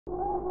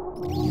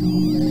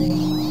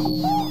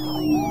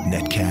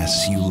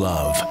Netcasts you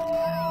love.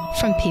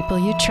 From people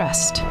you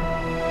trust.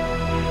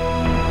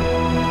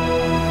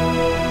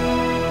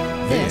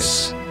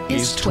 This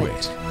is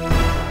Twit.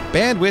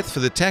 Bandwidth for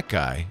the Tech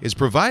Guy is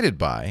provided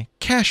by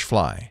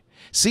CacheFly.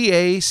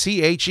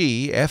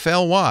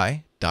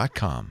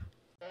 CacheFly.com.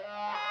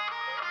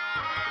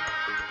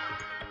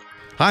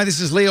 Hi, this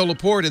is Leo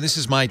Laporte, and this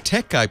is my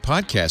Tech Guy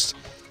podcast.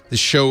 This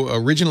show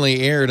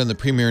originally aired on the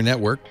Premier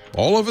Network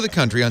all over the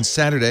country on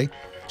Saturday,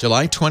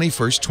 July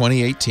 21st,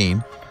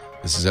 2018.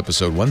 This is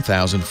episode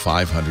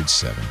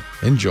 1507.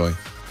 Enjoy.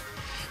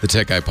 The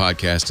Tech Guy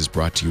podcast is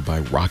brought to you by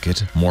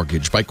Rocket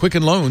Mortgage, by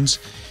Quicken Loans,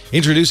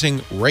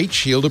 introducing Rate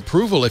Shield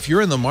Approval. If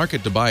you're in the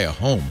market to buy a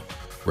home,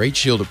 Rate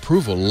Shield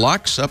Approval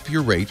locks up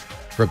your rate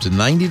for up to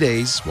 90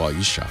 days while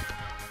you shop.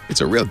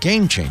 It's a real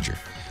game changer.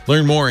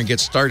 Learn more and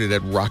get started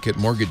at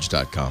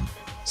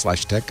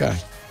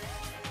rocketmortgage.com/techguy.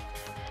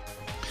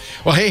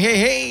 Well,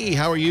 hey,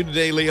 how are you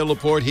today? Leo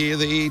Laporte here,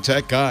 the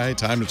Tech Guy.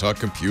 Time to talk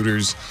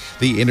computers,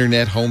 the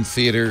internet, home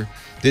theater,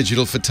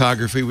 digital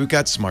photography. We've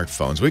got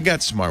smartphones. We've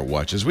got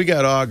smartwatches. We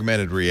got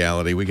augmented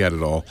reality. We got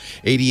it all.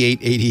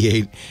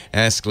 8888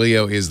 Ask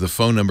Leo is the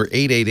phone number.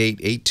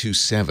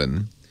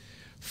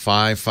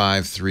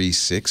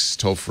 888-827-5536.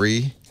 Toll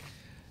free.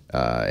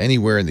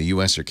 Anywhere in the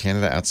U.S. or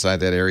Canada, outside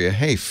that area.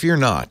 Hey, fear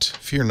not.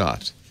 Fear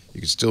not.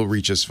 You can still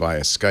reach us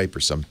via Skype or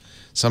some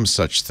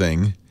such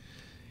thing.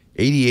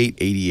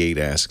 8888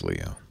 Ask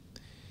Leo.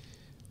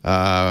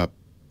 Call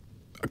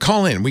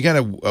in. We got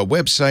a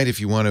website if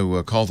you want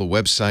to call the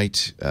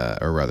website,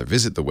 or rather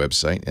visit the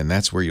website, and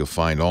that's where you'll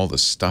find all the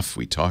stuff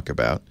we talk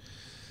about.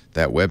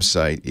 That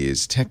website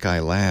is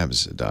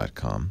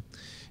techguylabs.com.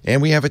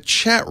 And we have a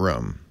chat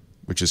room,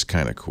 which is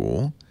kind of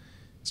cool.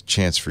 It's a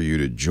chance for you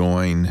to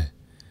join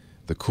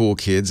the cool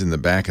kids in the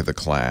back of the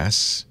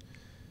class.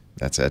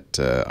 That's at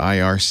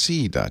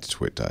irc.twit.tv.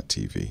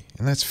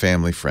 And that's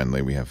family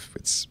friendly.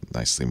 It's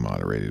nicely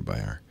moderated by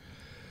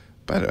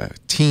a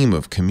team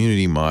of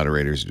community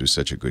moderators who do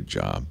such a good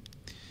job.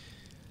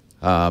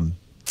 A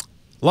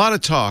lot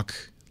of talk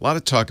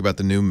about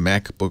the new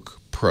MacBook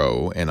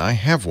Pro, and I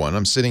have one.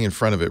 I'm sitting in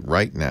front of it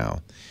right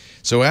now.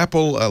 So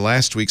Apple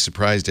last week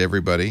surprised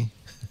everybody,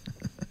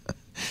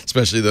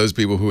 especially those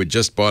people who had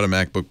just bought a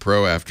MacBook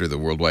Pro after the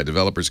Worldwide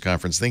Developers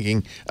Conference,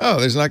 thinking, oh,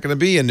 there's not going to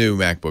be a new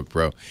MacBook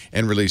Pro,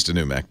 and released a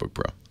new MacBook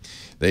Pro.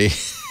 They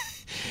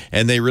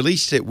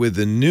released it with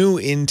the new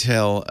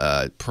Intel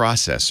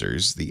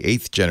processors, the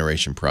 8th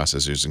generation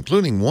processors,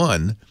 including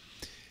one,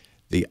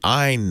 the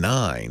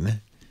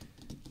i9,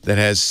 that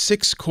has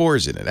 6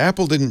 cores in it.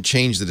 Apple didn't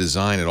change the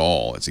design at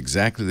all. It's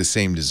exactly the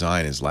same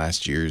design as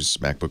last year's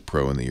MacBook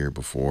Pro and the year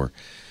before.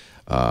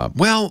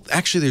 Well,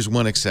 actually, there's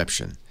one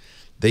exception.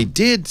 They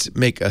did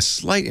make a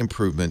slight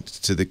improvement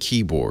to the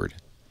keyboard.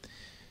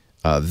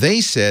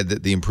 They said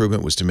that the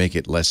improvement was to make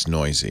it less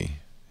noisy.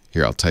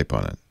 Here, I'll type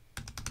on it.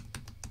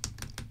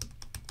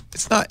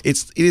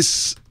 It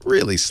is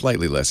really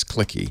slightly less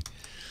clicky.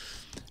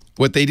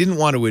 What they didn't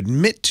want to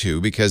admit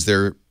to, because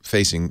they're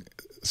facing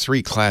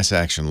 3 class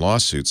action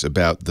lawsuits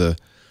about the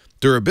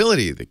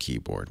durability of the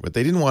keyboard, what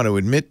they didn't want to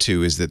admit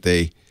to is that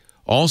they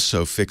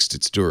also fixed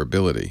its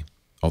durability.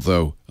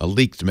 Although a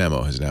leaked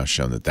memo has now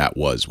shown that that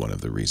was one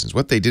of the reasons.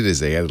 What they did is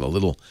they added a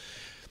little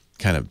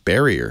kind of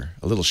barrier,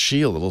 a little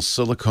shield, a little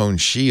silicone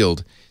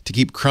shield to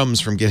keep crumbs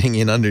from getting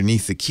in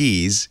underneath the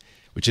keys,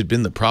 which had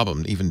been the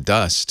problem, even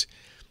dust,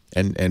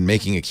 and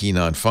making a key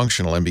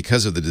non-functional. And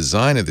because of the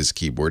design of this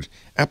keyboard,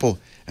 Apple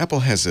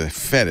has a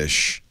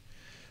fetish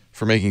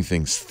for making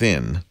things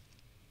thin.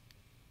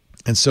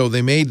 And so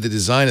they made the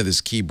design of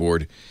this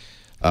keyboard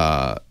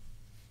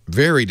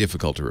very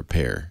difficult to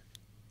repair.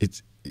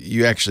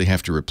 You actually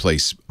have to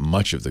replace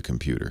much of the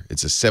computer.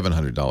 It's a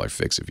 $700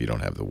 fix if you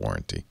don't have the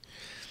warranty.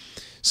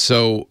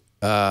 So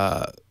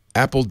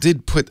Apple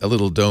did put a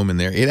little dome in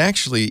there. It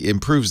actually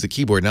improves the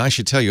keyboard. Now, I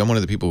should tell you, I'm one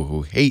of the people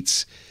who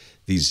hates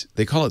these.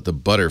 They call it the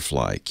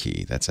butterfly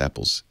key. That's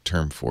Apple's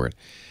term for it.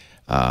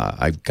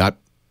 I've got,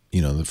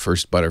 the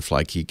first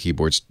butterfly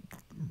keyboards,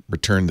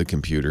 returned the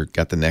computer,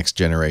 got the next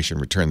generation,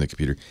 returned the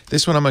computer.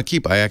 This one I'm going to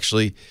keep.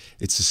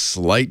 It's a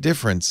slight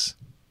difference.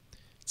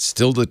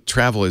 Still, the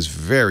travel is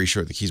very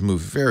short. The keys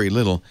move very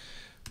little.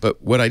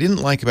 But what I didn't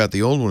like about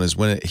the old one is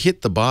when it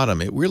hit the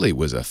bottom, it really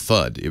was a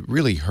thud. It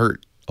really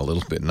hurt a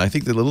little bit. And I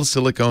think the little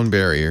silicone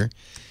barrier,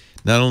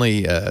 not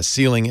only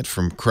sealing it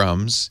from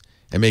crumbs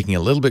and making it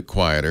a little bit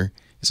quieter,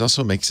 it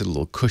also makes it a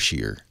little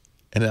cushier.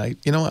 And I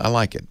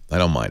like it. I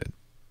don't mind it.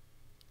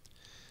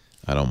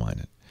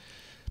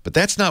 But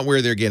that's not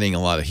where they're getting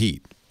a lot of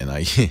heat. And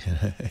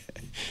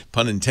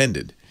pun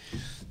intended.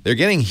 They're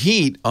getting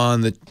heat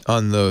on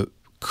the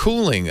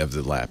cooling of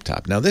the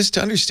laptop. Now, to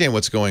understand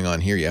what's going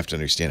on here, you have to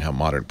understand how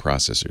modern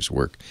processors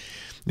work.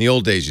 In the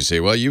old days, you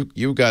say, well, you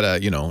got a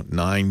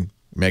 9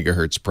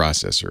 megahertz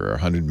processor or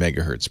 100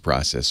 megahertz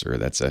processor.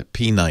 That's a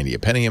P90, a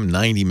Pentium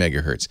 90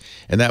 megahertz,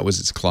 and that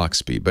was its clock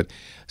speed. But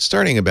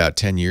starting about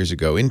 10 years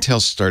ago, Intel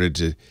started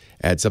to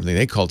add something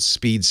they called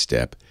speed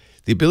step,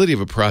 the ability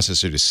of a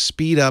processor to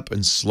speed up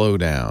and slow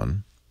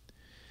down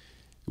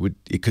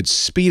it could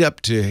speed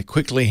up to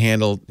quickly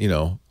handle,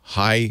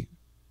 high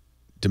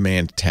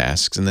demand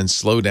tasks and then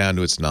slow down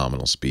to its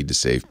nominal speed to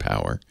save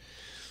power.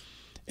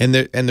 And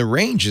the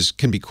ranges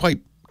can be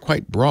quite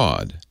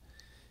broad.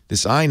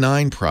 This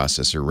i9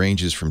 processor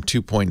ranges from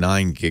 2.9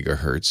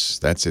 gigahertz,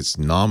 that's its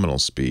nominal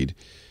speed,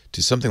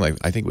 to something like,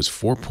 I think it was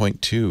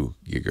 4.2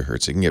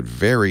 gigahertz. It can get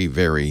very,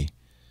 very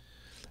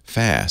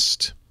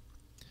fast.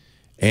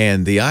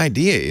 And the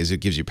idea is it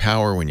gives you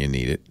power when you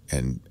need it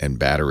and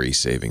battery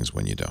savings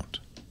when you don't.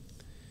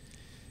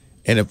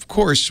 And of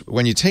course,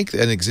 when you take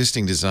an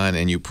existing design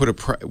and you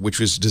put which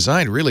was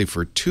designed really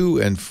for 2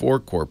 and 4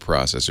 core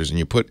processors, and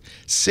you put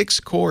 6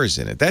 cores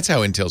in it. That's how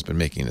Intel's been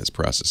making its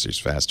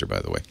processors faster, by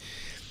the way.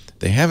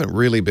 They haven't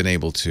really been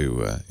able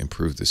to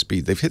improve the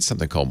speed. They've hit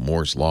something called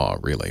Moore's Law,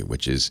 really,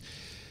 which is,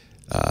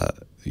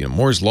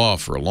 Moore's Law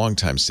for a long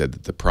time said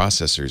that the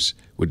processors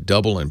would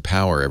double in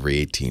power every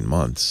 18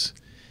 months.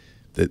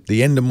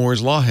 The end of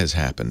Moore's Law has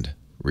happened,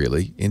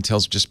 really.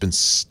 Intel's just been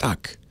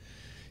stuck.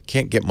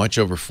 Can't get much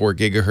over 4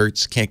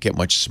 gigahertz, can't get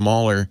much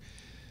smaller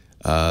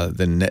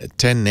than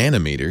 10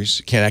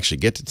 nanometers. Can't actually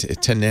get to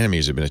 10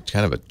 nanometers have been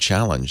kind of a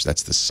challenge.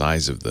 That's the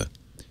size of the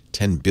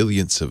 10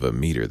 billionths of a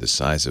meter, the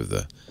size of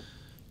the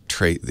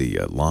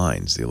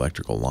lines, the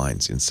electrical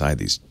lines inside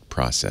these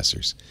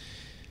processors.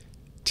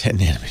 10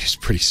 nanometers is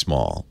pretty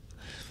small.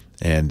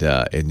 And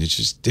it's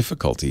just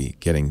difficulty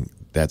getting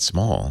that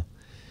small.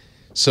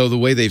 So the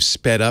way they've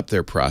sped up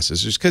their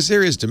processors, because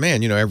there is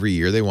demand, every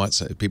year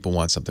people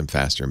want something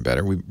faster and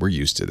better. We're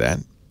used to that,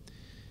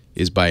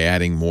 is by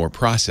adding more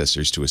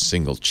processors to a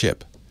single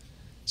chip.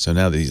 So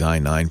now these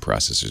i9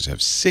 processors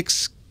have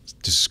 6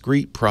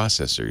 discrete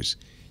processors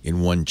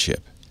in one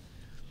chip.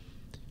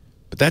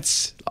 But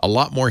that's a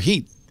lot more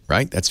heat,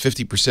 right? That's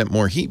 50%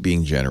 more heat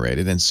being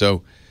generated. And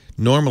so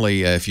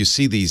normally, if you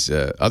see these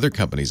other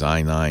companies'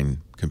 i9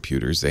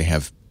 computers,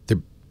 they're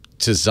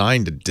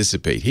designed to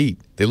dissipate heat.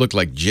 They look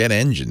like jet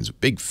engines,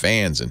 big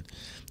fans, and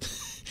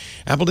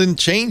Apple didn't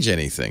change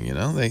anything,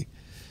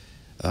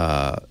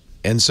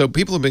 and so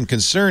people have been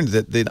concerned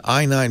that the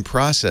i9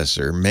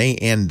 processor may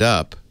end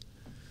up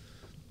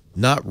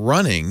not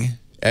running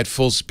at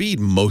full speed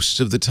most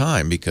of the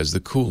time because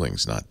the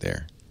cooling's not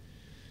there.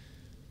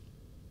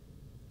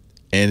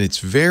 And it's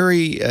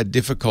very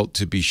difficult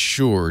to be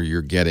sure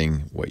you're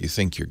getting what you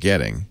think you're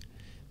getting.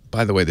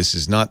 By the way, this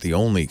is not the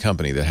only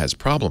company that has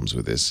problems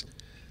with this.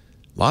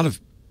 A lot of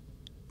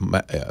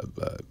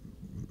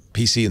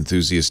PC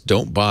enthusiasts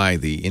don't buy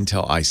the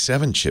Intel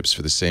i7 chips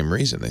for the same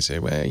reason. They say,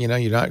 well,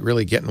 you're not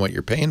really getting what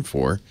you're paying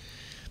for.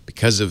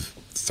 Because of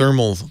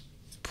thermal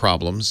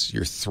problems,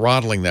 you're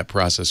throttling that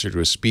processor to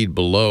a speed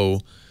below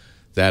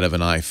that of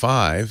an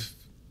i5.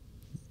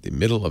 The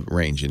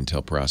middle-of-range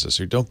Intel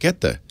processor don't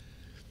get the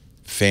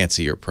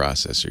fancier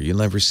processor. You'll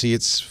never see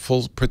its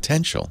full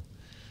potential.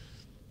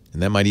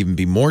 And that might even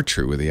be more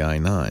true with the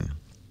i9.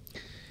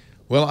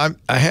 Well,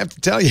 I have to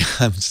tell you,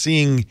 I'm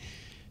seeing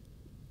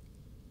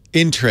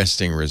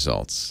interesting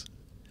results.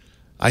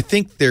 I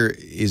think there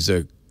is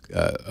a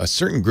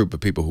certain group of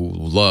people who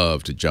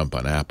love to jump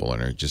on Apple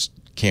and just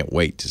can't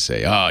wait to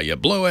say, "Oh, you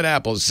blew it,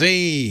 Apple.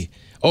 See,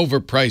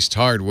 overpriced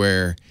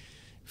hardware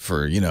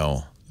for,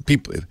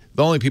 people.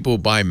 The only people who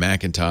buy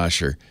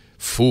Macintosh are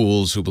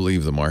fools who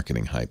believe the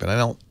marketing hype." And I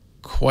don't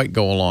quite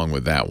go along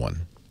with that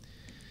one.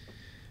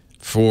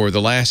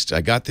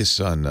 I got this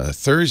on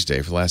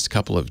Thursday. For the last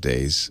couple of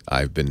days,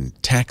 I've been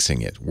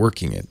taxing it,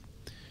 working it,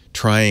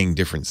 trying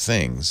different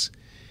things.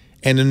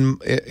 And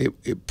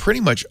it pretty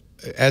much,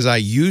 as I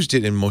used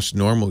it in most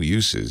normal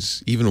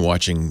uses, even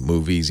watching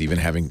movies, even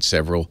having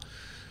several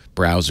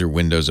browser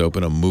windows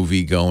open, a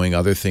movie going,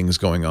 other things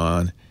going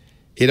on,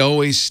 it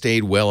always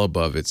stayed well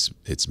above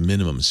its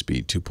minimum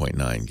speed,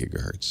 2.9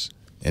 gigahertz,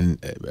 and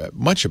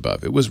much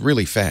above. It was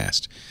really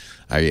fast.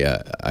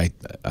 I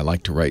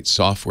like to write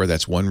software.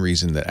 That's one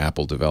reason that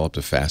Apple developed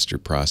a faster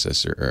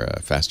processor or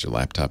a faster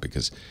laptop,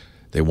 because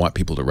they want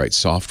people to write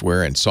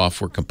software, and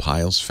software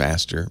compiles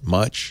faster,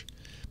 about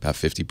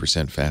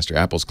 50% faster.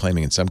 Apple's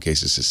claiming in some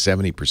cases a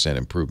 70%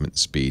 improvement in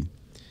speed.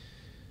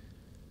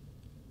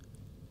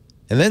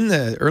 And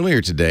then earlier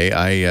today,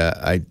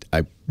 I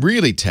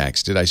really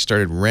taxed it. I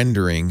started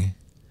rendering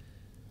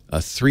a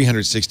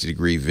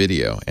 360-degree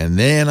video, and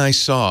then I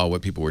saw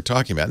what people were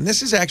talking about. And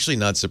this is actually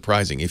not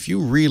surprising. If you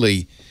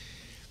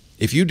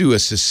do a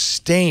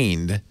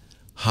sustained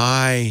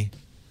high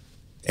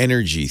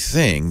energy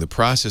thing, the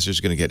processor is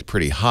going to get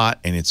pretty hot,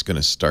 and it's going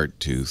to start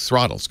to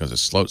throttle. It's going to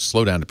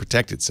slow down to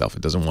protect itself.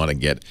 It doesn't want to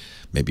get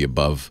maybe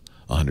above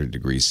 100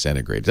 degrees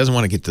centigrade. It doesn't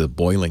want to get to the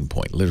boiling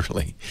point,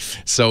 literally.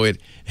 So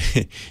it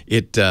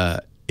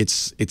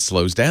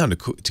slows down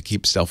to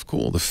keep itself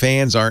cool. The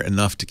fans aren't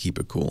enough to keep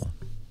it cool.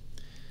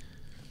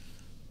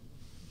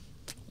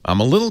 I'm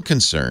a little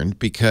concerned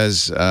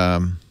because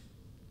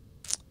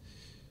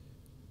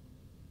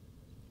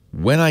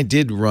when I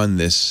did run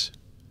this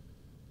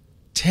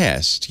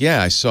test,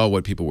 yeah, I saw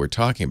what people were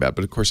talking about,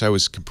 but of course I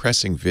was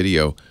compressing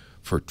video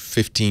for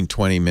 15,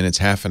 20 minutes,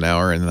 half an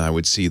hour, and then I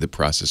would see the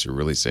processor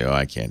really say, "Oh,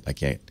 I can't.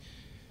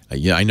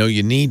 Yeah, I know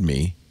you need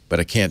me, but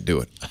I can't do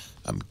it.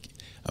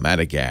 I'm out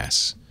of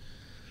gas.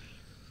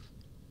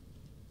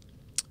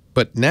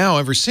 But now,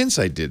 ever since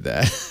I did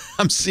that,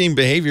 I'm seeing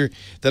behavior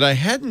that I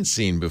hadn't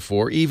seen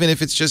before, even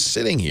if it's just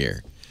sitting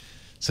here.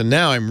 So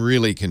now I'm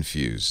really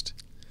confused.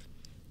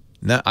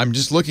 Now I'm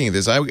just looking at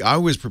this. I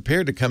was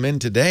prepared to come in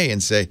today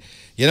and say,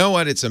 you know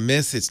what? It's a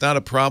myth. It's not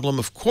a problem.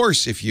 Of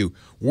course, if you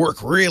work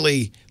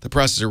the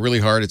processor really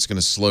hard, it's going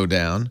to slow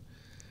down.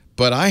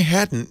 But I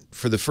hadn't,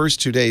 for the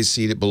first 2 days,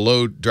 seen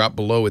it drop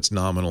below its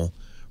nominal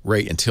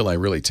rate until I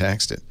really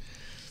taxed it.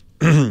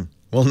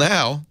 Well,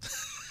 now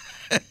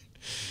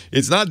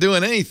it's not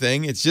doing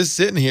anything. It's just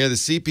sitting here. The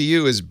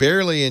CPU is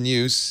barely in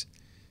use.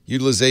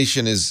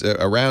 Utilization is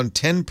around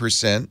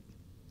 10%.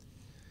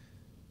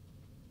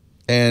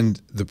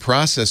 And the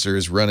processor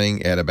is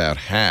running at about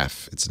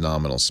half its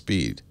nominal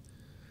speed.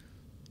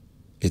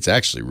 It's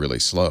actually really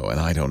slow, and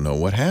I don't know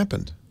what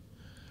happened.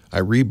 I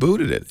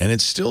rebooted it, and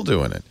it's still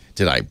doing it.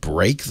 Did I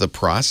break the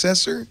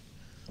processor?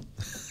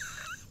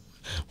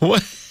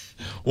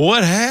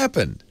 What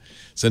happened?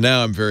 So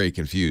now I'm very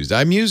confused.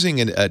 I'm using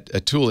a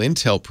tool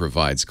Intel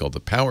provides called the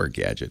Power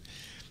Gadget,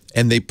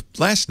 and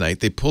last night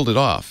they pulled it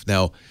off.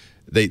 Now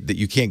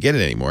you can't get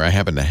it anymore. I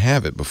happen to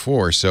have it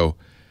before, so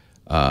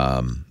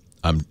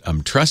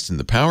I'm trusting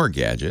the Power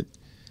Gadget,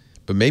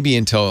 but maybe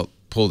Intel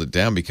pulled it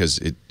down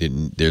because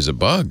there's a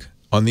bug.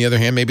 On the other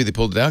hand, maybe they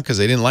pulled it down because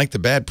they didn't like the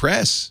bad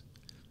press.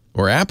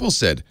 Or Apple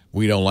said,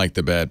 we don't like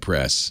the bad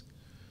press.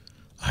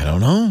 I don't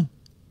know.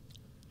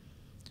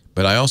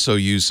 But I also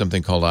use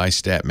something called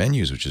iStat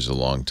Menus, which is a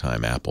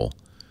long-time Apple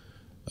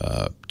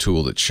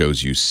tool that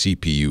shows you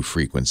CPU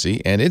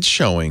frequency, and it's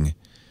showing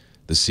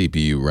the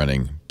CPU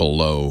running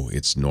below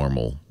its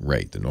normal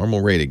rate. The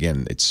normal rate,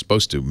 again, it's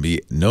supposed to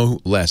be no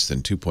less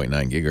than 2.9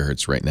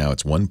 gigahertz. Right now,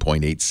 it's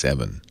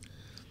 1.87,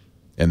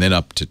 and then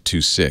up to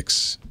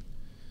 2.6,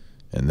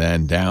 and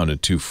then down to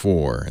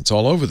 2.4. It's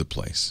all over the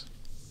place.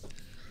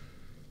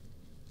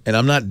 And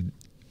I'm not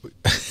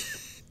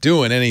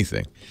doing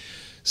anything.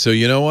 So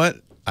you know what?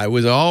 I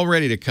was all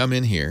ready to come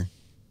in here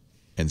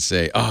and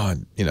say,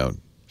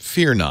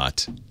 fear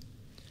not.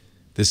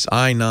 This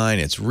i9,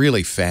 it's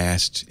really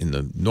fast. In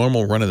the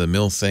normal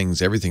run-of-the-mill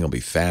things, everything will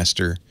be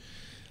faster.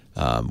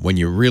 When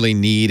you really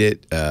need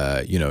it,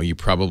 you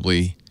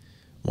probably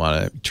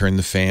want to turn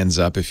the fans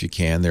up if you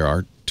can. There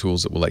are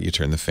tools that will let you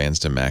turn the fans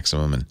to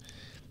maximum.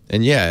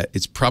 And yeah,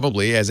 it's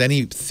probably, as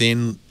any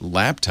thin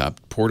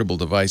laptop, portable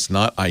device,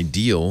 not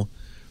ideal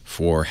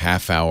for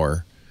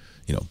half-hour,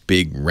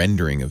 big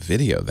rendering of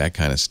video, that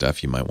kind of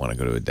stuff. You might want to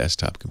go to a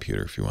desktop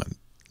computer if you want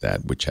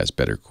that, which has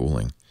better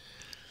cooling.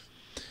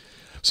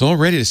 So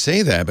I'm ready to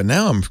say that, but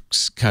now I'm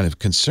kind of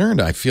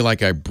concerned. I feel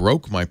like I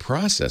broke my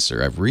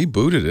processor. I've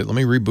rebooted it. Let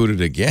me reboot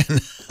it again.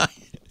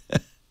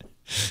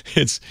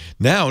 It's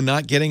now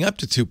not getting up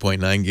to 2.9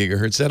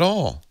 gigahertz at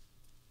all.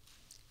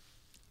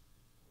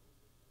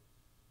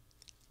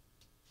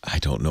 I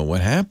don't know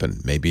what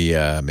happened. Maybe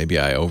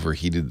I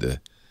overheated the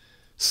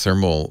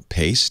thermal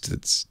paste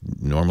that's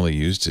normally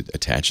used to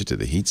attach it to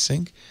the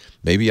heatsink.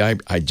 Maybe I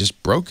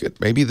just broke it.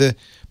 Maybe the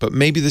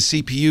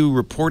CPU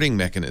reporting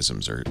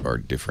mechanisms are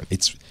different.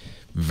 It's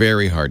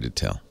very hard to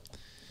tell.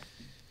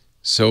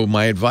 So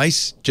my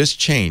advice just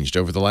changed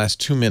over the last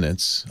 2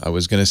 minutes. I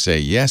was going to say,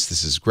 yes,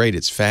 this is great.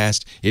 It's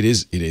fast. It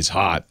is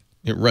hot.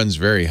 It runs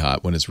very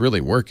hot. When it's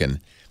really working,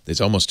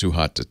 it's almost too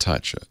hot to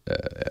touch.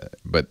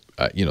 But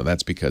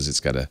that's because it's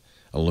got a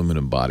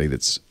aluminum body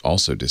that's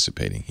also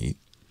dissipating heat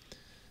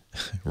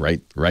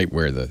right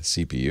where the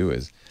CPU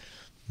is.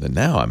 Then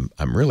now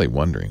I'm really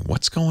wondering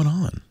what's going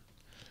on.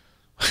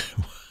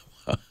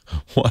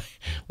 Why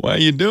are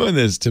you doing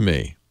this to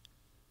me?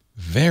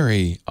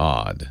 Very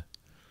odd.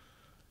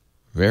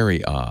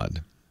 Very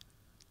odd.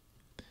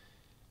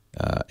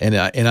 And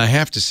I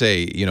have to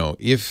say,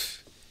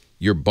 if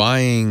you're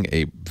buying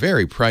a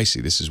very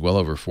pricey, this is well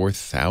over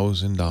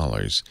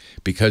 $4,000,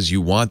 because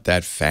you want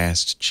that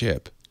fast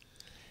chip,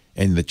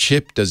 and the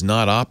chip does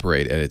not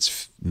operate at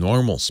its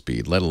normal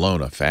speed, let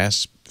alone a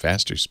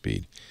faster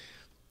speed,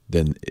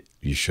 then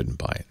you shouldn't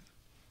buy it.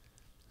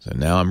 So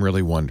now I'm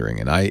really wondering,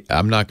 and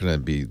I'm not going to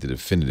be the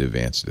definitive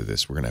answer to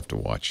this. We're going to have to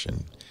watch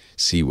and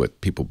see what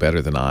people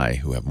better than I,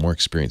 who have more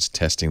experience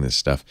testing this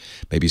stuff,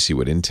 maybe see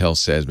what Intel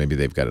says. Maybe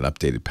they've got an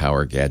updated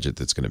Power Gadget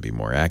that's going to be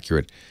more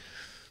accurate.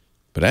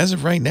 But as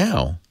of right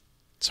now,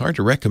 it's hard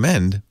to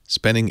recommend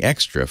spending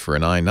extra for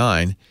an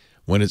i9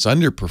 when it's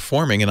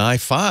underperforming an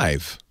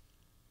i5.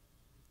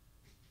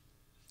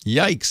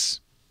 Yikes.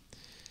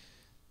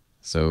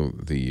 So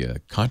the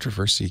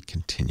controversy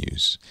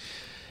continues.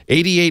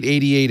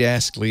 8888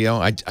 Ask Leo.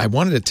 I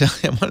wanted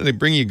to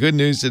bring you good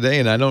news today,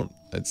 and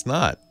it's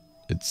not.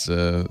 It's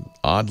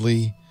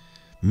oddly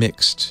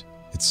mixed.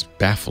 It's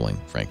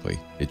baffling, frankly.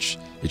 It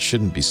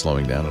shouldn't be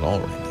slowing down at all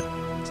right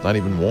now. It's not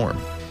even warm.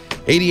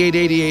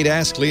 8888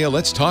 Ask Leo.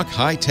 Let's talk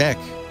high tech.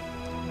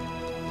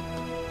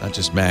 Not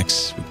just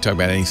Macs. We can talk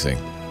about anything.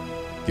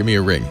 Give me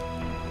a ring.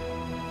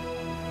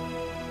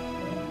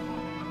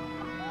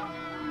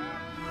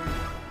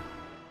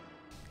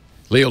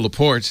 Leo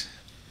Laporte,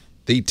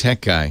 the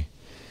tech guy.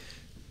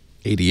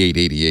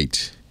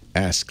 8888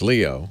 Ask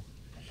Leo.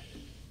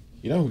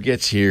 You know who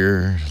gets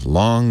here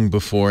long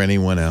before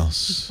anyone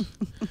else?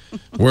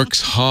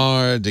 Works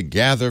hard to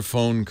gather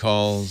phone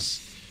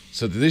calls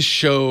so that this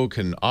show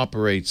can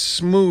operate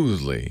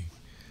smoothly.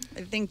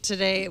 I think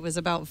today it was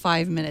about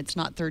 5 minutes,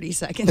 not 30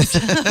 seconds.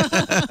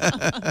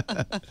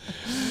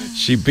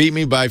 She beat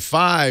me by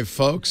 5,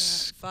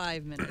 folks.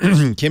 5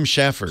 minutes. Kim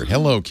Schaffer.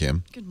 Hello,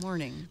 Kim. Good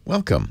morning.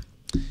 Welcome.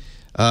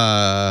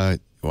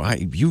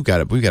 We've got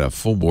a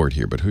full board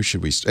here, but who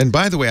should we? And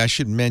by the way, I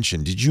should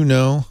mention, did you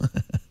know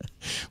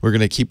we're going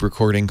to keep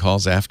recording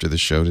calls after the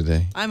show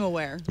today? I'm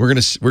aware. We're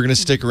gonna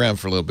stick around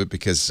for a little bit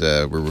because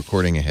we're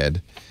recording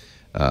ahead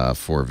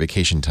for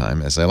vacation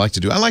time, as I like to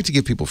do. I like to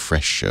give people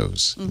fresh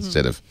shows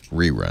instead of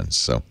reruns.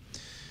 So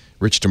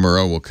Rich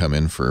DeMuro will come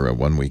in for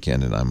one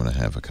weekend, and I'm going to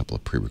have a couple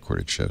of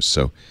pre-recorded shows.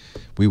 So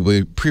we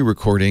will be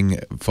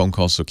pre-recording phone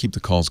calls, so keep the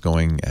calls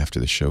going after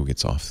the show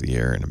gets off the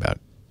air in about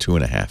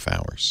 2.5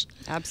 hours.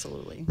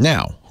 Absolutely.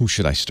 Now, who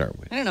should I start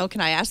with? I don't know. Can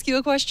I ask you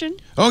a question?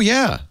 Oh,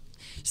 yeah.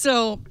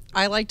 So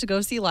I like to go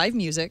see live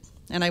music,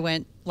 and I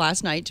went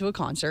last night to a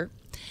concert.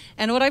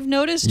 And what I've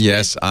noticed...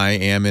 Yes, I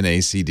am in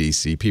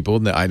AC/DC. People,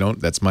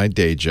 that's my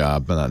day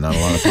job, but not a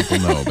lot of people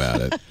know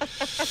about it.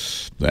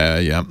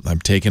 Yeah, I'm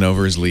taking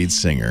over as lead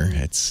singer.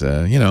 It's,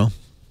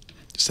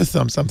 just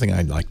something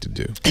I'd like to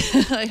do.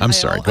 I'm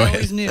sorry, go ahead. I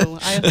always knew.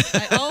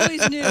 I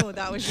always knew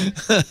that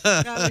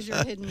was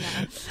your hidden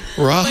knack.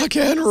 Rock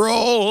and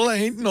roll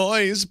ain't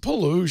noise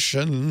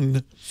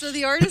pollution. So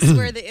the artists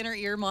wear the inner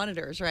ear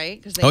monitors, right?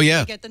 Because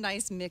they get the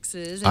nice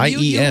mixes. And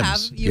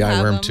IEMs. You have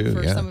I wear them too,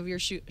 for some of your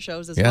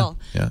shows as yeah, well.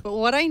 Yeah. But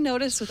what I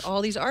noticed with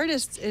all these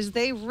artists is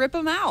they rip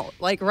them out,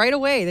 like right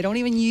away. They don't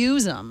even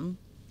use them.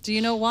 Do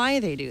you know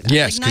why they do that?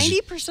 Yes, like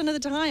 90% of the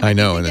time. I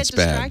know, they and get it's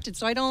bad. distracted.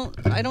 So I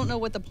don't know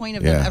what the point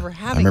of them ever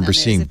having. I remember them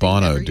seeing is if they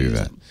Bono never do use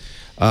that.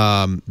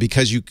 them.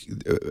 Because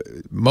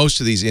most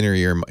of these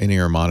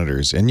in-ear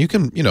monitors, and you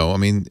can,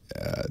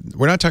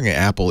 we're not talking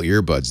Apple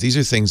earbuds. These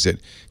are things that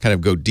kind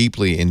of go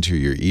deeply into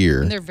your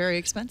ear. And they're very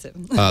expensive.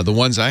 The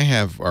ones I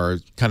have are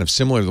kind of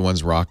similar to the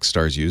ones rock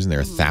stars use, and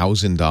they're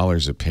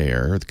 $1,000 a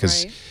pair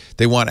because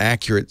they want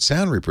accurate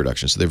sound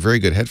reproduction. So they're very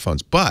good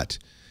headphones, but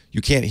you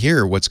can't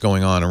hear what's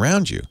going on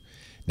around you.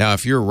 Now,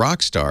 if you're a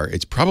rock star,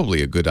 it's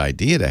probably a good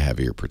idea to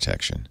have ear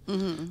protection,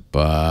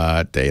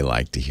 but they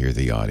like to hear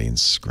the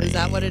audience scream. Is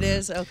that what it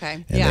is?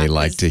 Okay. And they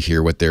like to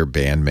hear what their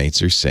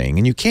bandmates are saying,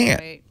 and you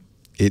can't. Right.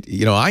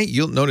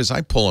 You'll notice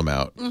I pull them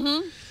out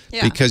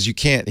because you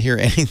can't hear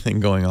anything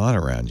going on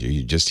around you.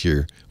 You just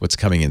hear what's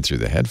coming in through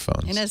the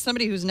headphones. And as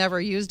somebody who's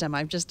never used them,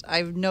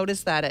 I've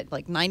noticed that at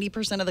like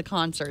 90% of the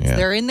concerts,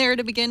 they're in there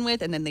to begin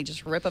with, and then they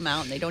just rip them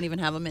out, and they don't even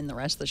have them in the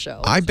rest of the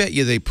show. I bet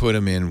you they put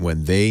them in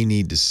when they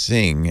need to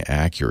sing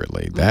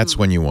accurately. That's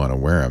when you want to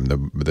wear them.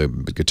 The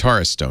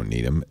guitarists don't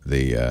need them.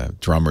 The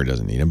drummer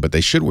doesn't need them, but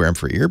they should wear them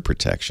for ear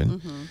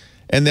protection,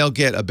 and they'll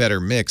get a better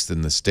mix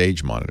than the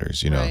stage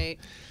monitors. Right.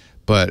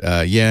 But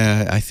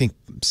I think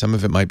some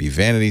of it might be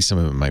vanity, some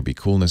of it might be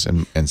coolness,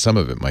 and some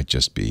of it might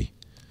just be,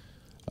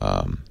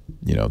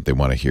 they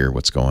want to hear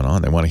what's going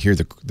on. They want to hear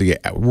the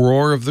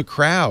roar of the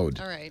crowd.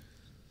 All right.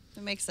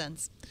 That makes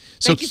sense.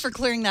 So Thank you for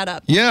clearing that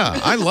up. Yeah,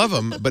 I love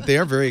them, but they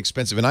are very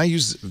expensive. And I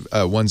use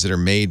ones that are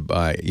made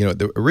by,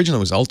 the original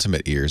was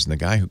Ultimate Ears, and the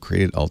guy who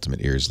created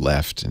Ultimate Ears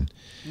left and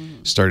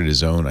started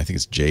his own. I think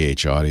it's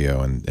JH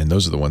Audio, and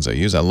those are the ones I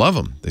use. I love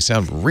them. They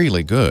sound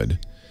really good.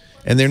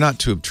 And they're not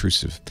too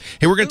obtrusive.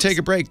 Hey, we're going to take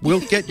a break. We'll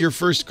get your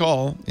first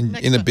call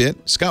in a bit.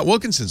 Scott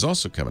Wilkinson's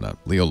also coming up.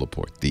 Leo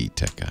Laporte, the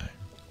tech guy.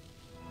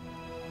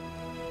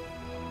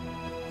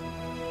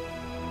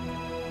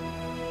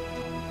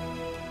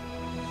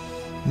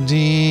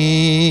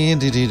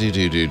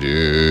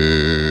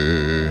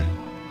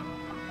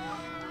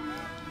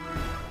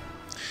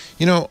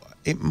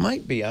 It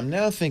might be. I'm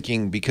now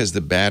thinking because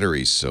the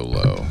battery's so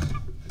low.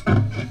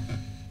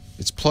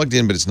 It's plugged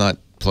in, but it's not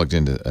plugged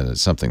into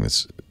something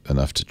that's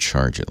enough to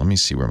charge it. Let me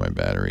see where my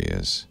battery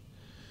is.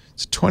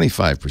 It's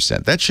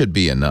 25%. That should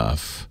be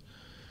enough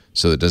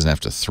so that it doesn't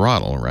have to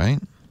throttle, right?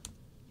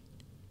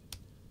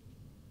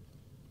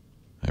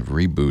 I've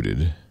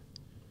rebooted.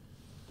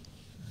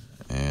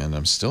 And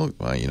I'm still,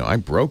 I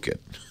broke it.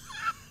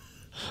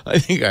 I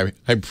think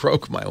I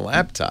broke my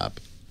laptop.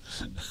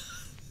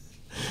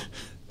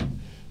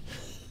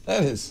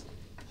 That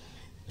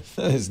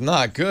is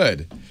not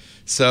good.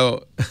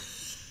 So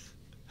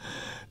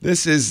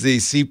this is the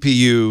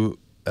CPU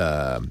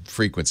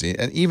frequency,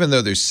 and even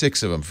though there's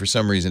 6 of them, for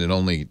some reason it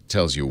only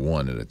tells you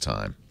 1 at a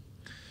time.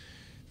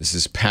 This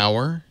is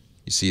power.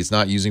 You see, it's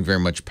not using very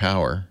much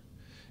power,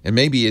 and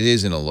maybe it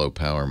is in a low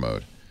power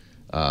mode.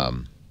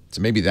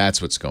 So maybe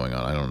that's what's going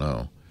on. I don't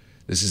know.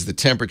 This is the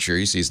temperature.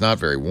 You see, it's not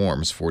very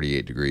warm. It's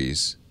 48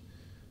 degrees.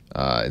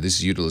 This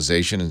is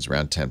utilization, and it's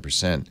around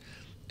 10%.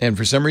 And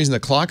for some reason, the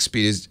clock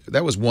speed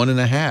that was 1.5,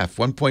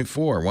 1.4,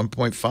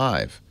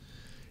 1.5.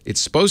 It's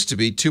supposed to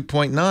be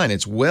 2.9.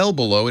 It's well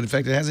below. In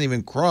fact, it hasn't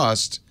even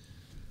crossed.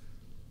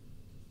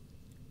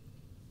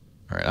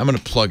 All right, I'm going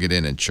to plug it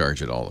in and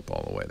charge it all up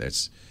all the way.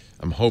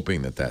 I'm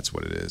hoping that's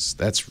what it is.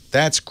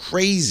 That's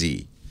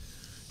crazy.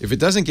 If it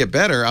doesn't get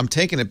better, I'm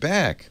taking it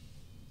back.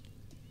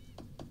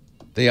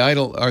 They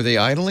idle. Are they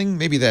idling?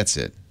 Maybe that's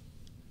it.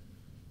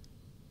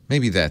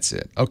 Maybe that's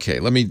it. Okay,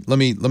 let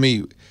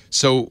me.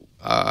 So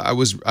I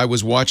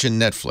was watching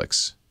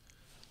Netflix,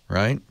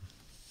 right?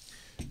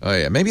 Oh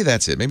yeah, maybe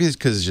that's it. Maybe it's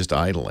because it's just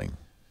idling.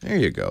 There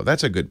you go.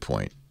 That's a good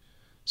point.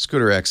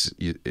 Scooter X,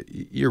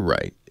 you're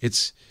right.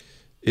 It's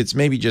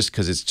maybe just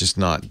because it's just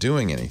not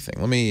doing anything.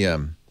 Let me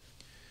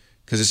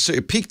because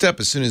it peaked up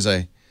as soon as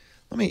I.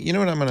 You know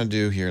what I'm going to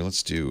do here?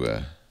 Let's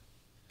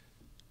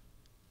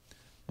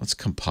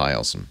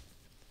compile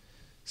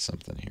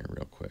something here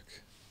real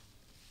quick.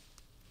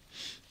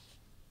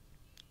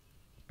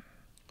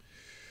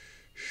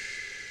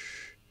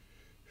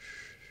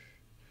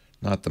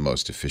 Not the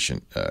most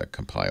efficient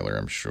compiler,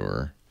 I'm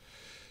sure.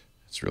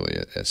 It's really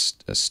a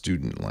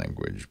student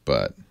language,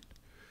 but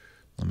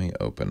let me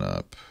open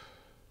up.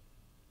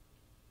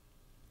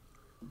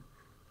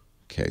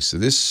 Okay, so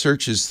this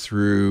searches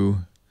through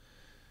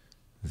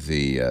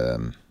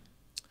the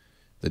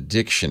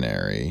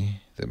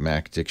dictionary, the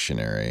Mac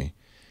dictionary,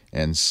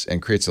 and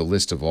creates a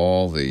list of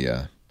all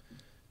the.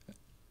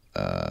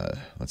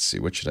 Let's see,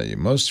 what should I do?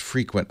 Most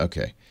frequent.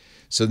 Okay,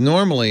 so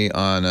normally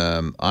on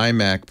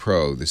iMac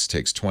Pro, this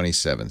takes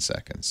 27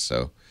 seconds.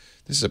 So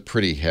this is a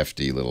pretty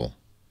hefty little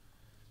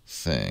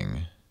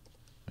thing.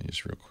 Let me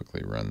just real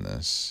quickly run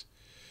this.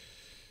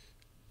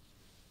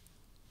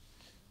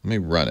 Let me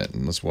run it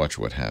and let's watch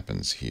what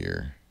happens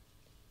here.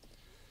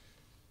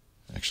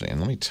 Actually, and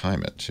let me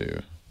time it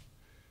too,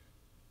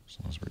 as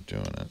long as we're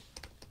doing it.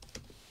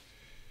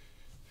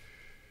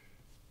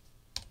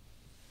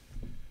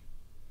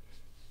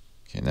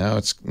 Okay,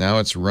 now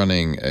it's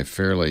running a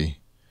fairly,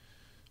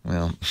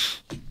 well,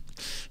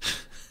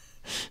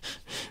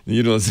 the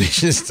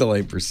utilization is still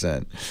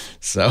 8%.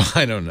 So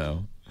I don't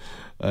know.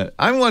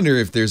 I wonder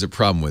if there's a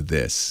problem with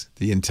this,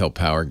 the Intel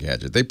Power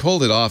Gadget. They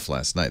pulled it off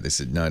last night. They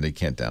said, no, they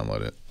can't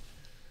download it.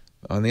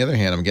 On the other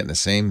hand, I'm getting the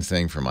same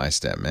thing from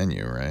iStat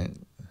Menu, right?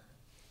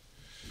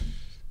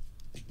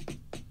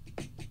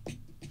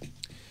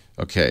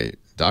 Okay,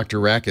 Dr.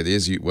 Racket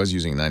was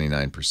using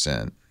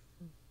 99%.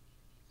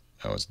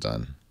 Oh, it's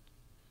done.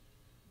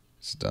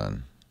 It's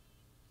done.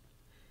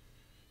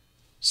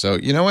 So,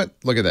 you know what?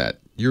 Look at that.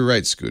 You're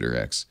right, Scooter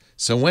X.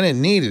 So when it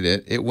needed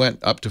it, it went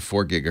up to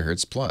 4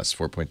 gigahertz plus,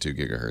 4.2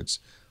 gigahertz.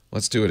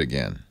 Let's do it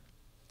again.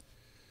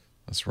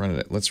 Let's run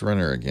it. Let's run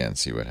her again,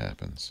 see what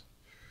happens.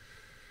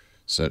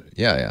 So,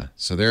 yeah.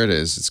 So there it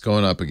is. It's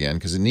going up again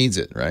because it needs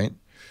it, right?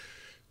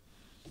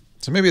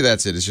 So maybe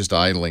that's it. It's just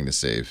idling to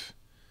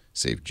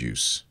save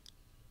juice.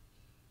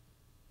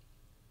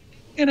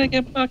 Can I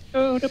get my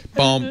code?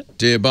 Bump,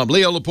 dear bump.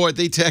 Leo Laporte,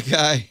 the tech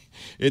guy.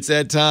 It's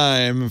that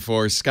time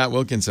for Scott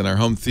Wilkinson, our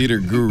home theater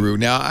guru.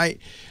 Now,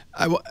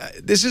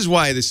 this is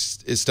why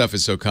this stuff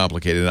is so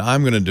complicated.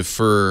 I'm going to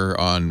defer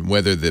on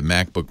whether the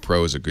MacBook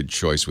Pro is a good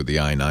choice with the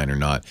i9 or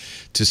not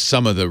to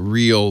some of the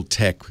real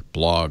tech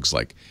blogs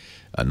like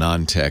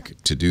non-tech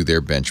to do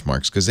their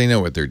benchmarks because they know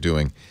what they're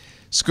doing.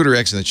 Scooter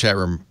X in the chat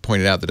room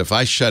pointed out that if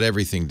I shut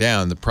everything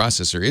down, the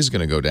processor is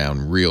going to go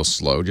down real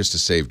slow just to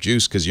save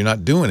juice because you're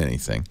not doing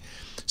anything.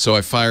 So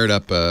I fired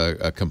up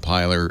a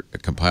compiler,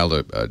 compiled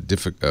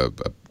a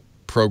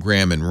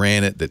program and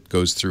ran it that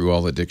goes through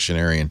all the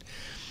dictionary. And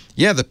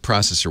yeah, the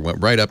processor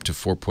went right up to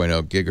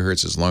 4.0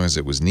 gigahertz as long as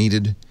it was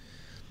needed.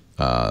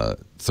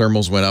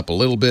 Thermals went up a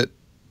little bit.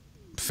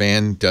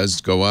 Fan does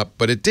go up,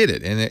 but it did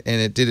it, and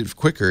it did it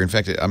quicker. In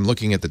fact, I'm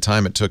looking at the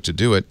time it took to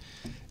do it.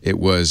 It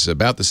was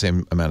about the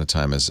same amount of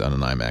time as on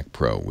an iMac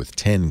Pro with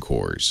 10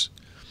 cores.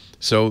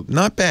 So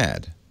not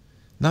bad.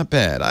 Not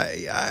bad.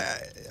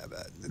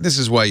 This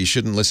is why you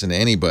shouldn't listen to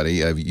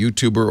anybody, a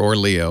YouTuber or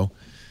Leo.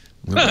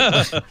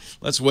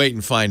 Let's wait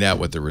and find out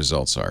what the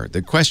results are.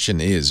 The question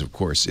is, of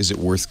course, is it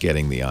worth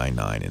getting the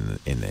i9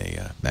 in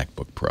a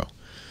MacBook Pro?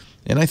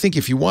 And I think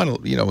if you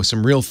want,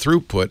 some real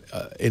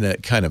throughput in a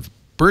kind of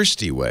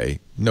bursty way,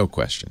 no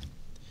question.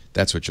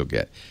 That's what you'll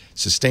get.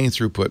 Sustained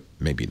throughput,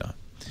 maybe not.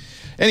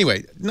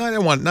 Anyway, I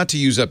don't want not to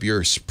use up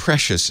your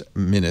precious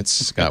minutes,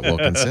 Scott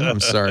Wilkinson. I'm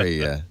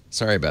sorry.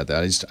 Sorry about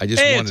that. I just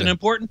hey, wanted it's an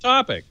important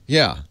topic.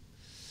 Yeah.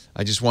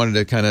 I just wanted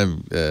to kind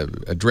of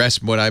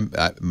address what I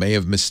may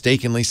have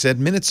mistakenly said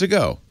minutes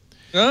ago.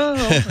 Oh,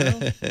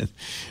 well.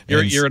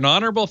 You're an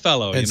honorable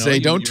fellow. And say,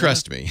 don't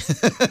trust me.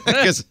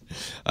 Because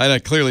I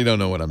clearly don't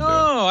know what I'm doing.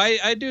 No,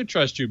 I do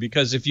trust you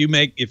because if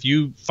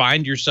you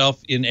find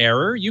yourself in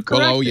error, you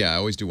correct it. Yeah, I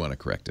always do want to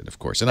correct it, of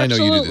course. And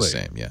absolutely. I know you do the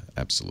same. Yeah,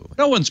 absolutely.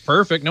 No one's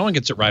perfect. No one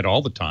gets it right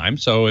all the time.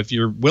 So if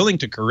you're willing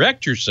to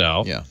correct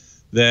yourself,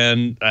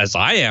 then as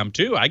I am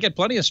too, I get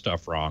plenty of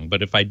stuff wrong.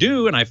 But if I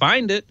do and I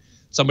find it,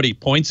 somebody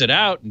points it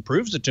out and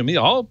proves it to me,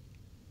 I'll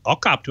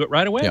cop to it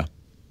right away. Yeah.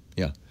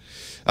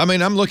 I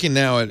mean, I'm looking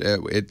now at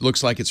it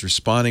looks like it's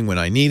responding when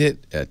I need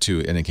it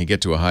and it can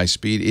get to a high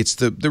speed. It's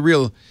the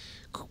real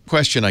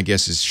question, I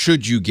guess, is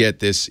should you get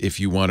this if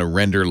you want to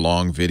render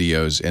long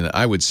videos? And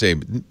I would say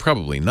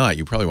probably not.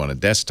 You probably want a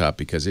desktop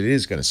because it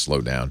is going to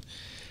slow down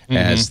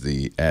as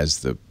the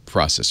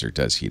processor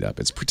does heat up.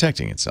 It's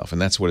protecting itself,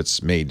 and that's what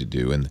it's made to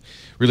do. And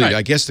really,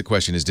 I guess the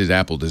question is, did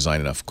Apple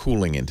design enough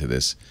cooling into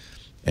this?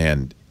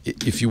 And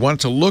if you want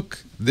it to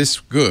look this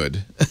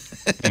good.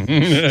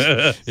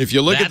 If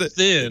you look at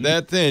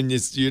that thin,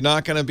 you're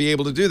not going to be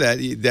able to do that.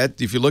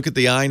 If you look at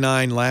the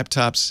i9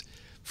 laptops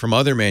from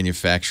other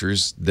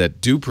manufacturers that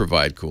do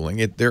provide cooling,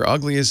 they're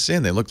ugly as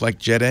sin. They look like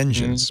jet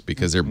engines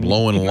because they're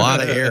blowing a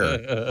lot of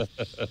air.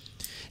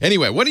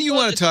 Anyway, what do you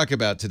want to talk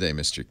about today,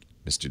 Mr.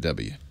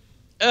 W?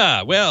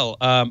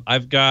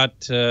 I've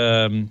got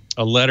a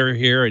letter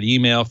here, an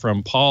email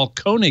from Paul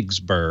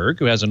Konigsberg,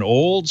 who has an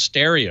old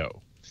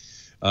stereo.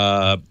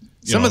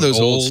 Some of those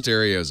old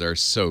stereos are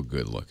so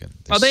good looking.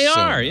 They so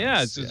are, nice.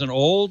 yeah. It's an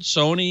old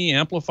Sony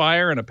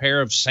amplifier and a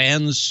pair of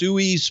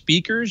Sansui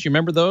speakers. You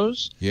remember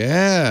those?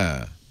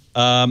 Yeah.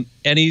 And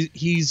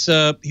he's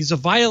a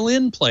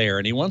violin player,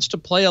 and he wants to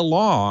play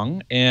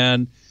along,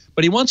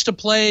 but he wants to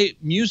play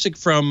music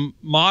from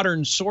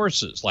modern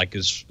sources, like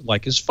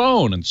his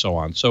phone and so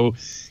on. So,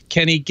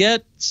 can he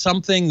get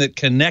something that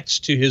connects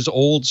to his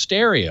old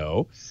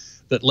stereo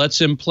that lets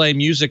him play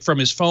music from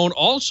his phone,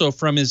 also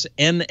from his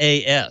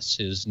NAS,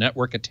 his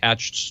network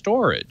attached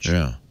storage?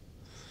 Yeah.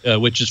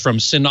 Which is from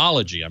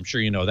Synology. I'm sure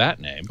you know that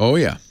name. Oh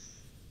yeah.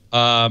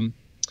 And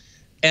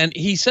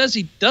he says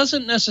he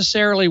doesn't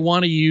necessarily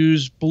want to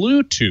use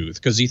Bluetooth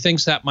because he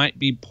thinks that might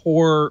be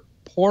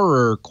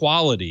poorer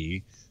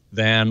quality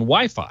than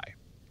Wi-Fi.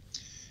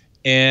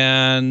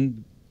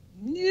 And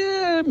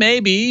yeah,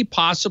 maybe,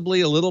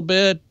 possibly a little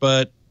bit,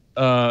 but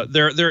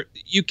Bluetooth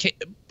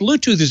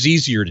is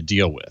easier to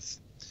deal with.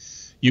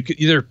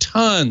 There are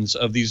tons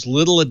of these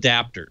little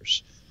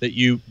adapters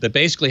that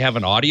basically have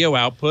an audio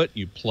output.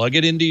 You plug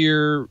it into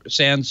your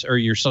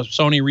your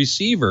Sony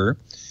receiver,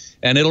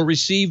 and it'll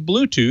receive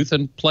Bluetooth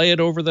and play it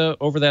over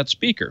that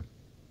speaker,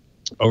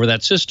 over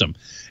that system.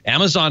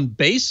 Amazon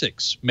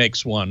Basics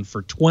makes one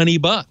for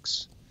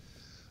 $20.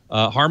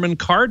 Harman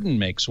Kardon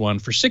makes one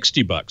for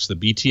 $60, the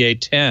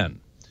BTA-10.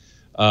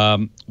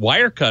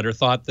 Wirecutter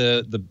thought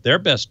their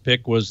best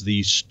pick was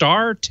the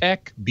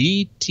StarTech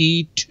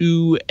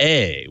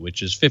BT2A,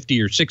 which is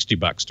 $50 or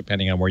 $60,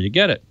 depending on where you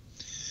get it.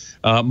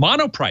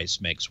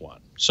 Monoprice makes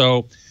one.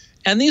 So,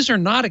 and these are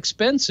not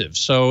expensive,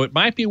 so it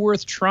might be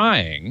worth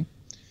trying.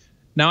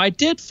 Now, I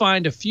did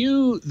find a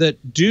few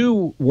that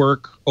do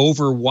work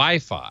over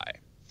Wi-Fi.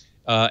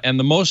 And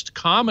the most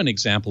common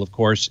example, of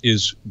course,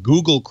 is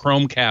Google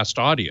Chromecast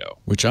Audio,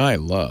 which I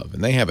love,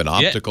 and they have an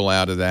optical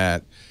out of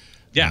that.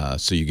 Yeah.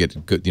 So you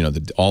get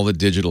good, all the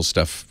digital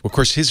stuff. Of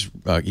course,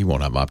 he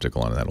won't have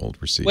optical on that old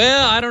receiver.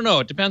 Well, I don't know.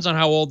 It depends on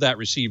how old that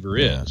receiver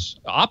is.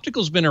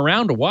 Optical's been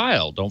around a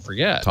while. Don't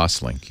forget.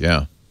 Toslink,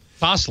 yeah.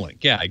 Toslink,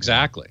 yeah,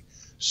 exactly.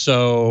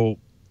 So,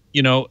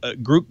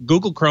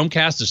 Google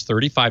Chromecast is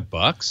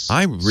 $35.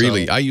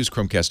 I use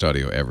Chromecast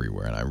Audio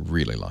everywhere, and I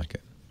really like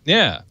it.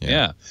 Yeah.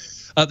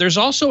 There's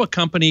also a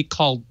company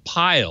called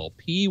Pyle,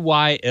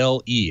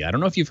 P-Y-L-E. I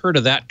don't know if you've heard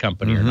of that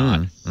company or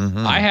not.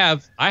 Mm-hmm. I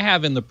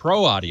have in the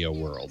pro audio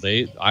world.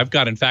 I've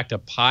got, in fact, a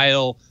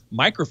Pyle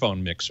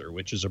microphone mixer,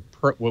 which is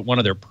one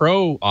of their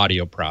pro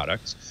audio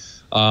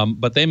products.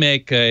 But they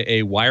make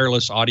a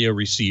wireless audio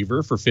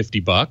receiver for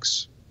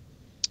 $50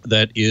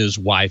 that is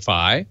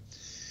Wi-Fi.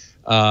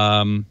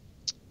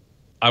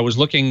 I was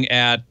looking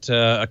at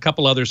a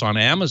couple others on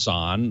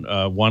Amazon,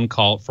 one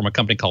from a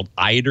company called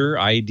Eider,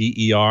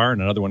 I-D-E-R,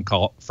 and another one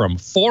from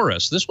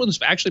Forus. This one's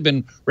actually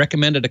been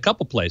recommended a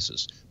couple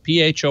places,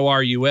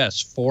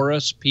 P-H-O-R-U-S,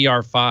 Forus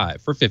PR5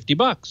 for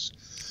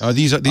 $50.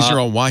 These are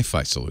all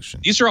Wi-Fi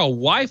solutions. These are all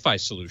Wi-Fi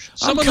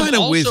solutions. I'm kind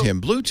of with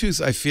him.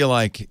 Bluetooth, I feel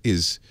like,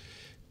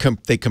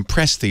 they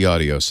compress the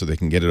audio so they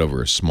can get it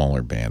over a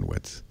smaller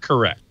bandwidth.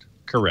 Correct.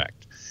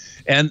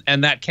 And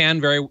that can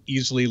very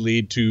easily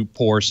lead to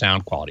poor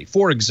sound quality.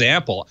 For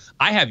example,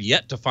 I have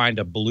yet to find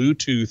a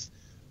Bluetooth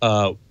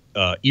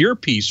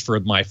earpiece for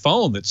my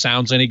phone that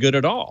sounds any good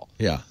at all.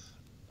 Yeah.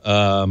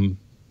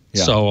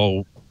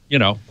 So,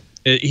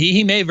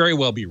 he may very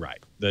well be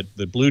right that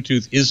the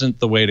Bluetooth isn't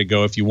the way to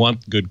go if you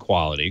want good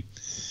quality.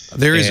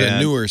 There is a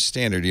newer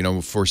standard.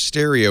 For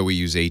stereo, we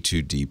use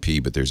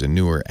A2DP, but there's a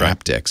newer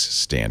aptX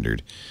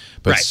standard.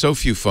 But so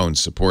few phones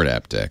support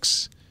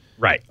aptX.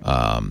 Right.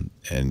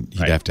 And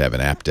you'd have to have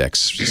an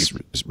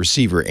aptX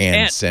receiver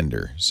and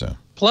sender. So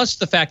plus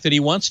the fact that he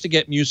wants to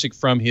get music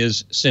from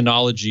his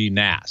Synology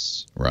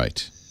NAS.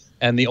 Right.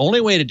 And the only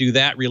way to do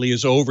that really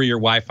is over your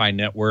Wi-Fi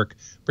network,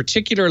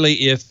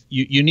 particularly if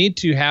you need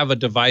to have a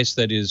device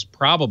that is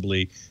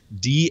probably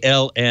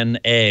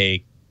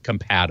DLNA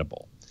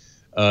compatible.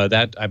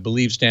 That, I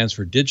believe, stands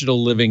for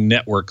Digital Living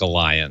Network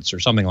Alliance or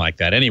something like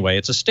that. Anyway,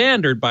 it's a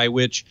standard by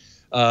which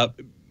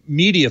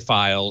media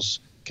files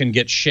can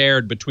get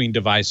shared between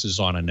devices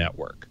on a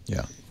network.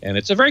 Yeah. And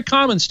it's a very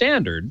common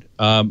standard,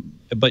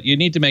 but you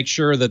need to make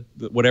sure that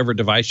whatever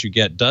device you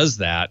get does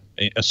that,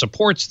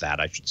 supports that,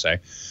 I should say,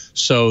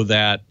 so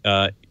that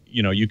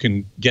you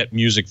can get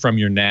music from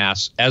your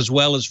NAS as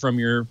well as from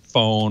your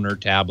phone or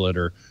tablet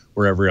or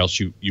wherever else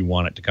you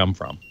want it to come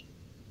from.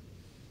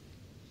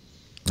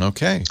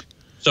 Okay.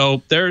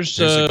 So there's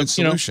a good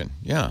solution.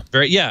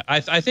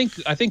 I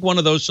think one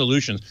of those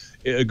solutions,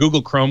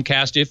 Google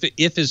Chromecast,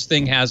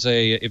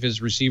 if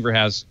his receiver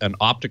has an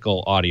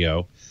optical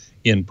audio,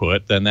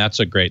 input, then that's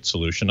a great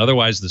solution.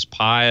 Otherwise, this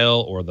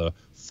pile or the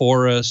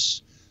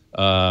forest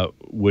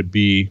would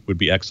be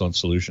excellent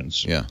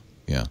solutions. Yeah.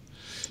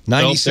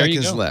 90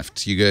 seconds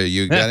left.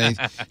 You got any?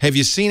 Have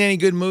you seen any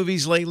good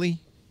movies lately?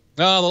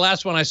 Oh, the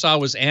last one I saw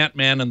was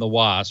Ant-Man and the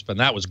Wasp, and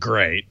that was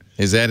great.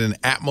 Is that an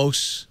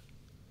Atmos?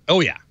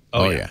 Oh yeah.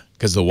 Oh yeah.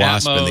 Because the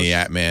Wasp Atmos. and the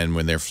Ant-Man,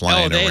 when they're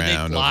flying around,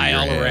 they fly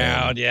all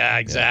around. Yeah,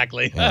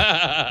 exactly.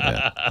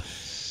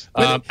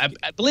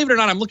 Believe it or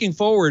not, I'm looking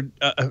forward.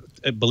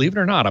 Believe it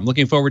or not, I'm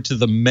looking forward to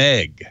the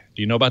Meg.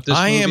 Do you know about this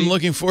movie? I am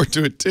looking forward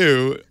to it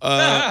too.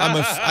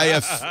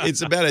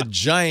 It's about a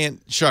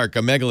giant shark, a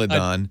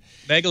megalodon.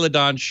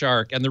 Megalodon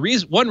shark, and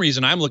one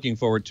reason I'm looking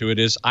forward to it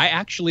is I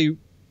actually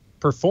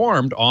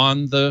performed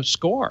on the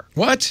score.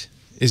 What?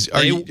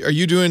 Are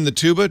you doing the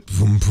tuba?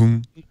 Boom,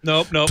 boom.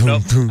 Nope.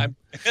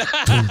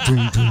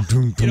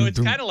 It's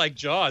kind of like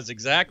Jaws,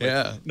 exactly.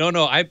 Yeah. No,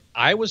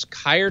 I was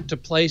hired to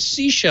play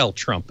seashell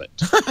trumpet.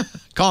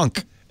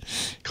 Conch.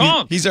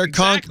 He's our exactly.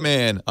 conch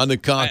man on the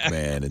conch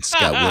man. It's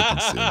Scott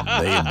Wilkinson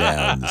laying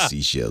down the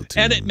seashell tunes.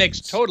 And it makes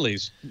total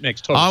sense.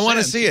 I want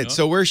to see it.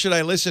 So where should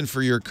I listen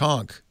for your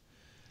conch?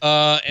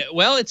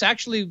 Well, it's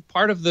actually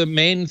part of the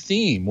main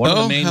theme. One of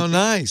the main how themes.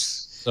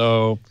 Nice.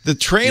 So the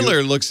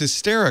trailer looks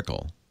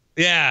hysterical.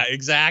 Yeah,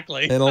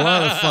 exactly. And a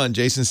lot of fun.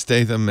 Jason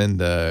Statham and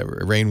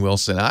Rainn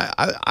Wilson.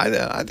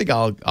 I think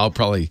I'll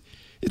probably.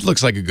 It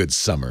looks like a good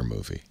summer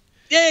movie.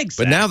 Yeah,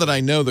 exactly. But now that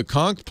I know the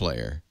conch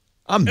player,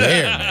 I'm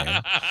there,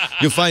 man.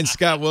 You'll find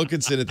Scott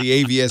Wilkinson at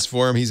the AVS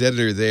Forum. He's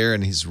editor there,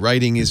 and his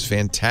writing is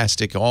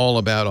fantastic. All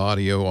about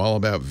audio, all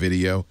about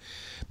video,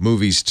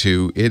 movies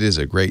too. It is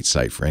a great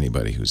site for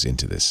anybody who's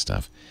into this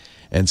stuff.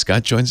 And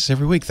Scott joins us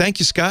every week. Thank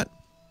you, Scott.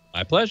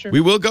 My pleasure.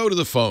 We will go to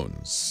the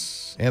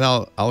phones, and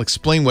I'll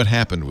explain what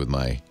happened with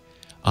my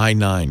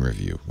I-9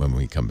 review when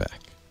we come back.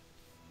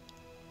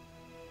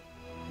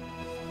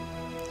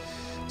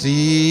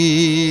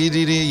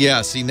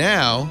 Yeah, see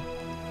now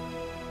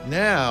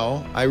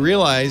I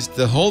realized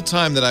the whole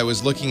time that I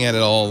was looking at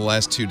it all the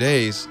last 2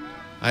 days,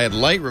 I had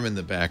Lightroom in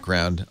the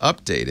background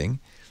updating.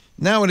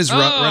 Now it is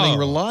running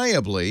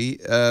reliably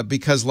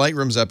because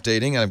Lightroom's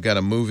updating. I've got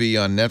a movie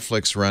on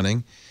Netflix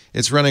running.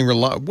 It's running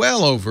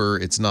well over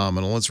its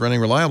nominal. It's running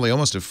reliably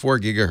almost at 4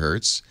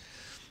 gigahertz.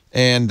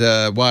 And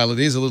while it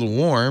is a little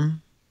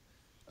warm,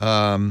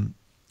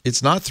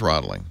 it's not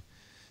throttling.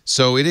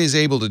 So it is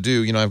able to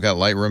do, I've got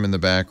Lightroom in the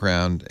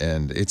background,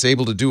 and it's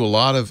able to do a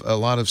lot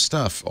of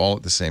stuff all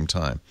at the same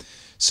time.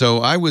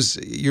 So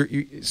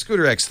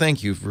Scooter X,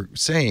 thank you for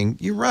saying,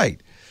 you're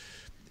right.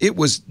 It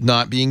was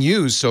not being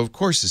used, so of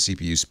course the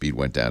CPU speed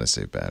went down to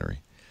save battery.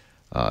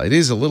 It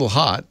is a little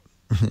hot.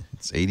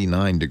 It's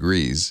 89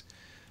 degrees.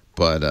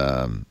 But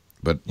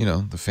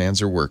the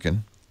fans are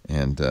working,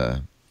 and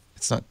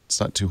it's not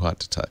too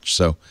hot to touch.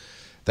 So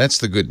that's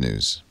the good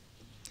news.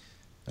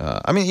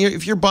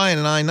 If you're buying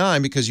an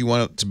i9 because you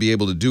want it to be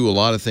able to do a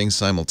lot of things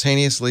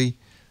simultaneously,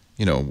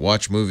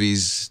 watch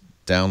movies,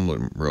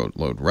 download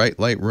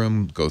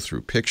Lightroom, go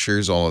through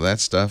pictures, all of that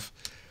stuff,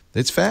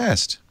 it's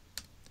fast.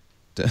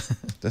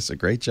 That's a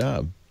great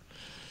job.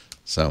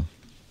 So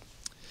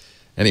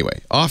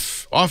anyway,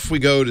 off we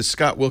go to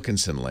Scott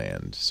Wilkinson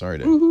land. Sorry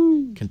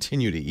to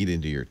continue to eat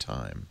into your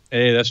time.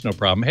 Hey, that's no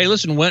problem. Hey,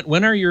 listen,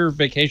 when are your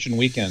vacation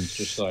weekends?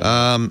 Just so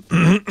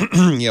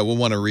yeah, we'll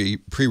want to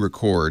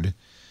pre-record.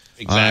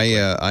 Exactly.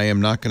 I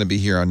am not going to be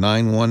here on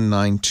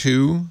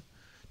 9192,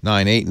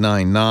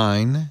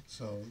 9899,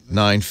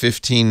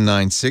 915,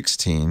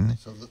 916,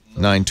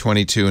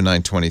 922, and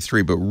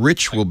 923. But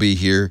Rich will be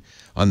here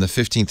on the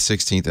 15th,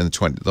 16th, and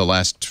the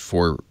last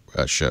 4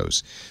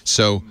 shows.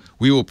 So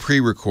we will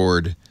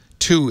pre-record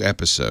 2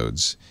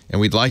 episodes, and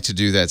we'd like to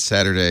do that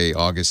Saturday,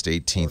 August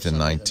 18th and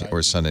 19th,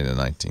 or Sunday the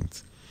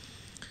 19th.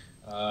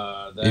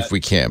 If we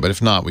can, but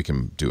if not, we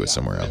can do it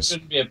somewhere else. That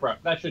shouldn't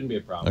be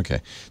a problem.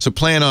 Okay, so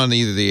plan on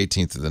either the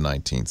 18th or the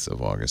 19th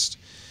of August,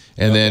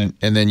 and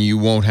then you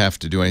won't have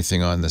to do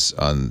anything on the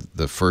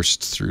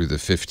 1st through the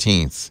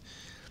 15th.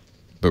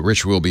 But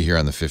Rich will be here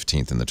on the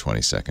 15th and the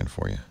 22nd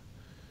for you.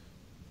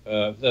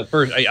 The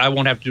first, I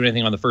won't have to do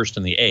anything on the 1st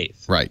and the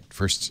 8th. Right,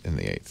 1st and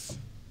the 8th.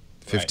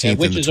 15th right. and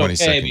the 22nd. Which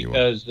is okay you will.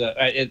 because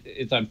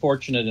it's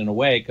unfortunate in a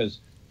way because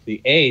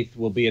the 8th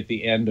will be at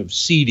the end of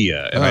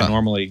CEDIA, and I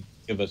normally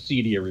give a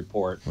CEDIA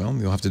report. Well,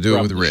 you'll have to do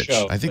it with Rich.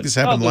 Show, I think this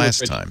happened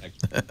last time,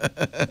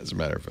 as a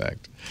matter of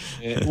fact.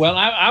 Well,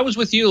 I was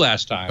with you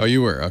last time. Oh,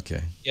 you were?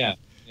 Okay. Yeah.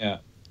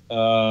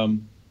 So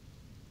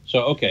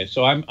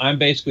I'm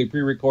basically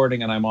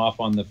pre-recording, and I'm off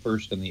on the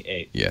 1st and the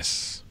 8th.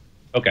 Yes.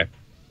 Okay.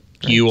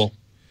 Cool.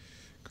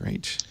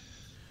 Great.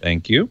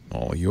 Thank you.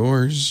 All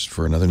yours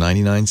for another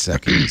 99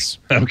 seconds.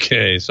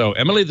 Okay, so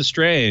Emily the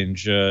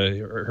Strange,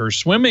 her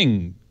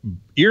swimming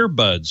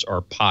earbuds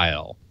are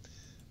pile.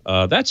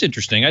 That's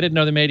interesting. I didn't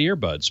know they made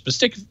earbuds,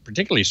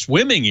 particularly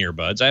swimming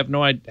earbuds. I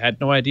had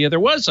no idea there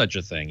was such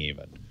a thing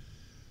even.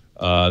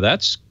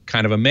 That's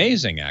kind of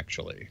amazing,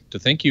 actually, to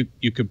think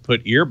you could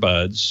put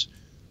earbuds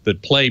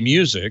that play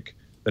music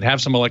that have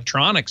some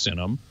electronics in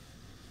them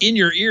in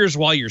your ears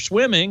while you're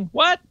swimming.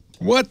 What?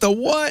 What the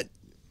what?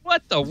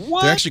 What the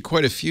what? There are actually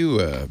quite a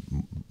few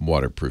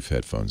waterproof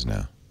headphones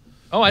now.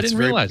 Oh, I didn't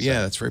realize that.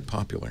 Yeah, that's very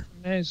popular.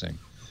 Amazing.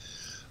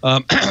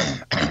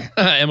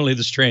 Emily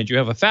the Strange, you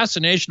have a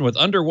fascination with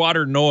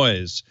underwater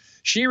noise.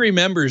 She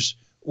remembers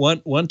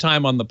one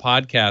time on the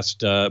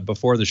podcast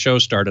before the show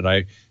started,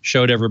 I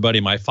showed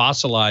everybody my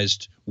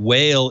fossilized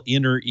whale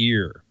inner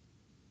ear.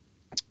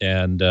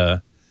 And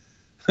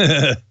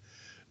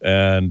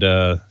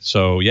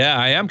so, yeah,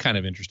 I am kind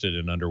of interested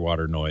in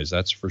underwater noise.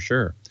 That's for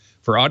sure.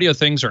 For audio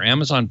things, are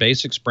Amazon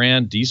Basics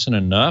brand decent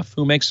enough?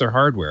 Who makes their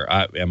hardware?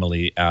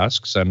 Emily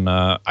asks, and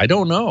I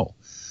don't know.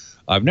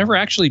 I've never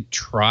actually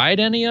tried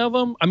any of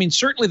them. I mean,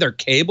 certainly their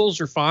cables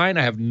are fine.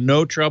 I have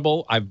no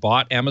trouble. I've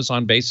bought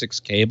Amazon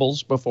Basics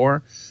cables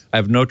before. I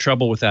have no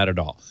trouble with that at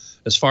all.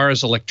 As far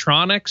as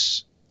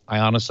electronics, I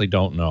honestly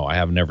don't know. I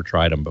have never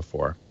tried them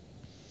before.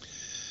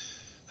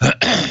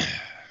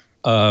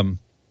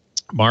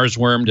 Mars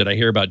Worm, did I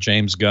hear about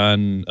James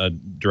Gunn,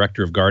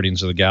 director of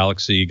Guardians of the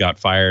Galaxy, got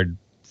fired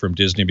from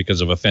Disney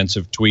because of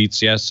offensive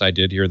tweets? Yes, I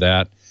did hear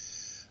that.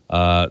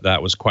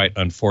 That was quite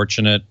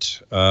unfortunate,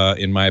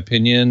 in my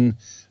opinion,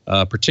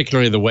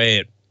 particularly the way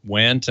it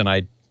went. And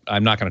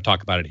I'm not going to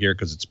talk about it here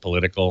because it's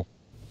political.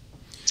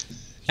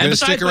 You going to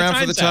stick around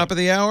for the top of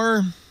the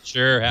hour?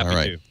 Sure, happy to. All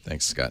right, to.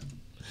 Thanks, Scott.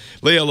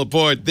 Leo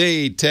Laporte,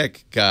 the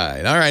tech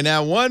guide. All right,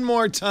 now one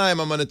more time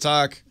I'm going to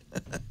talk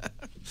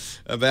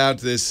about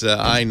this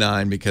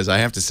I-9 because I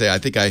have to say I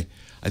think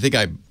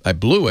I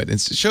blew it. It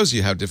shows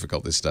you how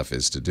difficult this stuff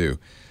is to do.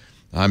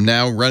 I'm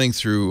now running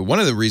through, one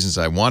of the reasons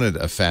I wanted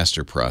a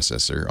faster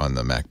processor on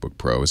the MacBook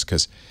Pro is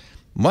because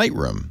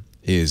Lightroom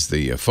is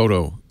the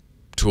photo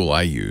tool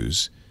I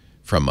use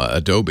from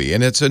Adobe,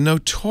 and it's a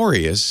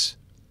notorious,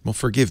 well,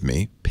 forgive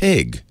me,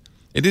 pig.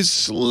 It is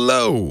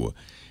slow.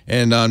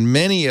 And on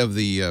many of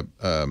the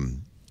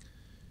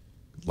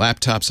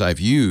laptops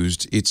I've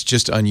used, it's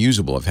just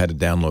unusable. I've had to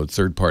download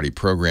third-party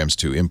programs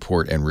to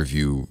import and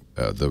review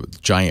the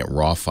giant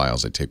RAW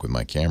files I take with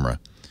my camera.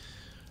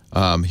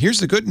 Here's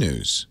the good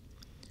news.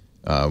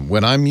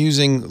 When I'm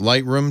using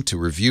Lightroom to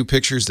review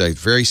pictures, they're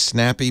very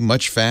snappy,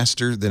 much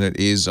faster than it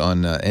is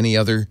on any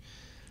other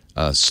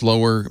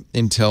slower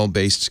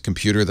Intel-based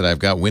computer that I've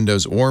got,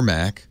 Windows or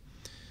Mac.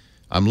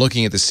 I'm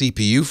looking at the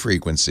CPU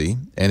frequency,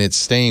 and it's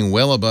staying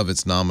well above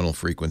its nominal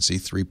frequency,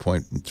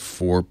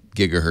 3.4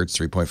 gigahertz,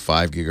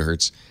 3.5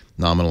 gigahertz.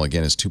 Nominal,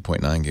 again, is 2.9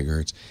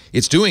 gigahertz.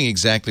 It's doing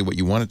exactly what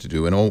you want it to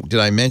do. And oh,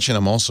 did I mention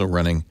I'm also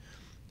running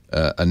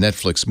a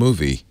Netflix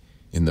movie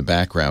in the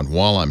background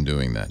while I'm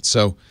doing that?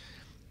 So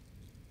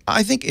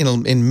I think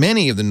in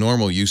many of the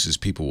normal uses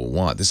people will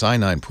want, this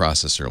i9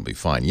 processor will be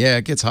fine. Yeah,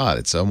 it gets hot.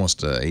 It's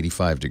almost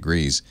 85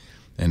 degrees,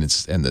 and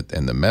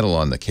the metal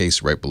on the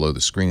case right below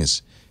the screen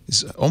is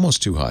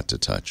almost too hot to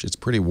touch. It's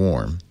pretty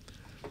warm.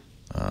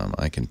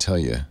 I can tell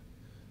you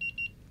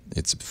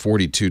it's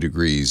 42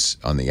 degrees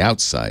on the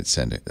outside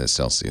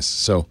Celsius.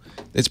 So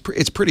it's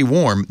pretty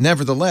warm.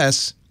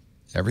 Nevertheless,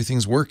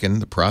 everything's working.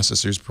 The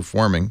processor's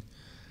performing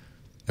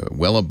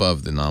well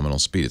above the nominal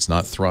speed. It's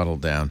not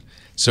throttled down.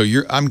 So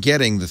I'm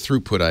getting the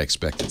throughput I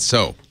expected.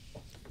 So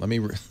let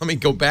me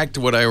go back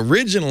to what I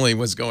originally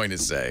was going to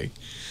say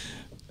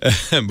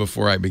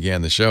before I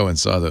began the show and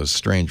saw those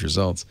strange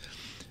results.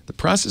 The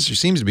processor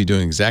seems to be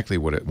doing exactly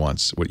what it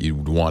wants, what you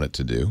would want it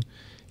to do.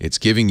 It's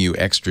giving you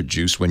extra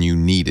juice when you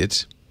need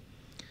it.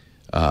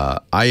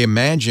 I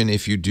imagine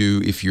if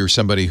you're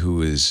somebody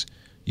who is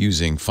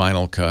using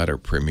Final Cut or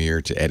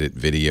Premiere to edit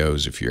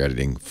videos, if you're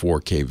editing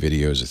 4K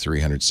videos or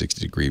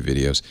 360-degree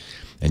videos,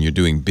 and you're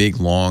doing big,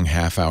 long,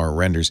 half-hour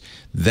renders,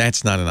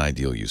 that's not an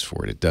ideal use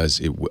for it.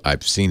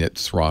 I've seen it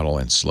throttle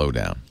and slow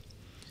down.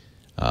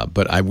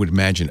 But I would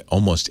imagine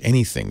almost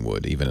anything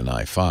would, even an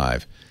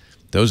i5.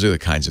 Those are the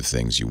kinds of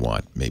things you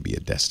want maybe a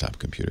desktop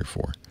computer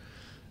for.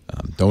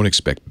 Don't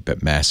expect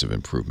massive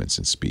improvements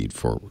in speed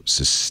for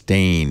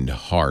sustained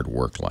hard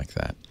work like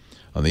that.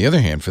 On the other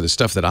hand, for the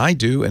stuff that I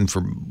do and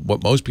for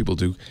what most people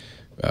do,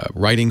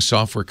 writing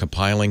software,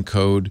 compiling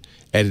code,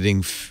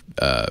 editing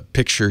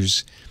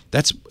pictures,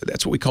 that's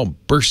what we call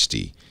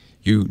bursty.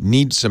 You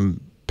need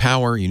some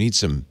power, you need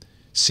some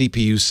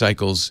CPU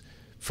cycles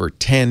for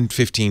 10,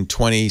 15,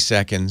 20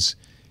 seconds.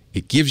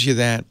 It gives you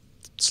that.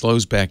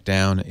 Slows back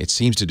down. It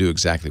seems to do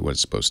exactly what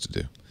it's supposed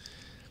to do.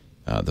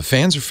 The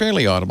fans are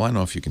fairly audible. I don't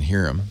know if you can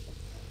hear them.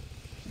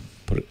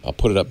 I'll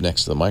put it up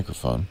next to the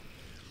microphone.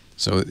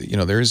 So,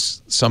 there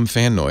is some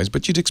fan noise,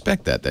 but you'd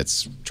expect that.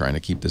 That's trying to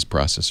keep this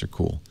processor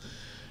cool.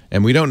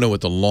 And we don't know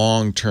what the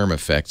long-term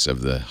effects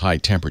of the high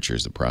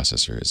temperatures the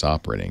processor is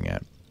operating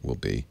at will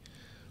be.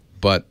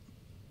 But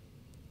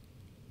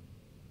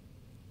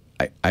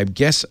I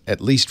guess, at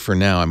least for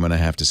now, I'm going to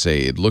have to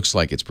say it looks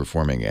like it's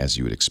performing as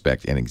you would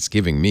expect, and it's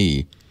giving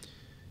me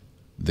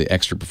the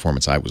extra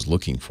performance I was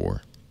looking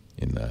for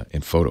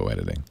in photo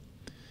editing.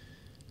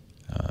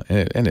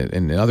 And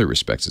in other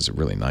respects, it's a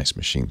really nice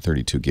machine.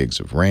 32 gigs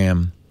of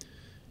RAM.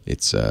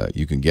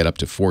 You can get up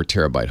to 4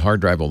 terabyte hard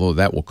drive, although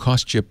that will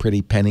cost you a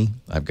pretty penny.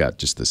 I've got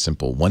just the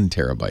simple 1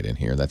 terabyte in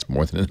here. That's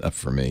more than enough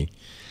for me.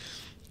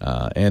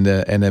 and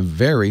a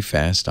very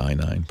fast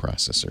i9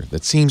 processor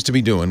that seems to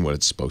be doing what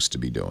it's supposed to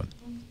be doing.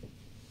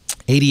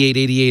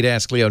 8888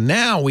 Ask Leo.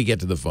 Now we get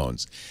to the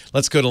phones.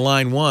 Let's go to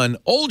line 1.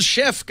 Old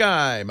chef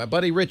guy, my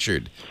buddy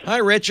Richard. Hi,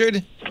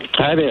 Richard.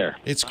 Hi there.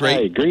 It's great.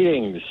 Hi,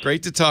 greetings.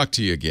 Great to talk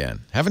to you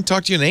again. Haven't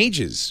talked to you in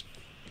ages.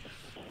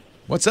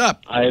 What's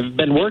up? I've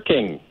been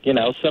working. You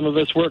know, some of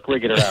us work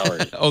regular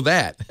hours. Oh,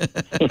 that.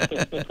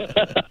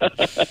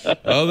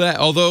 Oh, that.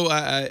 Although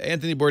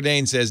Anthony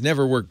Bourdain says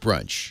never work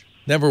brunch.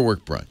 Never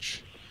work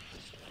brunch.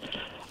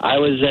 I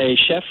was a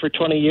chef for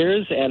 20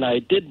 years, and I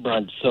did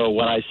brunch. So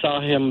when I saw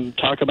him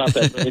talk about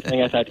that very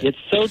thing, I thought, it's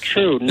so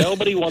true.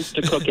 Nobody wants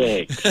to cook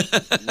eggs.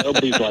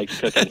 Nobody likes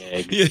cooking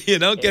eggs. You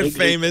don't get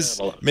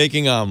famous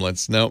making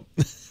omelets. Nope.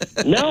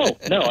 No.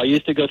 I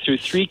used to go through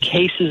 3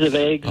 cases of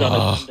eggs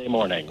on a Sunday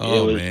morning.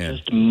 It was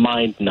just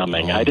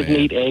mind-numbing. I didn't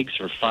eat eggs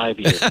for 5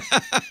 years.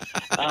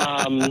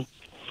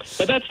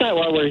 But that's not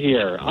why we're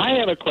here. I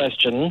have a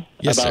question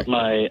about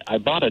I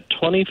bought a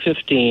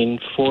 2015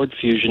 Ford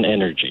Fusion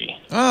Energy.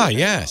 Ah,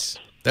 yes.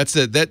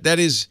 That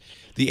is,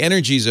 the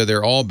Energies are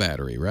their all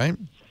battery, right?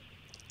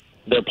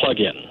 They're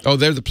plug-in. Oh,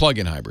 they're the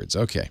plug-in hybrids.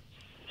 Okay.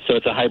 So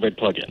it's a hybrid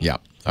plug-in. Yeah.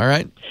 All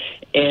right.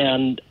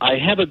 And I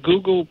have a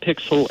Google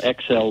Pixel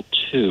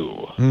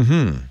XL2.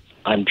 Mm-hmm.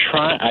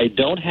 I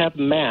don't have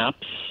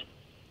maps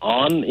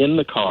in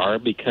the car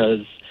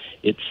because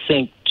it's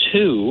Sync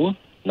 2,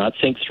 not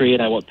Sync 3,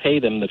 and I won't pay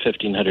them the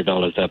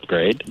 $1,500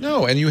 upgrade.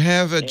 No, and you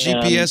have a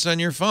GPS on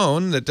your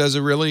phone that does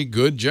a really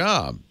good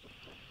job.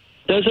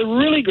 Does a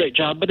really great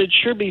job, but it'd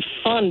sure be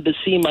fun to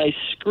see my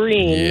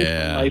screen,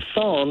 my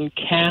phone,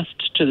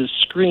 cast to the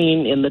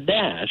screen in the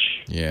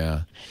dash.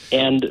 Yeah.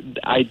 And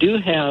I do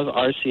have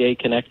RCA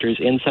connectors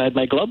inside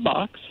my glove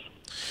box.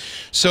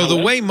 So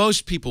the way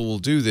most people will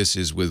do this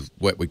is with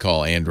what we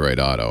call Android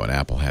Auto, and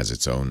Apple has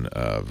its own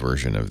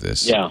version of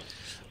this. Yeah.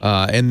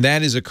 And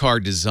that is a car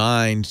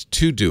designed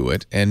to do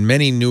it, and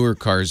many newer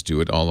cars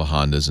do it, all the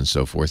Hondas and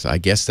so forth. I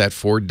guess that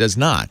Ford does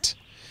not.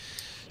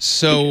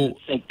 So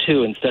Sync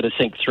 2 instead of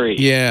Sync 3.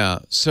 Yeah.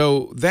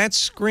 So that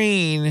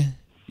screen,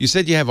 you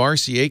said you have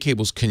RCA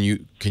cables. Can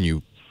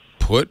you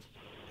put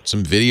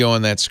some video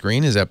on that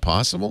screen? Is that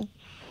possible?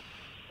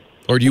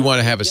 Or do you want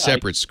to have a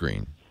separate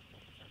screen?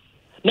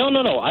 No.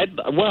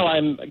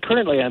 I'm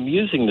currently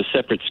using the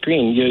separate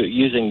screen,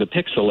 using the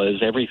Pixel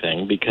as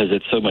everything because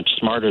it's so much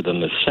smarter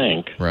than the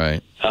Sync.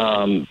 Right.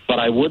 But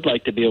I would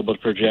like to be able to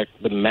project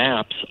the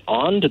maps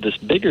onto this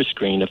bigger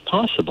screen if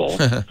possible.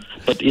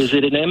 But is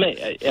it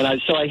an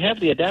so I have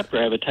the adapter.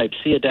 I have a Type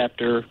C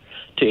adapter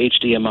to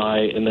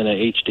HDMI and then an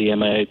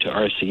HDMI to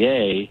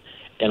RCA.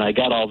 And I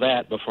got all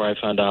that before I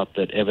found out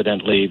that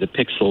evidently the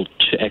Pixel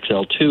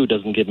XL2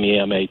 doesn't give me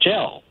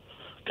MHL.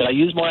 Could I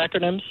use more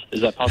acronyms? Is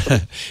that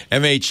possible?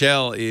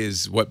 MHL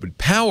is what would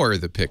power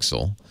the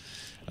Pixel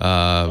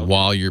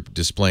while you're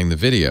displaying the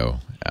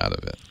video out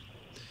of it.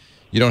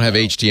 You don't have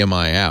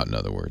HDMI out, in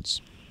other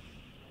words.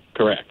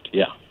 Correct,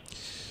 yeah.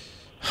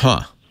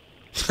 Huh.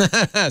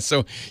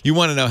 So you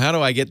want to know, how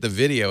do I get the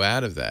video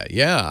out of that?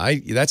 Yeah,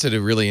 that's a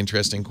really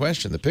interesting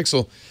question. The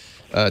Pixel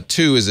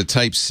 2 is a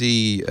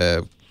Type-C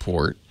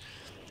port.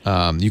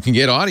 You can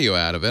get audio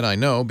out of it, I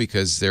know,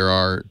 because there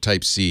are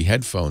Type-C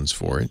headphones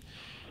for it.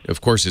 Of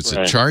course, it's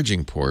a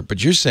charging port,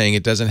 but you're saying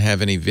it doesn't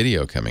have any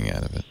video coming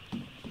out of it.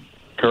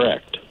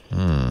 Correct.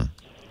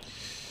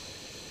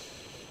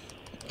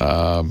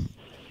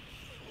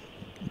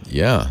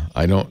 Yeah,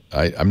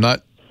 I'm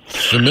not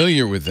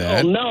familiar with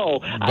that. Oh, no.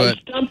 I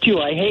stumped you.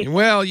 I hate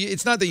Well,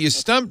 it's not that you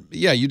stumped.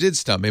 Yeah, you did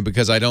stump me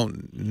because I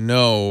don't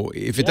know.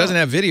 If it doesn't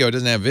have video, it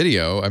doesn't have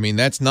video. I mean,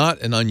 that's not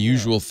an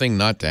unusual thing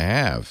not to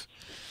have,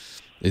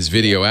 is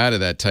video out of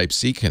that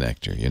Type-C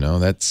connector. You know,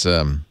 that's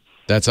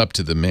up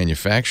to the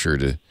manufacturer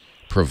to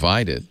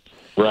provide it.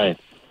 Right.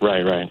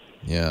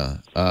 Yeah.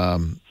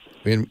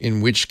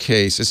 In which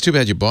case, it's too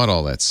bad you bought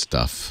all that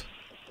stuff.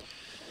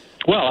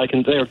 Well,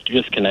 they're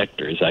just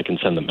connectors. I can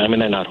send them. I mean,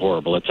 they're not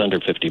horrible. It's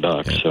under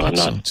 $50, so I'm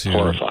not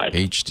horrified.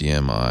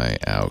 HDMI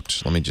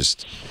out. Let me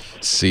just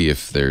see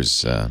if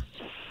there's...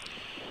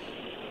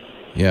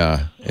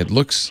 yeah, it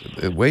looks...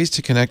 ways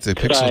to connect the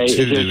Pixel 2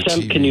 to the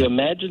TV. Can you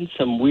imagine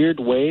some weird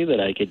way that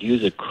I could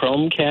use a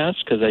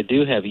Chromecast? Because I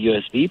do have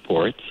USB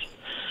ports.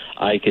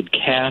 I could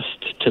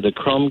cast to the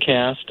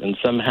Chromecast and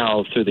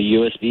somehow through the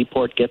USB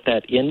port get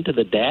that into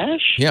the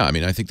dash? Yeah, I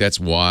mean, I think that's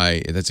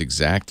why... That's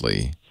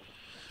exactly...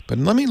 But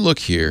let me look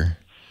here,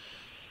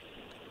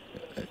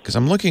 because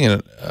I'm looking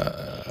at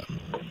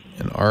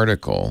an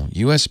article.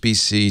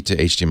 USB-C to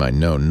HDMI,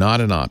 no, not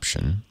an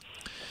option.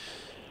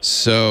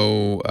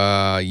 So,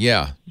 there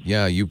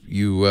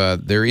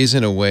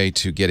isn't a way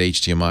to get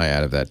HDMI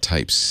out of that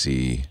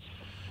Type-C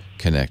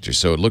connector.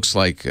 So it looks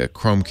like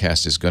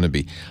Chromecast is going to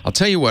be. I'll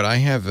tell you what, I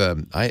have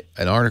an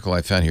article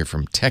I found here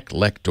from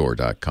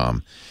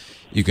techlector.com.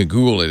 You can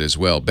Google it as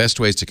well. Best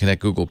ways to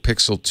connect Google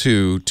Pixel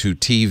 2 to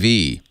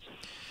TV.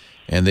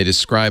 And they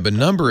describe a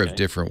number of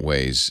different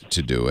ways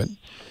to do it.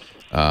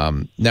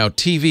 Now,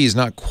 TV is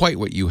not quite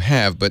what you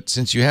have, but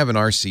since you have an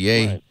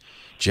RCA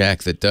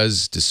jack that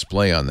does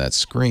display on that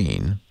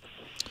screen,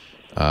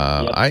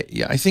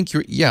 I think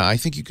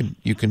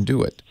you can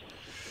do it.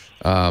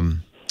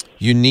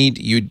 You'd need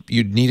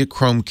a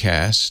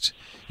Chromecast.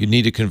 You'd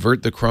need to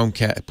convert the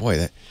Chromecast.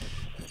 Boy,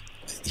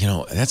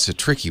 that's a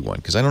tricky one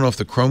because I don't know if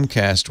the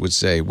Chromecast would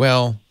say,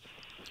 well,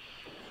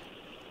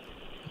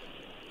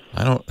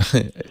 I don't.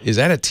 Is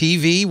that a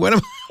TV? What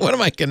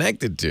am I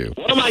connected to?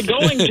 What am I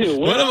going to?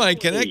 What am I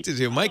connected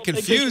to? Might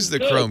confuse the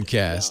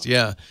Chromecast.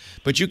 Yeah,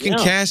 but you can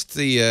cast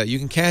you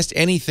can cast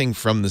anything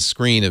from the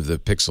screen of the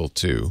Pixel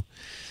 2.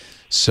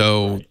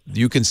 So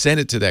you can send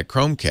it to that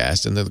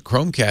Chromecast, and the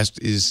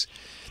Chromecast is.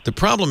 The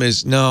problem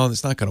is no,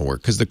 it's not going to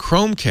work because the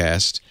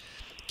Chromecast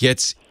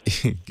gets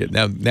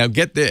now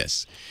get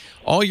this.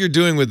 All you're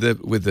doing with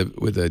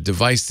a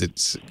device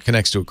that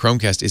connects to a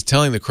Chromecast is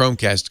telling the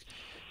Chromecast,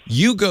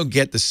 you go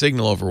get the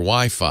signal over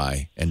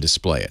Wi-Fi and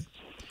display it.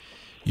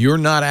 You're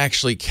not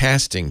actually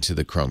casting to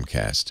the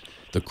Chromecast.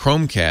 The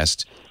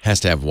Chromecast has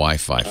to have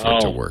Wi-Fi for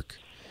it to work.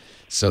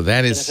 So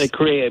that is.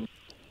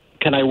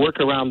 Can I work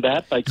around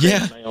that by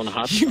creating my own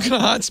hotspot? You can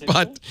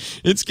hotspot.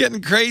 It's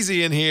getting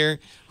crazy in here.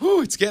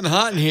 Whew, it's getting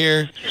hot in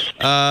here.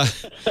 My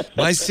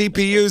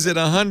CPU's at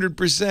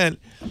 100%.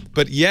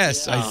 But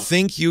yes, I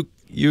think you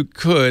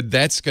could.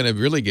 That's going to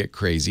really get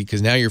crazy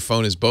because now your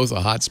phone is both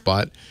a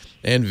hotspot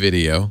and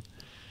video.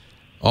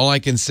 All I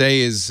can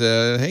say is,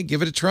 hey,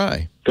 give it a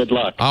try. Good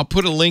luck. I'll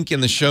put a link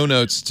in the show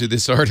notes to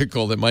this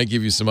article that might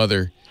give you some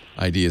other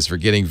ideas for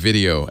getting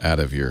video out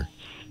of your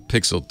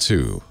Pixel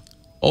 2.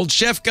 Old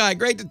chef guy,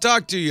 great to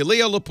talk to you.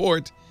 Leo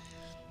Laporte,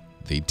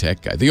 the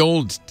tech guy, the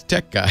old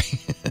tech guy.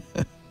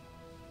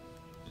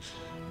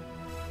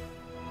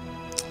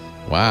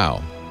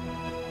 Wow.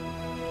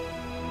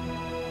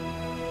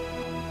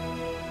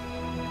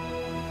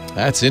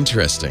 That's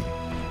interesting.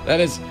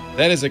 That is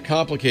a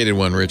complicated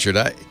one, Richard.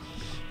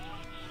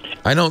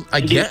 I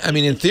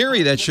mean, in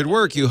theory, that should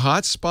work. You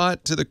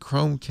hotspot to the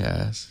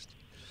Chromecast.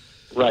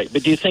 Right,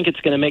 but do you think it's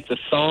going to make the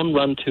phone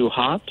run too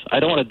hot? I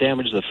don't want to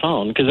damage the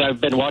phone because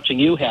I've been watching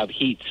you have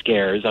heat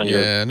scares on your...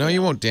 Yeah, no,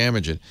 you won't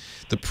damage it.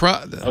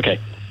 Okay.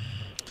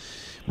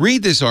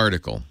 Read this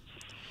article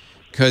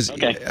because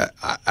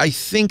I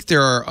think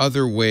there are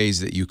other ways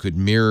that you could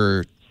get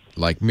a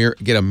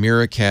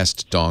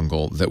Miracast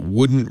dongle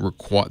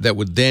that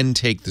would then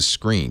take the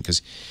screen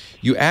because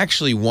you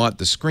actually want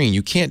the screen.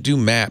 You can't do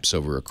maps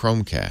over a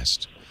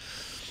Chromecast.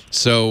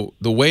 So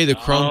the way the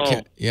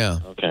Chromecast,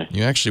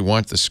 you actually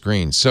want the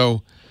screen.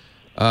 So,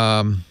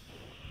 look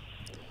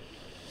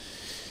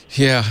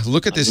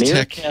at this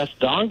Miracast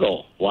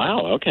dongle.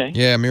 Wow. Okay.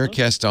 Yeah,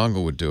 Miracast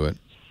dongle would do it.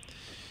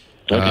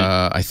 Okay.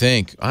 I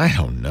think. I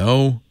don't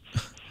know.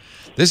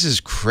 This is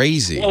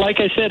crazy. Well, like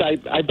I said,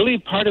 I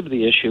believe part of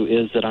the issue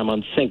is that I'm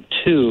on Sync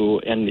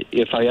 2, and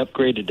if I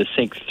upgraded to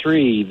Sync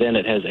 3, then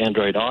it has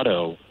Android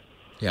Auto.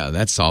 Yeah,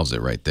 that solves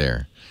it right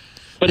there.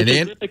 But it's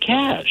a grip of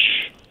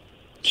cache.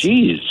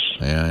 Jeez.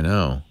 Yeah, I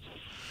know.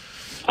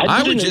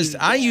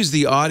 I use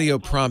the audio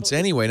prompts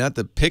anyway, not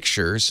the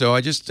picture. So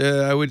I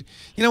would,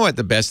 you know what,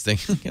 the best thing,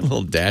 get a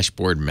little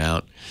dashboard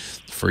mount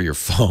for your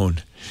phone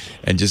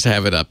and just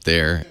have it up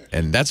there.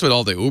 And that's what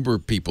all the Uber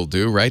people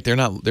do, right? They're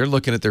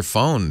looking at their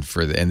phone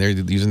and they're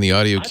using the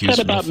audio cues.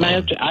 I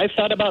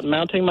thought about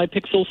mounting my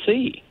Pixel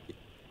C.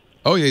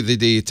 Oh, yeah,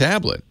 the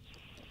tablet.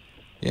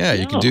 Yeah,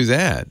 you can do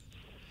that.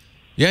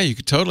 Yeah, you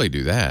could totally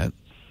do that.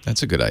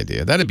 That's a good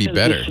idea. That'd be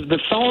better. The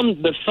phone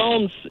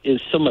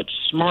is so much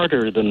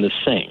smarter than the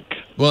Sync.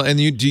 Well, and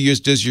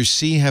does your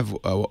C have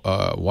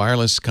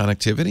wireless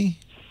connectivity?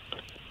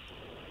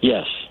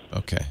 Yes.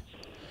 Okay.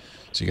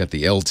 So you got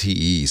the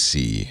LTE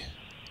C.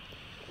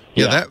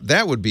 Yeah,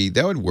 that would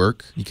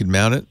work. You could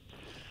mount it.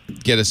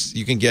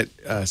 You can get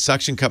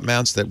suction cup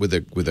mounts that with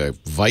a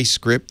vice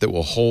grip that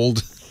will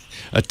hold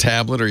a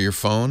tablet or your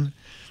phone.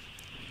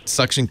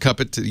 Suction cup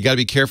it. You got to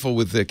be careful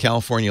with the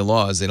California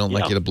laws. They don't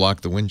like you to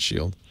block the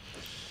windshield.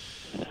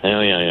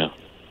 Yeah.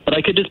 But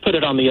I could just put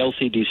it on the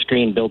LCD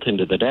screen built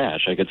into the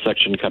dash. I could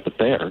suction cup it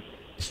there.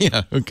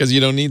 Yeah, because you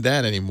don't need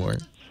that anymore.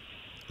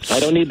 I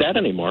don't need that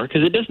anymore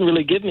because it doesn't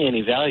really give me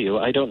any value.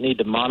 I don't need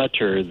to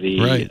monitor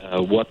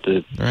what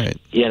the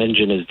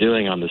engine is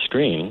doing on the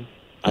screen.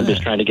 I'm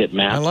just trying to get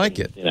maps. I like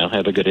it.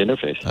 Have a good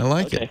interface. I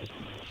like it.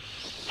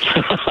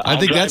 I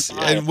think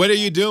and what are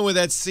you doing with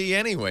that C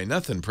anyway?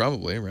 Nothing,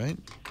 probably, right?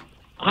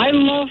 I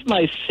love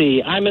my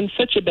C. I'm in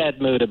such a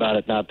bad mood about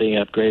it not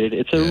being upgraded.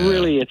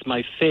 It's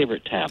my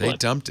favorite tablet. They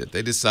dumped it.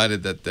 They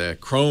decided that the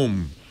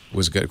Chrome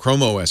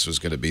OS was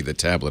going to be the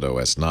tablet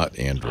OS, not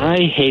Android.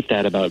 I hate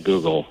that about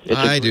Google.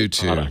 I do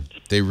too.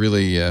 Product. They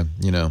really,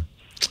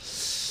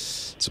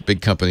 it's what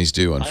big companies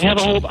do.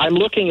 Unfortunately, I'm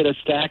looking at a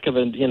stack of,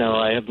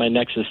 I have my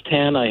Nexus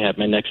 10, I have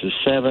my Nexus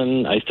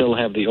 7, I still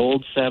have the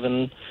old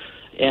 7,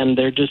 and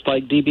they're just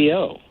like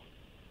DBO.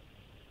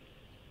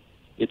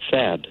 It's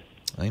sad.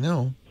 I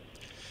know.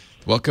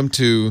 Welcome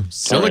to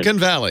Silicon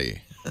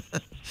Valley,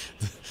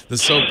 the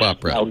soap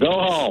opera. Now go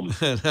home.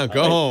 Now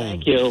go home.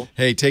 Thank you.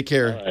 Hey, take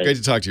care. Right. Great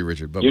to talk to you,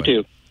 Richard. Bye-bye. You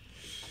too.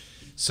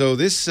 So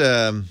this,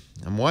 I'm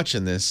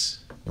watching this,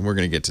 and we're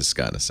going to get to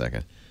Scott in a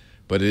second,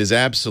 but it is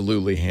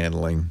absolutely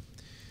handling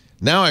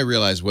Now I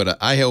realize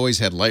I always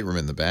had Lightroom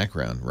in the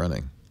background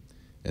running.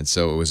 And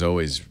so it was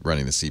always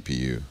running the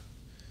CPU.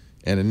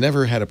 And it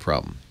never had a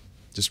problem.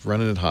 Just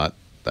running it hot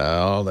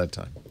all that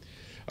time.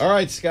 All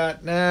right,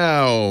 Scott.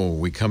 Now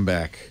we come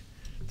back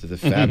to the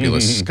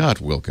fabulous Scott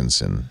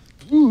Wilkinson.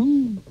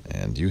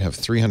 And you have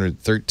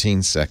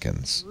 313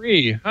 seconds.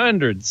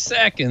 300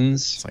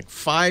 seconds. It's like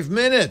 5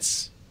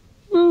 minutes.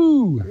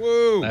 Woo.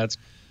 Woo.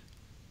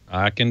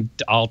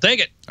 I'll take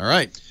it. All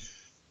right.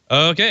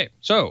 Okay.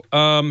 So,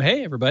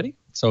 hey, everybody.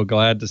 So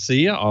glad to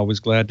see you. Always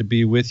glad to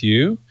be with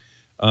you.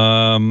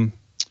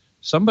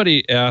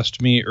 Somebody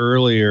asked me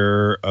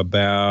earlier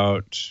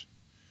about,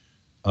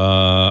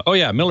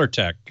 Miller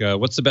Tech.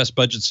 What's the best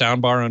budget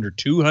soundbar under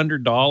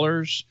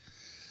 $200?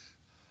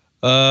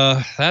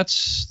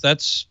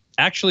 That's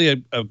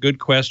actually a good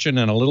question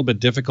and a little bit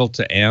difficult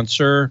to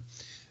answer.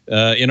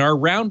 In our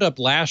roundup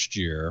last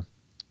year,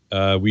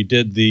 we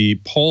did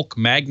the Polk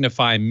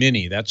Magnify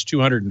Mini. That's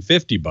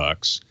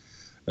 $250.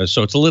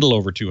 So it's a little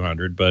over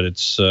 200, but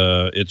it's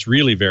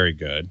really very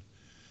good.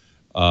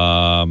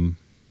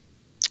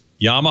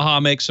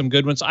 Yamaha makes some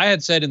good ones. I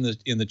had said in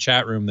the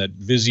chat room that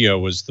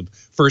Vizio was the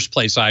first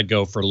place I'd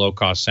go for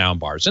low-cost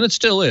soundbars, and it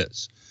still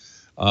is.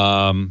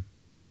 But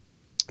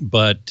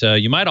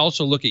you might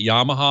also look at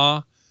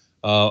Yamaha.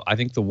 I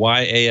think the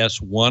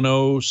YAS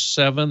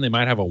 107, they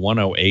might have a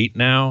 108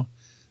 now.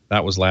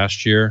 That was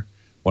last year.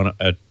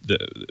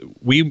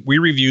 We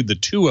reviewed the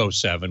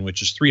 207,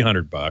 which is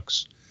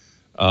 $300,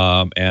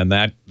 and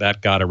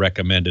that got a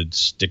recommended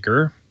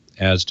sticker,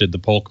 as did the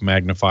Polk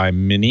Magnify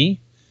Mini.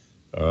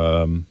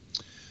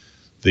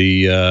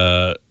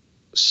 The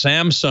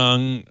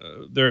Samsung,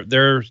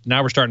 they're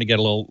now we're starting to get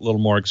a little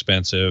more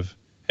expensive,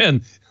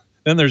 and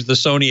then there's the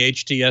Sony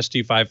HT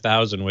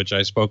ST5000, which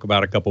I spoke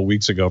about a couple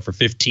weeks ago for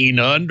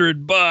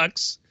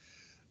 $1,500.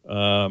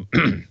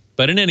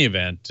 But in any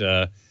event,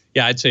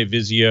 I'd say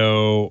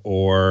Vizio,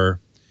 or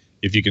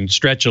if you can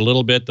stretch a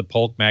little bit, the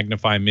Polk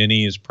Magnify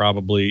Mini is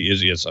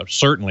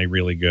certainly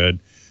really good.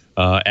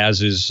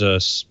 As is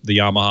the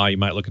Yamaha. You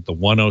might look at the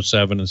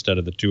 107 instead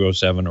of the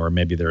 207, or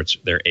maybe they're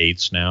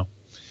 8s now.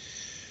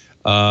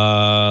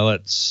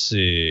 Let's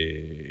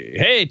see.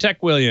 Hey,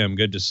 Tech William,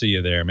 good to see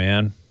you there,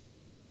 man.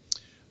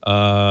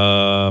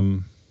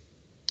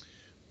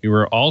 We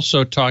were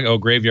also talking. Oh,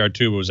 Graveyard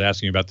Tuba was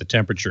asking about the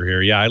temperature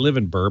here. Yeah, I live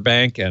in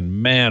Burbank,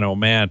 and man, oh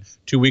man,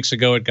 2 weeks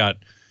ago it got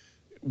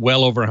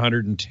well over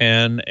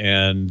 110,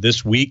 and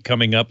this week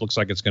coming up looks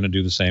like it's going to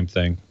do the same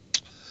thing.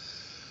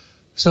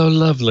 So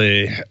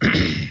lovely.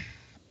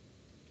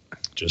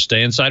 Just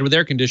stay inside with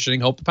air conditioning.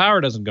 Hope the power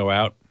doesn't go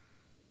out.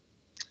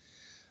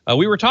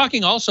 We were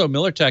talking also,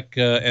 Miller Tech,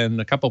 and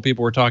a couple of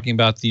people were talking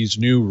about these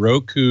new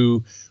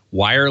Roku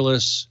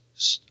wireless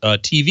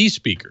TV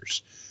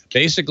speakers.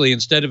 Basically,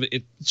 instead of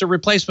it's a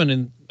replacement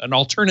and an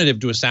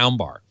alternative to a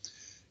soundbar.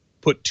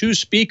 Put 2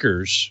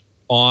 speakers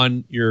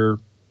on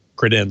your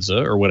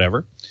credenza or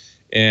whatever,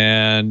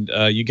 and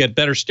you get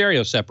better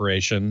stereo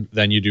separation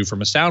than you do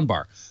from a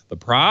soundbar. The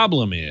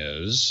problem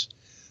is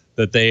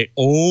that they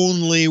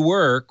only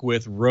work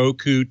with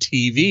Roku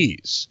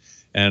TVs,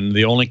 and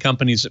the only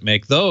companies that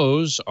make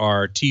those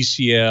are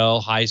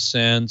TCL,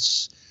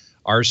 Hisense,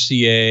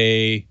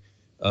 RCA,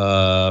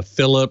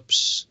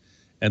 Philips,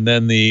 and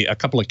then a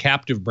couple of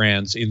captive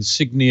brands,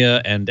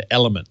 Insignia and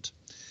Element.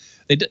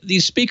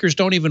 These speakers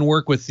don't even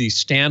work with the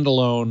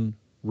standalone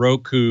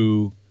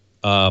Roku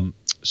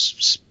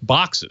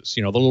boxes,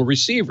 the little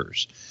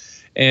receivers.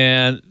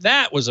 And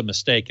that was a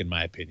mistake, in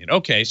my opinion.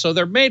 Okay, so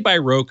they're made by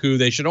Roku.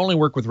 They should only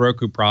work with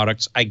Roku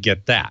products. I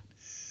get that.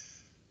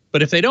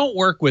 But if they don't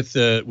work with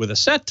a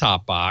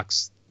set-top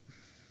box,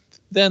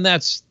 then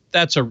that's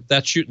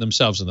shooting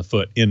themselves in the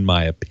foot, in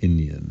my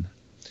opinion.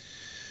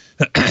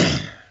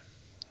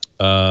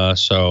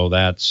 So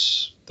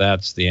that's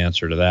the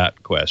answer to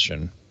that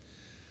question.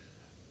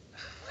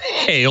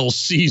 Hail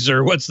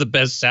Caesar, what's the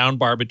best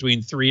soundbar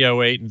between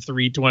 308 and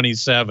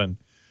 327?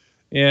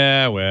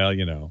 Yeah,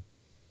 well,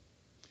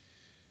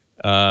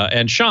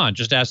 and Sean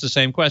just asked the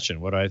same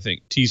question. What do I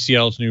think?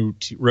 TCL's new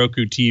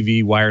Roku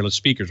TV wireless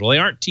speakers. Well, they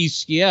aren't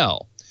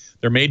TCL.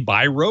 They're made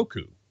by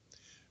Roku.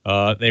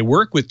 They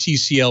work with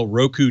TCL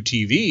Roku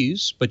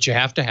TVs, but you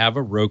have to have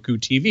a Roku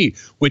TV,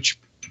 which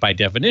by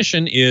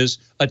definition is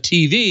a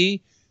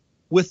TV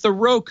with the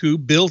Roku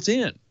built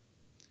in.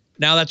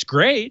 Now, that's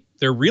great.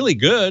 They're really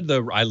good.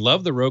 I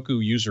love the Roku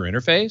user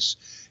interface,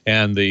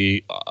 and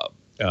the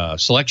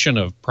selection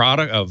of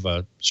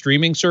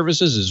streaming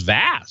services is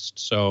vast.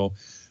 So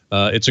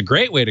it's a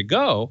great way to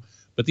go,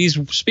 but these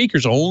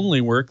speakers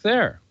only work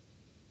there.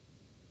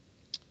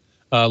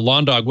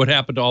 Lawn Dog, what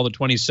happened to all the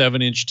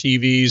 27-inch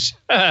TVs?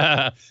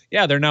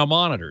 Yeah, they're now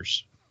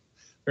monitors.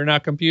 They're now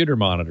computer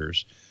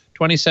monitors.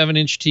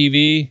 27-inch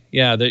TV,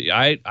 yeah,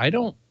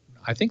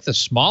 I think the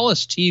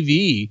smallest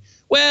TV,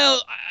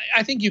 well,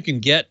 I think you can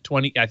get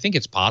 20, I think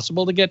it's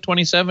possible to get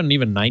 27 and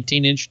even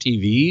 19-inch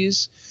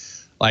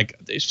TVs. Like,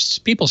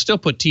 people still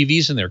put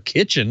TVs in their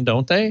kitchen,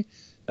 don't they?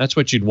 That's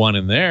what you'd want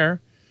in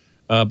there.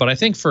 But I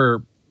think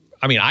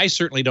I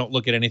certainly don't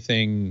look at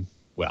anything,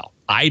 well,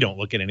 I don't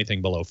look at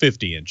anything below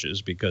 50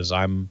 inches because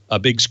I'm a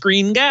big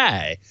screen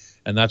guy,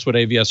 and that's what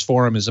AVS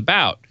Forum is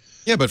about.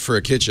 Yeah, but for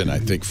a kitchen, I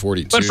think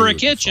 42. But for a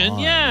kitchen,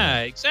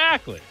 yeah,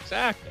 exactly.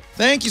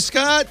 Thank you,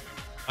 Scott.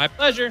 My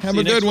pleasure. Have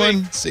a good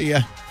one. See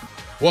ya.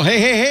 Well,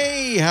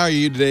 hey, how are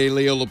you today?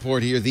 Leo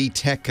Laporte here, the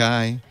tech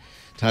guy.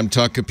 Time to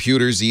talk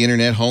computers, the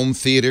internet, home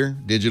theater,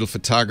 digital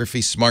photography,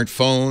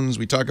 smartphones.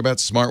 We talk about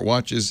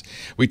smartwatches.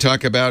 We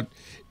talk about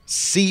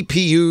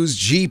CPUs,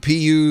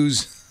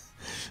 GPUs,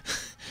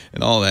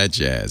 and all that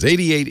jazz.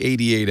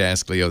 8888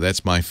 Ask Leo.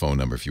 That's my phone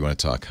number if you want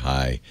to talk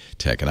high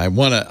tech. And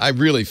I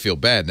really feel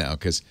bad now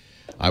because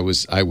I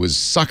was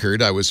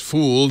suckered. I was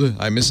fooled.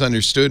 I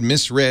misunderstood,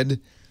 misread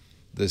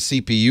the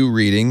CPU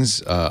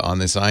readings on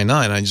this i9.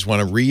 I just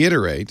want to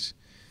reiterate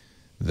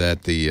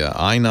that the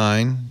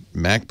i9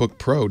 MacBook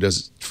Pro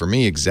does, for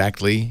me,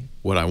 exactly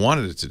what I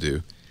wanted it to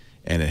do,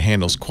 and it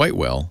handles quite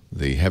well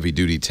the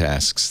heavy-duty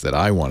tasks that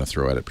I want to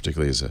throw at it,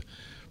 particularly as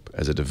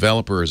a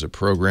developer, as a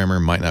programmer.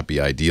 Might not be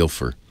ideal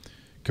for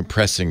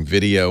compressing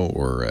video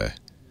or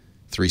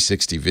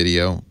 360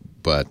 video,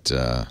 but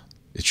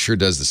it sure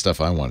does the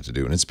stuff I want it to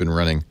do, and it's been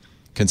running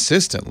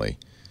consistently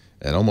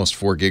at almost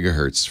 4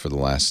 gigahertz for the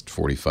last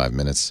 45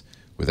 minutes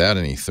without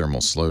any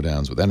thermal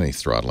slowdowns, without any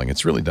throttling.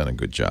 It's really done a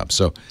good job.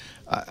 So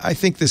I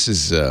think this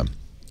is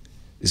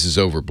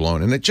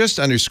overblown, and it just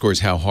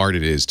underscores how hard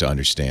it is to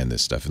understand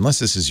this stuff. Unless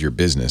this is your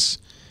business,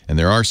 and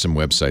there are some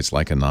websites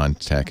like a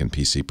non-tech and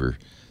PC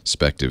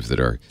perspective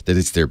that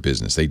it's their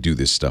business. They do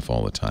this stuff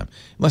all the time.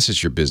 Unless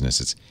it's your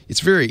business, it's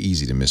very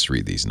easy to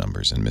misread these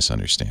numbers and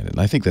misunderstand it. And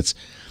I think that's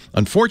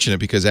unfortunate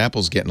because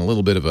Apple's getting a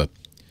little bit of a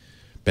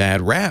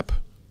bad rap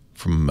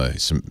from a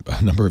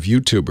number of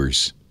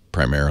YouTubers,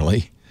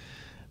 primarily,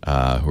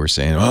 who are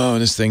saying, "Oh,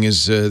 this thing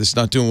is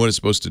not doing what it's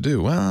supposed to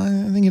do." Well,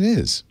 I think it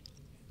is.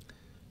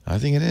 I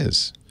think it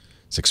is.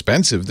 It's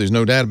expensive. There's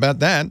no doubt about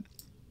that.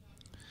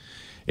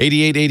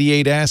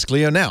 8888 Ask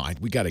Leo. Now,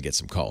 we got to get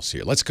some calls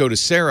here. Let's go to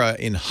Sarah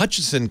in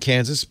Hutchinson,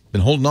 Kansas.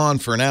 Been holding on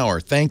for an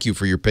hour. Thank you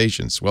for your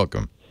patience.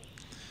 Welcome.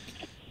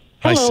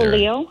 Hello, hi, Sarah.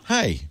 Leo.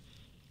 Hi.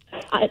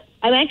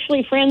 I'm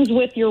actually friends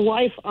with your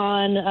wife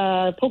on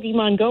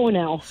Pokemon Go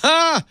now.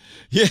 Ah,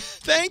 yeah,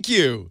 thank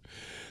you.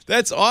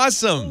 That's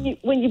awesome.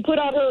 When you put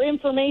out her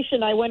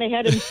information, I went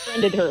ahead and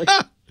friended her.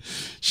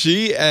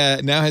 She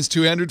now has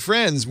 200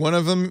 friends. One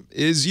of them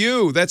is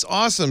you. That's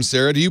awesome,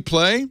 Sarah. Do you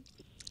play?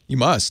 You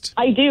must.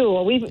 I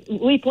do.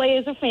 We play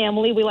as a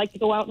family. We like to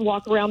go out and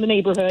walk around the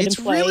neighborhood and play. It's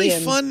really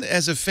fun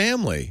as a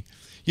family.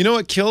 You know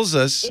what kills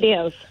us? It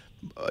is.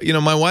 You know,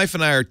 my wife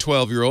and I are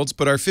 12-year-olds,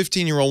 but our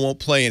 15-year-old won't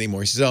play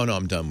anymore. She says, "Oh, no,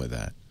 I'm done with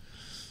that."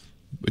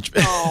 Which,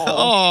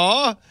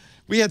 aw,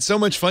 we had so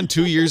much fun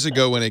 2 years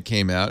ago when it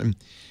came out.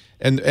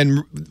 And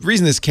the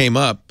reason this came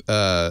up,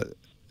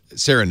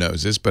 Sarah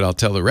knows this, but I'll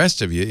tell the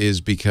rest of you,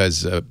 is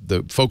because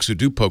the folks who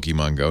do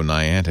Pokemon Go,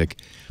 Niantic,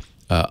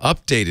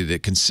 updated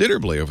it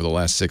considerably over the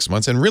last 6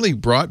 months and really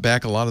brought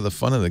back a lot of the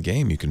fun of the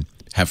game. You can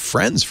have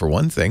friends, for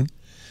one thing,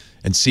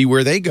 and see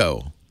where they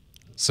go.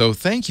 So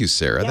thank you,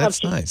 Sarah. Yeah,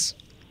 that's nice.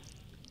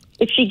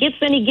 If she gets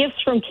any gifts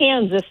from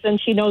Kansas, then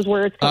she knows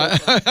where it's coming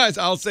from.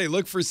 I'll say,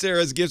 look for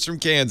Sarah's gifts from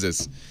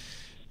Kansas.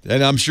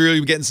 And I'm sure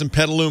you'll be getting some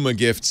Petaluma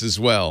gifts as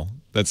well.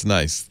 That's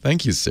nice.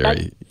 Thank you, Sarah.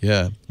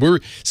 Yeah.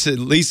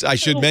 I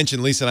should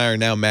mention, Lisa and I are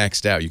now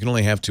maxed out. You can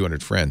only have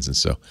 200 friends, and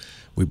so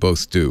we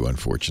both do,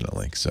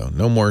 unfortunately. So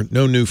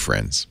no new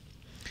friends.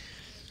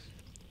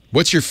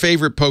 What's your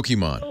favorite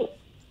Pokemon?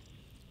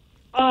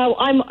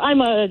 I'm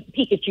a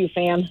Pikachu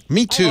fan.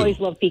 Me too. I always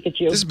love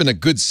Pikachu. This has been a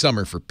good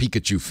summer for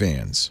Pikachu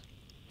fans.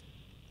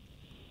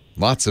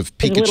 Lots of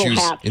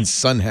Pikachus in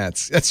sun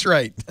hats. That's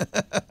right.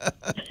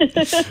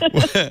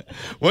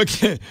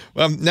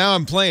 Now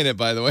I'm playing it,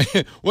 by the way.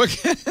 What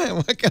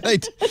can I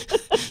do?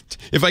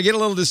 If I get a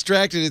little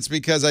distracted, it's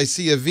because I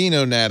see a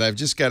Venonat. I've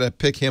just got to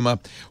pick him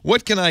up.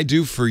 What can I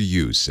do for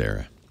you,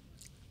 Sarah?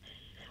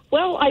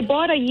 Well, I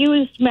bought a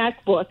used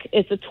MacBook.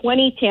 It's a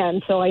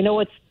 2010, so I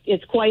know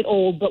it's quite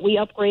old, but we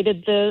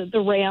upgraded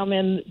the RAM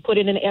and put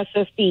in an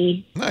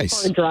SSD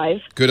hard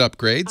drive. Good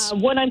upgrades.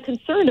 What I'm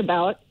concerned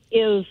about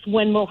is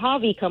when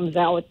Mojave comes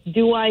out,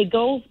 do I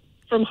go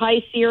from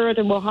High Sierra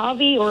to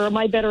Mojave, or am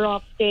I better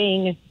off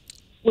staying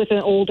with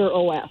an older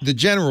OS? The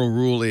general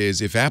rule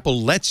is if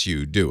Apple lets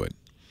you do it,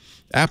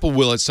 Apple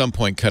will at some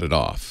point cut it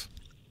off.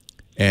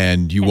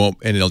 And you won't,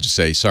 and it'll just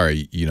say,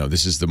 sorry,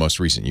 this is the most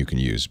recent you can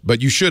use.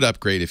 But you should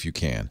upgrade if you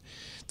can.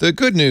 The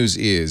good news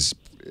is,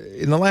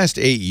 in the last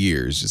 8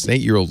 years, it's an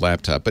 8-year-old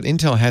laptop, but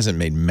Intel hasn't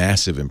made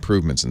massive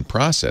improvements in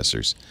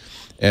processors.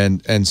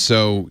 And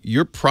so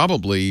you're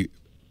probably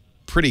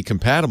pretty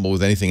compatible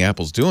with anything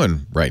Apple's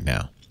doing right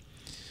now.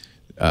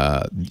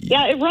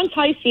 Yeah, it runs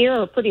High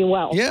Sierra pretty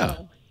well. Yeah,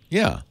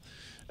 yeah.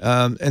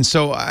 And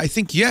so I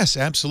think, yes,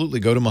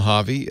 absolutely, go to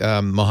Mojave.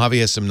 Mojave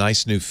has some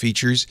nice new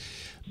features.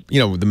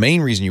 The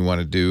main reason you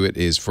want to do it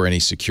is for any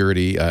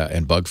security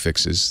and bug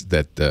fixes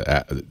that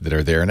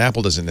are there. And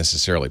Apple doesn't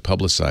necessarily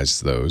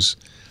publicize those.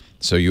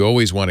 So you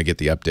always want to get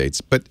the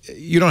updates. But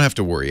you don't have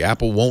to worry.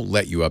 Apple won't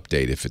let you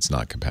update if it's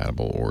not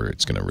compatible or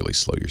it's going to really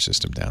slow your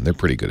system down. They're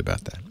pretty good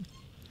about that.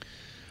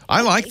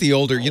 I like the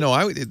older,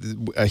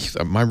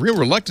 my real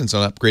reluctance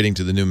on upgrading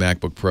to the new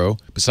MacBook Pro,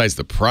 besides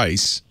the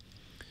price,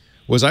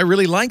 was I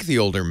really like the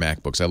older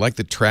MacBooks. I like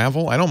the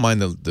travel. I don't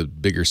mind the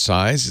bigger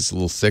size. It's a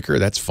little thicker.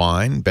 That's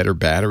fine. Better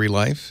battery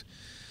life.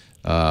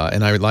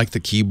 And I would like the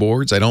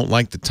keyboards. I don't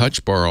like the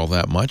touch bar all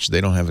that much.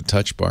 They don't have a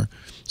touch bar.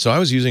 So I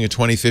was using a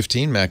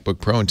 2015 MacBook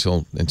Pro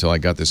until I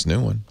got this new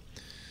one.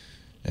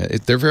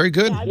 They're very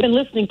good. Yeah, I've been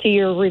listening to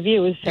your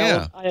reviews.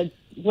 So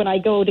when I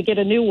go to get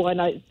a new one,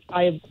 I'm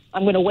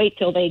going to wait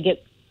till they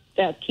get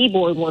that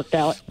keyboard worked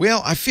out.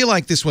 Well, I feel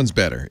like this one's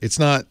better. It's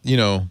not,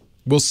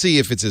 we'll see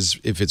if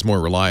it's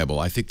more reliable.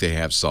 I think they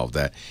have solved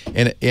that.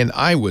 And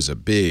I was a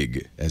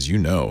big, as you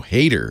know,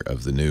 hater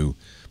of the new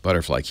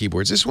Butterfly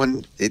keyboards. This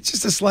one, it's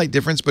just a slight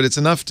difference, but it's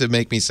enough to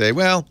make me say,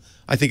 well,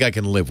 I think I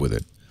can live with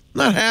it.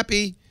 Not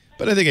happy,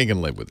 but I think I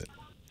can live with it.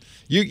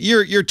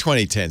 Your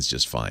 2010's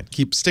just fine.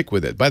 Stick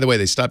with it. By the way,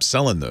 they stopped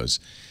selling those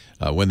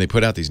when they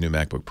put out these new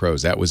MacBook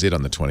Pros. That was it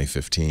on the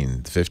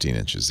 2015 15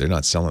 inches. They're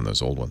not selling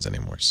those old ones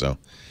anymore. So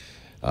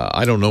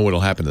I don't know what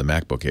will happen to the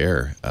MacBook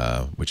Air,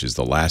 which is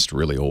the last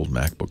really old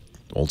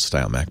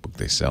style MacBook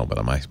they sell.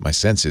 But my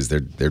sense is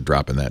they're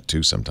dropping that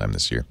too sometime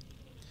this year.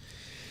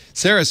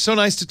 Sarah, it's so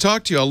nice to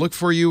talk to you. I'll look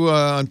for you.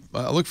 I'll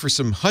look for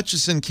some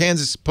Hutchinson,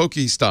 Kansas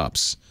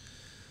Pokestops.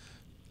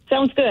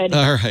 Sounds good.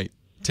 All right.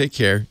 Take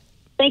care.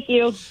 Thank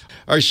you.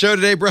 Our show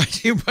today brought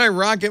to you by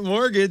Rocket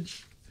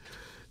Mortgage,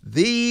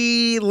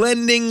 the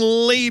lending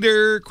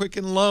leader,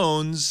 Quicken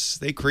Loans.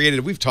 They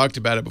created, we've talked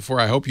about it before,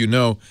 I hope you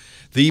know,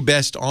 the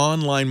best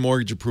online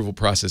mortgage approval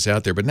process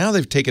out there. But now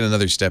they've taken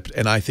another step,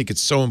 and I think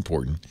it's so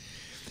important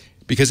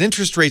because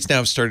interest rates now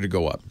have started to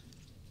go up.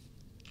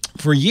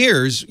 For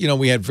years,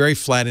 we had very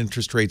flat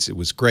interest rates. It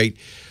was great.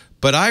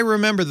 But I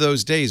remember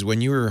those days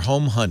when you were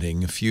home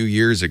hunting a few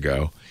years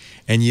ago,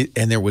 and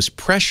there was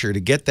pressure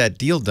to get that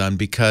deal done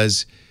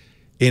because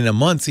in a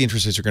month the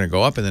interest rates are going to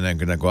go up, and then they're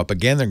going to go up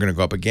again. They're going to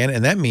go up again,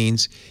 and that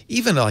means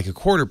even like a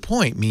quarter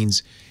point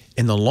means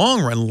in the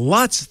long run,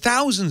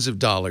 thousands of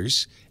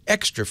dollars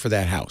extra for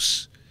that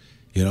house.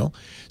 So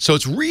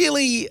it's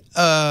really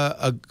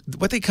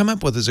what they come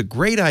up with is a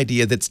great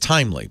idea that's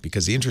timely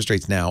because the interest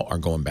rates now are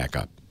going back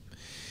up.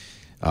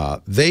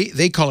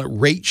 They call it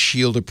Rate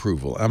Shield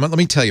Approval. Let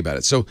me tell you about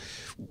it. So,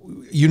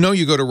 you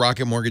go to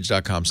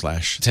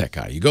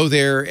rocketmortgage.com/techguy. You go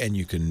there and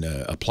you can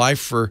apply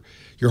for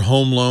your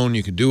home loan.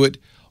 You can do it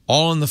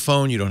all on the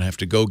phone. You don't have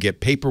to go get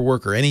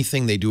paperwork or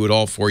anything. They do it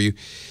all for you.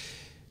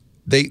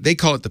 They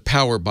call it the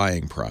power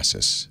buying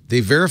process.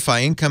 They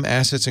verify income,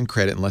 assets, and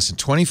credit in less than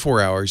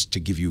 24 hours to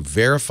give you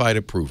verified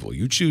approval.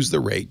 You choose the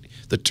rate,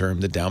 the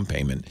term, the down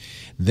payment.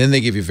 Then they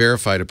give you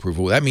verified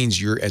approval. That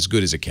means you're as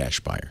good as a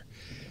cash buyer.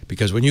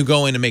 Because when you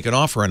go in and make an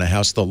offer on a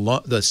house,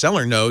 the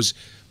seller knows,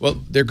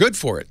 well, they're good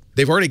for it.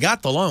 They've already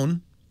got the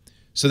loan.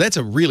 So that's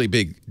a really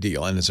big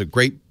deal, and it's a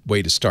great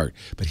way to start.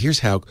 But here's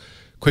how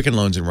Quicken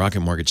Loans and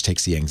Rocket Mortgage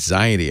takes the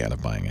anxiety out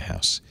of buying a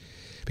house.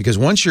 Because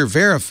once you're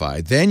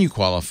verified, then you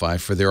qualify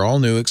for their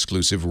all-new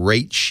exclusive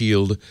Rate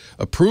Shield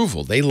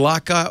approval. They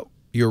lock up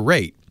your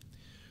rate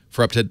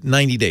for up to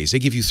 90 days. They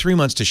give you 3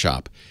 months to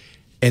shop,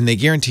 and they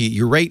guarantee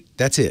your rate,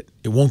 that's it.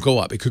 It won't go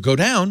up. It could go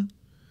down.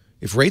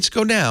 If rates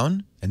go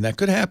down, and that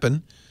could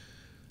happen,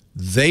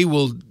 they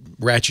will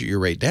ratchet your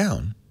rate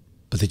down,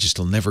 but they just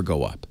will never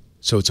go up.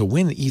 So it's a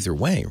win either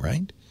way,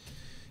 right?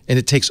 And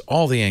it takes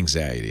all the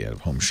anxiety out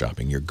of home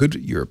shopping. You're good,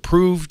 you're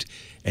approved,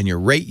 and your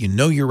rate, you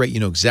know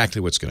exactly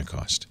what's going to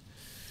cost.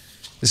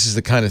 This is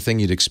the kind of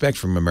thing you'd expect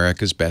from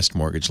America's best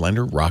mortgage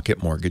lender,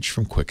 Rocket Mortgage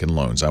from Quicken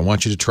Loans. I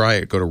want you to try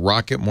it. Go to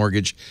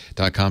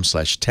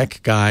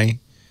rocketmortgage.com/techguy.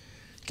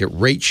 Get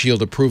Rate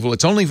Shield approval.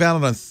 It's only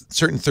valid on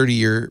certain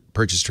 30-year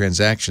purchase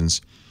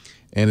transactions,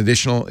 and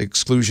additional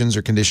exclusions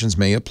or conditions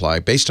may apply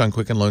based on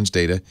Quicken Loans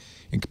data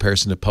in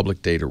comparison to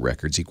public data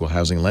records. Equal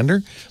housing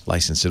lender,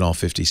 licensed in all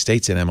 50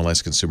 states, and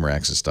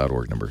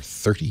MLSConsumerAccess.org, number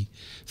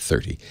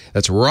 3030.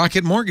 That's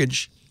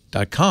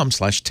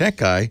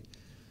rocketmortgage.com/techguy.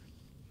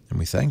 And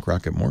we thank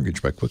Rocket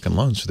Mortgage by Quicken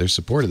Loans for their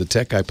support of the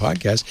Tech Guy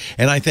podcast.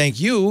 And I thank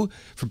you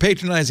for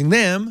patronizing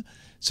them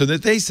so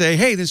that they say,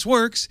 hey, this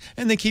works,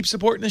 and they keep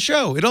supporting the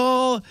show. It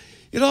all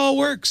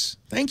works.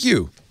 Thank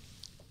you.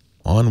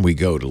 On we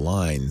go to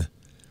line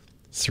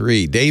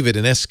 3. David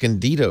in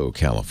Escondido,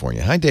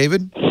 California. Hi,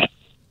 David.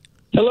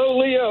 Hello,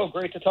 Leo.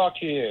 Great to talk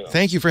to you.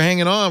 Thank you for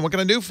hanging on. What can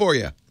I do for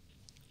you?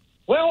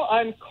 Well,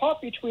 I'm caught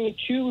between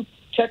two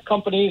tech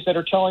companies that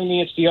are telling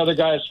me it's the other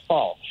guy's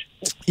fault.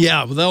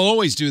 Yeah, well, they'll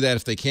always do that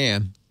if they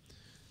can.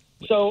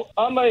 So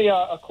I'm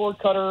a cord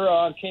cutter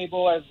on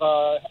cable. I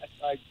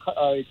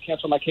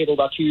canceled my cable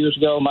about 2 years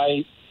ago.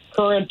 My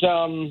current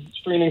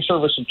streaming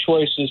service of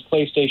choice is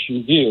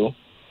PlayStation Vue.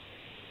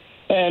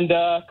 And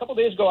a couple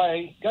days ago,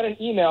 I got an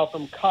email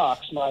from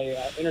Cox, my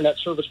internet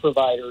service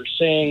provider,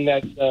 saying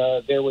that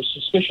there was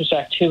suspicious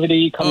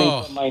activity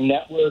coming from my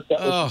network that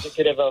was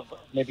indicative of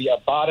maybe a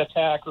bot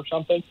attack or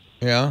something.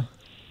 Yeah.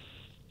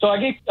 So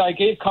I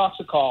gave Cox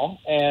a call,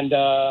 and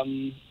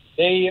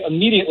they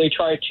immediately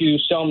tried to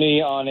sell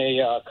me on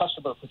a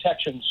customer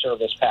protection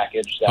service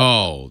package.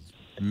 That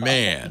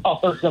man.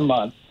 $1 a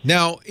month.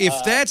 Now, if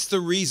that's the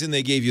reason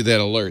they gave you that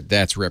alert,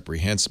 that's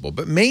reprehensible.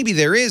 But maybe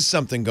there is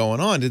something going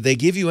on. Did they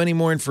give you any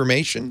more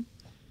information?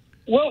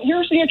 Well,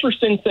 here's the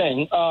interesting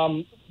thing.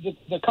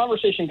 The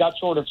conversation got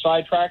sort of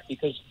sidetracked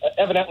because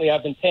evidently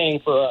I've been paying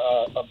for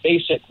a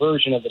basic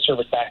version of the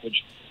service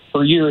package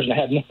for years and I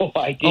had no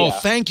idea. Oh,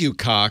 thank you,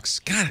 Cox.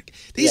 God,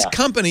 these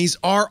companies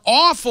are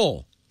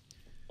awful.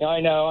 I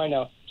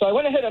know. So I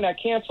went ahead and I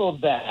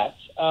canceled that,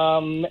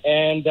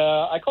 and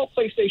I called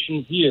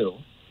PlayStation View,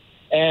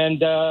 and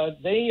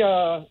they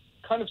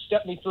kind of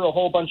stepped me through a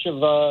whole bunch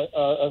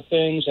of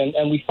things,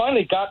 and we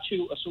finally got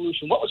to a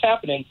solution. What was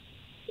happening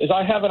is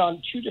I have it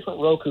on 2 different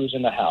Rokus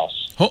in the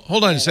house.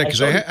 Hold on a second,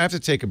 because I have to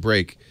take a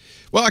break.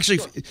 Well, actually,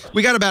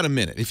 we got about a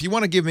minute. If you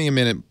want to give me a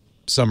minute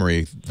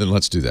summary, then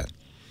let's do that.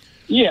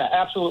 Yeah,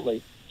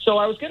 absolutely. So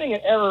I was getting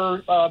an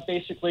error,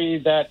 basically,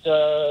 that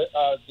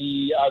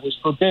I was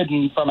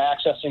forbidden from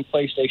accessing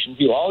PlayStation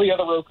View. All the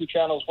other Roku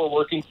channels were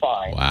working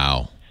fine.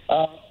 Wow.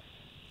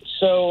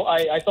 So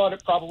I thought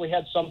it probably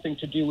had something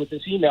to do with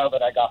this email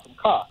that I got from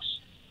Cox.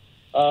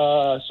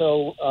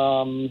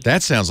 That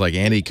sounds like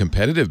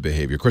anti-competitive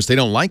behavior. Of course, they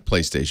don't like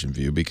PlayStation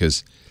View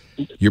because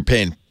you're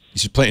paying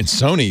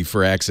Sony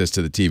for access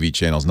to the TV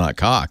channels, not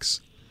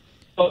Cox.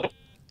 Uh-oh.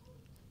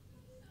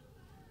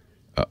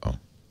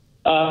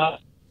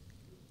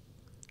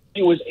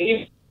 He was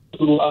able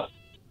to...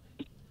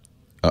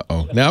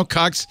 Uh-oh. Now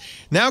Cox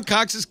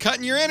is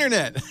cutting your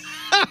internet.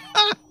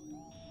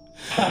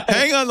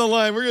 Hang on the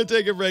line. We're going to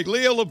take a break.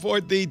 Leo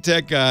Laporte, the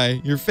tech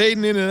guy. You're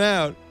fading in and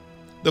out.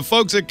 The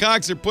folks at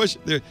Cox are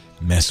pushing.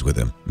 Mess with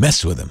him.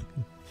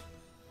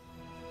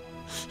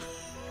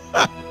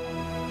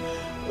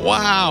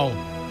 Wow.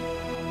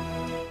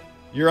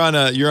 You're on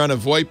a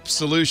VoIP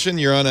solution?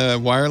 You're on a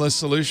wireless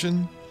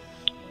solution?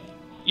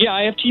 Yeah,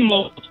 I have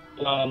T-Mobile.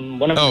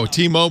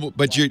 T-Mobile,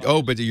 but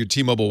you're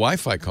T-Mobile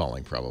Wi-Fi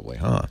calling probably,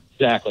 huh?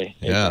 Exactly.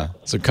 Yeah.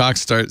 So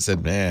Cox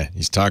said, "Man,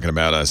 he's talking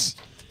about us."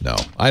 No,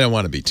 I don't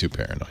want to be too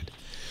paranoid.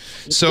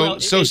 So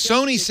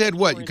Sony said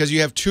what? Because you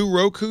have 2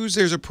 Rokus,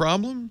 there's a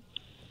problem?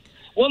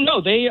 Well,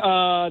 no, they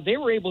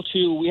were able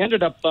to. We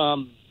ended up.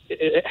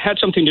 It had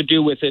something to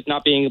do with it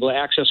not being able to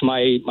access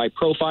my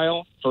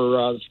profile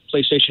for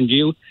PlayStation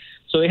View.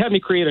 So they had me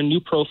create a new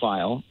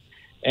profile,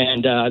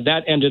 and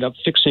that ended up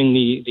fixing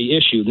the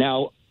issue.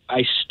 Now,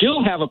 I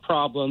still have a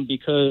problem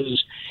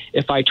because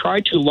if I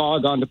try to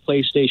log on to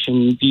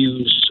PlayStation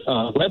View's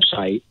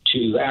website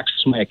to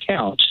access my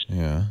account,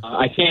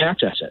 I can't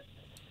access it.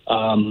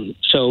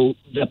 So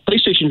the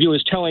PlayStation View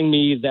is telling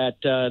me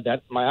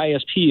that my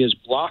ISP is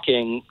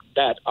blocking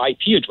that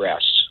IP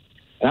address.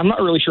 And I'm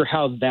not really sure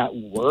how that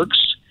works.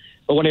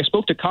 But when I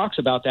spoke to Cox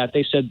about that,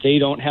 they said they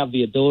don't have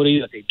the ability,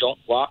 that they don't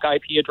block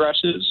IP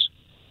addresses.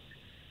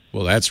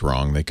 Well, that's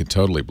wrong. They could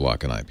totally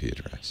block an IP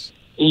address.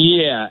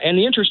 Yeah, and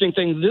the interesting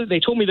thing, they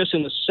told me this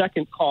in the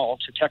second call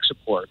to tech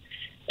support.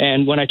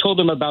 And when I told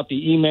them about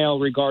the email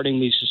regarding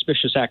the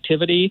suspicious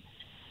activity,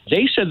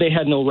 they said they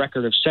had no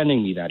record of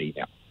sending me that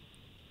email.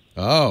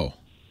 Oh.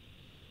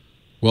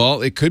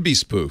 Well, it could be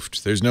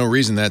spoofed. There's no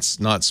reason that's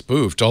not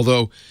spoofed.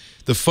 Although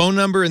the phone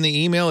number in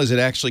the email, is it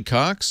actually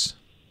Cox?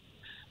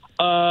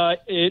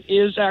 It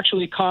is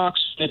actually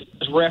Cox. It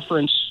is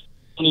referenced.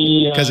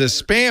 Because a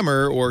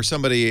spammer or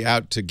somebody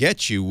out to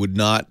get you would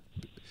not,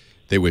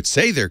 they would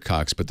say they're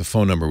Cox, but the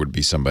phone number would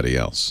be somebody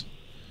else.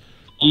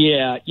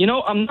 Yeah,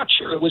 I'm not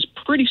sure. It was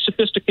pretty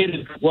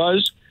sophisticated. It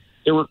was.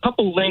 There were a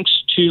couple links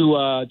to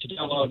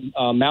download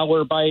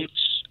Malwarebytes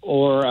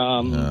or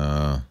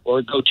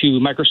go to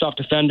Microsoft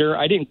Defender.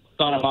 I didn't click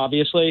on them,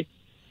 obviously.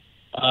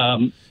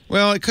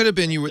 Well, it could have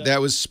been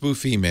that was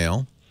spoof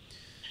email.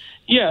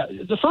 Yeah,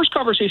 the first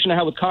conversation I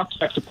had with Cox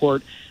Tech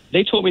Support,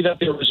 they told me that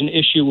there was an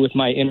issue with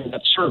my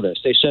internet service.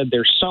 They said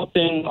there's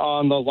something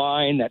on the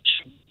line that's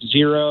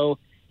 0,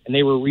 and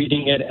they were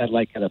reading it at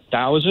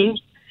 1,000.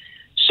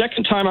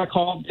 Second time I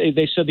called,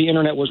 they said the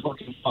internet was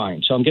working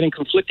fine. So I'm getting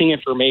conflicting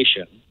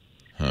information.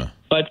 Huh.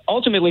 But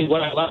ultimately,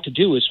 what I like to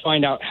do is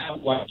find out how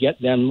do I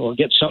get them or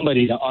get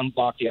somebody to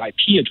unblock the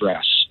IP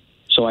address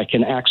so I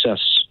can access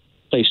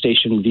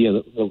PlayStation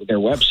via their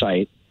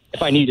website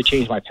if I need to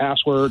change my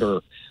password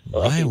or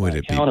why would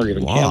it be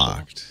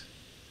blocked?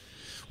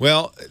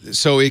 Well,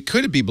 so it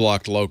could be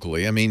blocked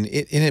locally. I mean,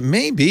 it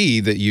may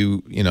be that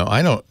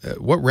I don't.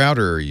 What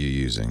router are you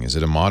using? Is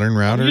it a modern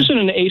router? I'm using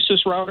an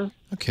Asus router.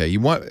 Okay,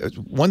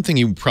 one thing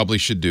you probably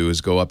should do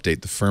is go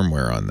update the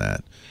firmware on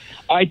that.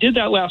 I did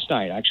that last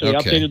night. Actually,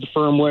 updated the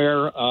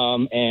firmware,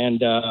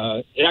 and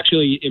it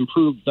actually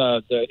improved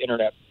the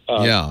internet.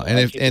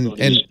 And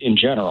in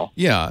general.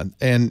 Yeah,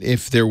 and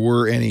if there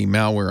were any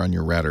malware on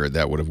your router,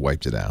 that would have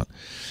wiped it out.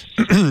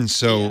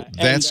 So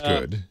that's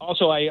good.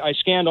 Also, I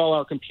scanned all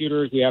our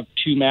computers. We have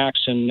 2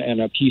 Macs and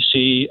a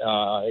PC.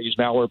 I used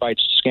Malwarebytes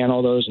to scan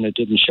all those, and it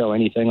didn't show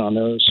anything on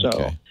those.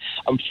 So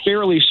I'm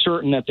fairly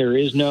certain that there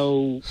is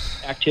no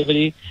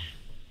activity.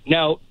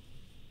 Now,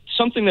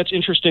 something that's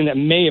interesting that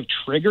may have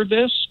triggered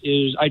this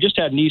is I just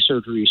had knee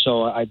surgery,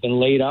 so I've been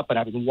laid up, and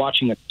I've been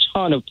watching a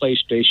ton of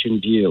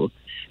PlayStation View.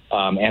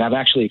 And I've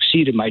actually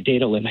exceeded my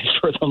data limit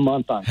for the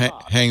month on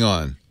top. Hang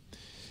on.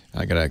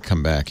 I got to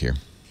come back here.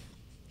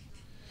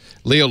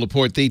 Leo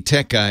Laporte, the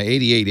tech guy,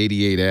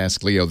 8888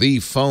 Ask Leo, the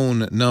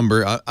phone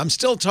number. I'm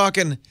still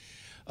talking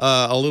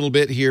a little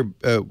bit here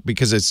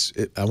because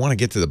I want to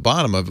get to the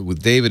bottom of it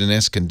with David in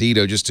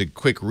Escondido. Just a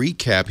quick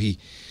recap. He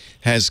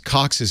has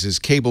Cox as his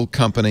cable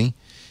company.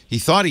 He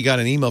thought he got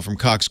an email from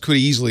Cox. Could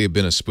easily have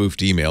been a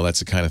spoofed email. That's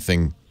the kind of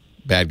thing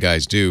bad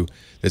guys do.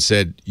 That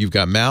said, you've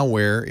got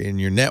malware in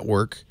your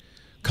network.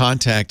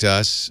 Contact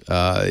us.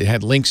 It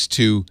had links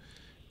to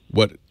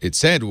what it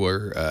said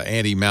were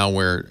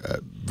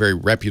anti-malware, very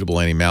reputable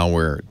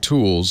anti-malware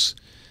tools.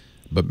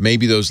 But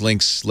maybe those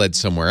links led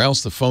somewhere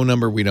else. The phone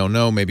number, we don't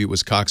know. Maybe it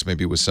was Cox.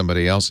 Maybe it was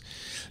somebody else.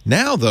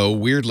 Now, though,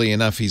 weirdly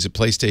enough, he's a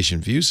PlayStation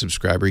View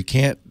subscriber. He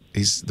can't.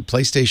 The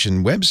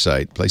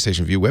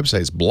PlayStation View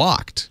website is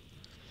blocked.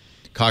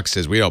 Cox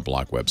says we don't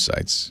block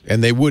websites,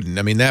 and they wouldn't.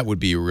 I mean, that would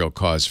be a real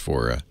cause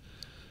for an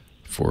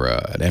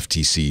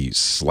FTC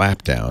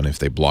slapdown if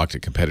they blocked a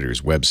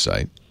competitor's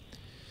website.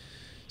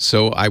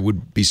 So I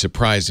would be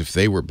surprised if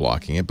they were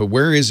blocking it. But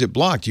where is it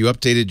blocked? You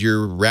updated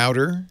your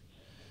router,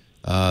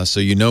 so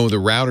you know the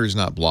router's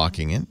not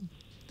blocking it.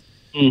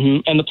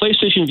 Mm-hmm. And the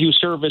PlayStation View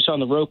service on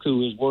the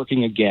Roku is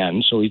working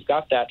again, so we've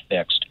got that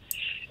fixed.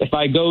 If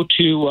I go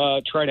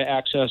to try to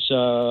access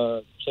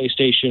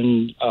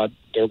PlayStation,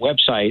 their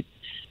website,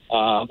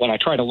 when I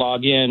try to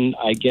log in,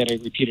 I get a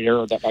repeated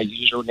error that my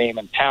username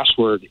and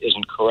password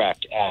isn't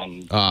correct.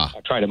 And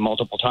I've tried it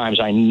multiple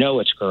times. I know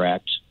it's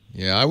correct.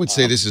 Yeah, I would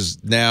say this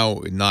is now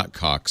not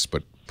Cox,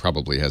 but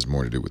probably has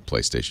more to do with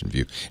PlayStation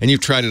View. And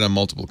you've tried it on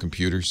multiple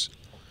computers?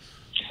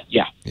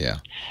 Yeah. Yeah.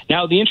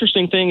 Now, the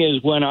interesting thing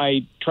is when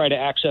I try to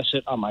access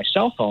it on my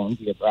cell phone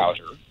via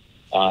browser,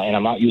 and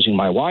I'm not using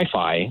my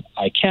Wi-Fi,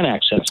 I can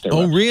access their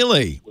website.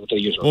 Really? With a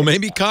username. Well,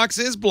 maybe Cox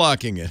is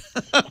blocking it.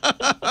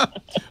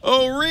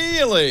 Oh,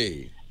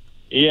 really?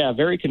 Yeah,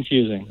 very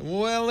confusing.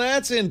 Well,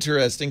 that's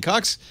interesting.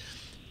 Cox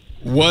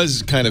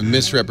was kind of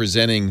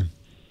misrepresenting.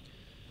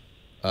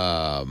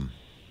 I'm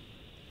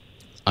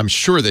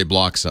sure they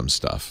block some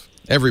stuff.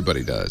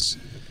 Everybody does.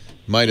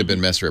 Might have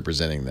been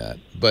misrepresenting that.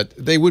 But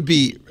they would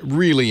be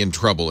really in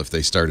trouble if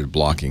they started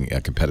blocking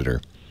a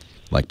competitor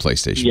like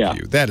PlayStation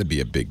View. That'd be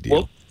a big deal.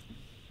 Well,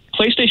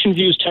 PlayStation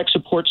View's tech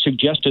support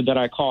suggested that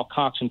I call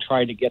Cox and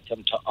try to get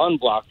them to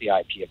unblock the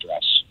IP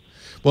address.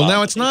 Well,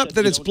 now it's not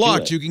that it's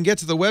blocked. You can get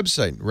to the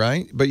website,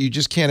 right? But you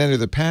just can't enter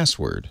the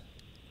password.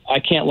 I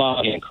can't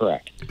log in,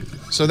 correct.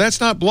 So that's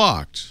not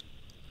blocked.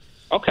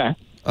 Okay.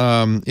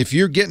 If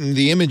you're getting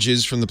the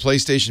images from the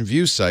PlayStation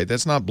View site,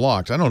 that's not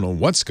blocked. I don't know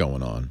what's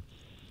going on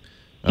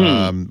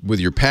with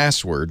your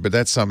password, but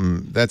that's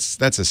something that's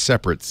a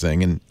separate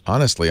thing. And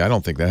honestly, I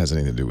don't think that has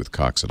anything to do with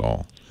Cox at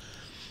all.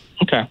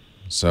 Okay.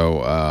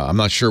 So I'm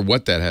not sure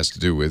what that has to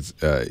do with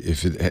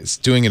if it's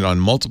doing it on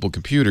multiple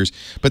computers.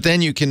 But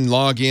then you can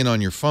log in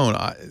on your phone.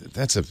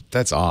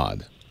 That's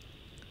odd.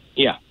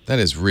 Yeah. That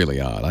is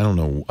really odd. I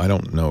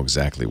don't know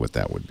exactly what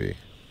that would be.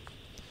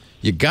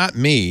 You got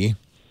me.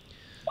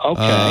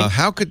 Okay.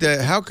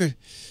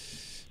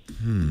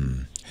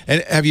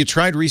 And have you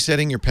tried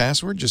resetting your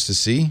password just to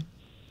see?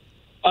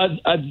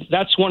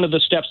 That's one of the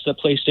steps that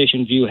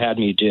PlayStation View had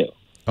me do.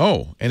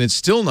 Oh, and it's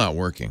still not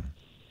working.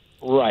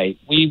 Right.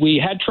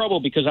 We had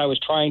trouble because I was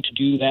trying to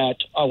do that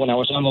when I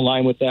was on the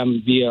line with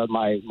them via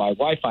my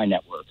Wi-Fi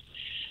network.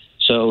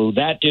 So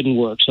that didn't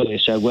work. So they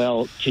said,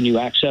 well, can you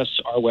access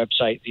our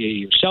website via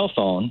your cell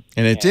phone?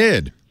 And it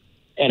did.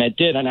 And it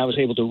did, and I was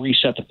able to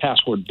reset the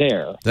password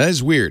there. That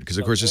is weird because,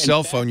 of course, a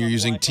cell phone, you're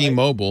using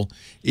T-Mobile.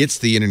 It's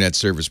the internet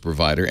service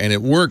provider, and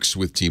it works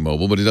with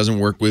T-Mobile, but it doesn't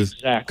work with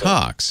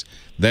Cox.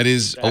 That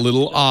is a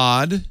little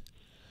odd.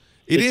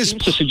 It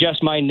seems to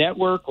suggest my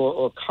network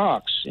or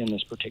Cox in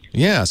this particular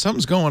case. Yeah,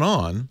 something's going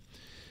on.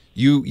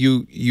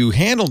 You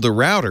handled the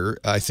router,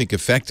 I think,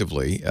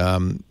 effectively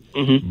by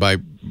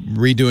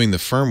redoing the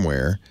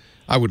firmare.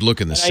 I would look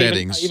in the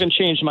settings. I even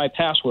changed my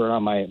password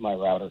on my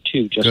router,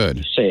 too, just to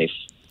be safe.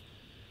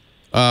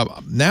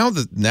 Now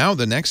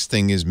the next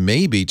thing is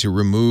maybe to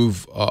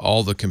remove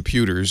all the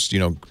computers,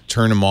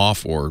 turn them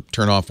off or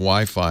turn off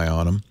Wi-Fi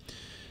on them.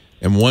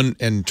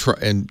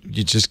 And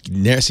you just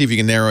see if you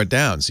can narrow it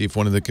down. See if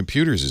one of the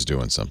computers is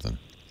doing something.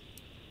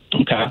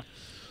 Okay.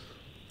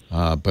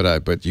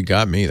 But you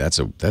got me. That's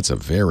a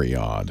very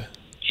odd.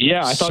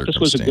 Yeah, I thought this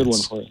was a good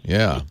one for you.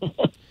 Yeah.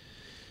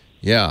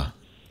 Yeah.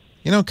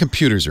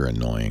 Computers are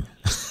annoying.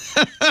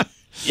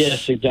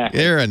 Yes, exactly.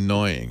 They're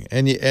annoying,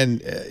 and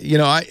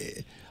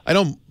I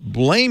don't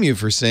blame you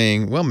for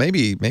saying, well,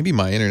 maybe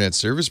my internet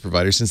service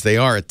provider, since they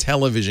are a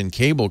television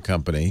cable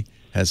company,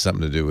 has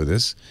something to do with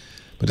this.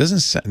 But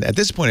at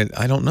this point,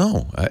 I don't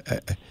know.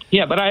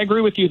 Yeah, but I agree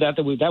with you that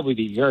would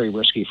be very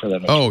risky for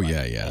them. Oh,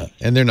 yeah.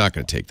 And they're not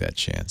going to take that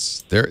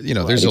chance.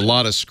 There's a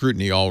lot of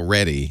scrutiny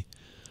already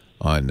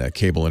on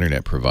cable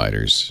internet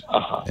providers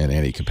and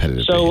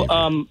anti-competitive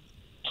behavior.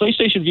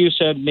 PlayStation View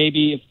said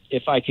maybe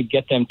if I could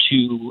get them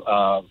to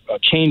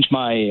change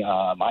my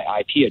my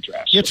IP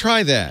address. Yeah,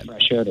 try that.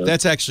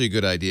 That's actually a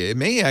good idea. It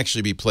may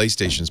actually be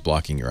PlayStation's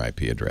blocking your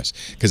IP address,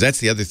 because that's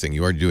the other thing.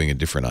 You are doing a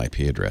different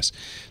IP address.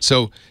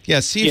 So,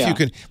 yeah, see if you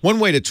can. One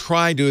way to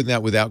try doing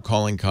that without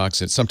calling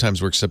Cox, it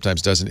sometimes works,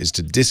 sometimes doesn't, is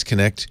to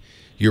disconnect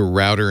your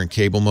router and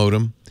cable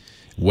modem,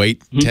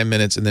 wait 10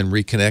 minutes, and then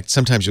reconnect.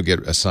 Sometimes you'll get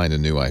assigned a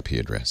new IP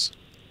address.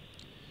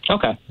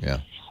 Okay. Yeah.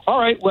 All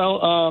right.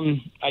 Well,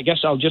 I guess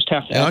I'll just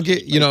have to. And I'll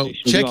get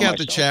check out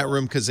the chat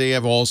room, because they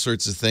have all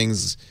sorts of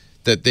things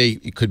that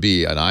it could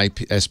be an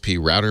ISP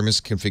router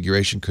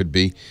misconfiguration, could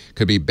be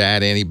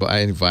bad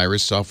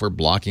antivirus software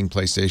blocking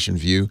PlayStation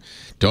View.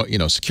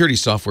 Security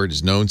software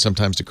is known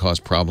sometimes to cause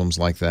problems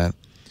like that.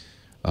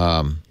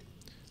 A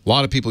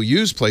lot of people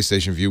use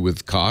PlayStation View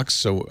with Cox,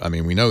 so I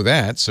mean we know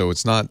that. So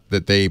it's not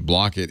that they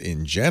block it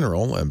in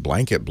general and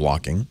blanket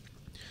blocking.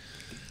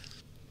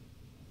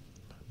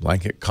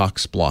 Blanket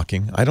Cox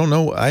blocking. I don't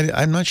know.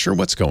 I'm not sure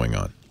what's going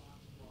on.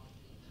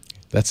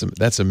 That's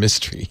a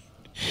mystery.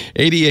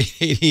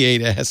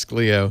 8888, ask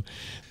Leo.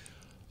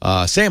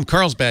 Sam,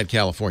 Carlsbad,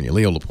 California.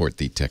 Leo Laporte,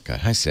 the tech guy.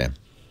 Hi, Sam.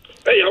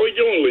 Hey, how we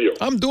doing, Leo?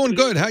 I'm doing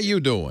good. How you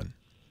doing?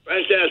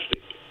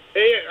 Fantastic.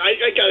 Hey,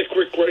 I got a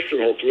quick question,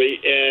 hopefully,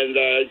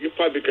 and you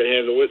probably could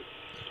handle it.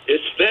 It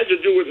had to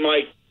do with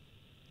my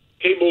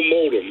cable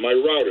modem, my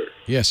router.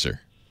 Yes, sir.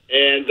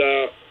 And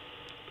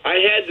I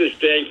had this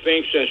dang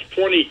thing since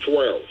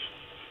 2012.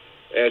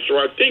 And so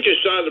I think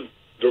it's on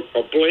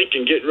a blink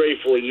and getting ready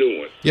for a new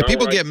one. Yeah,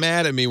 people get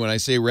mad at me when I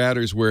say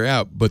routers wear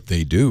out, but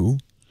they do.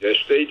 Yes,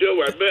 they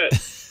do, I bet.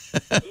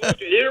 Look,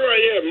 here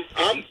I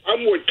am.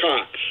 I'm with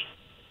Cox.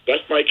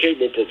 That's my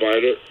cable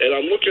provider. And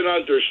I'm looking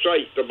on their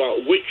site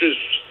about which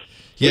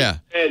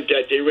and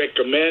that they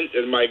recommend.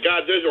 And, my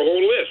God, there's a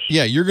whole list.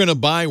 Yeah, you're going to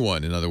buy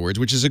one, in other words,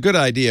 which is a good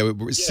idea.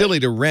 It's silly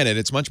to rent it.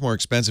 It's much more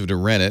expensive to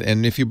rent it.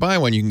 And if you buy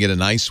one, you can get a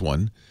nice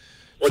one.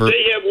 Well,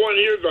 they have one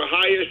here, the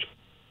highest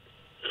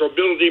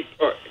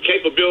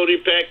capability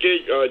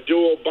package,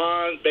 dual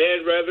band,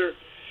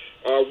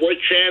 what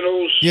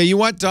channels. Yeah, you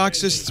want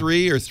DOCSIS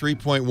 3 or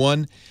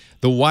 3.1.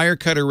 The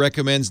Wirecutter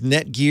recommends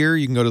Netgear.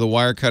 You can go to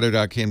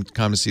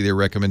thewirecutter.com to see their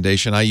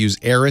recommendation. I use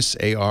Arris,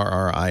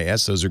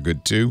 A-R-R-I-S. Those are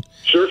good, too.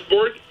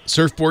 Surfboard?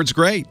 Surfboard's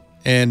great.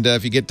 And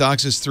if you get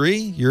DOCSIS 3,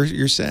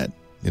 you're set.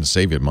 It'll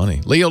save you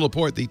money. Leo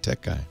Laporte, the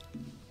tech guy.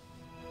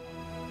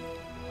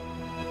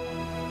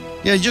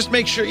 Yeah, just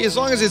make sure, as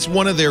long as it's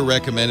one of their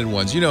recommended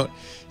ones.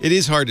 It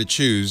is hard to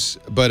choose,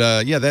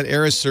 but yeah, that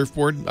Arris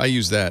surfboard, I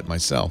use that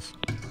myself.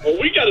 Well,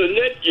 we got a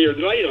Netgear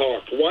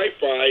Nighthawk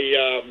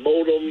Wi-Fi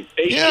modem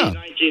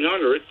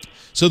AC1900.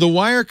 So the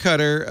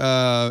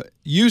Wirecutter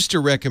used to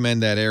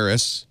recommend that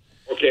Arris.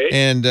 Okay.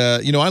 And,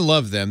 I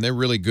love them. They're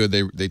really good.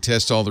 They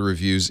test all the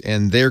reviews.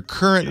 And their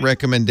current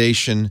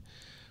recommendation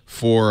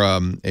for a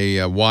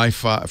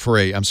Wi-Fi, for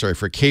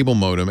a cable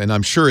modem, and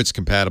I'm sure it's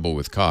compatible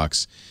with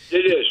Cox.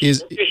 It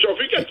is. Okay, so if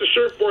you got the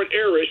surfboard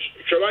Arris,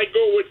 should I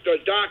go with the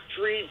Doc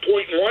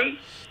 3.1?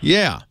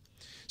 Yeah.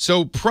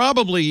 So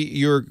probably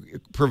your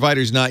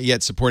provider's not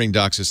yet supporting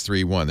DOCSIS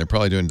 3.1. They're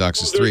probably doing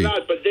DOCSIS 3. They're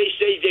not, but they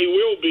say they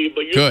will be,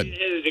 but you're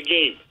ahead of the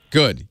game.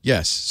 Good.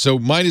 Yes. So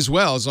might as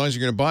well, as long as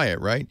you're going to buy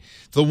it, right?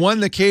 The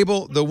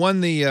Wirecutter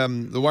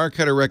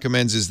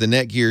recommends is the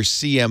Netgear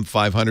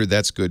CM500.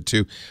 That's good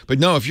too. But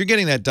no, if you're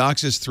getting that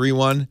DOCSIS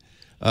 3.1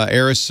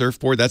 Arris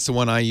surfboard, that's the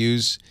one I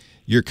use.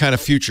 You're kind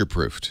of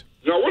future-proofed.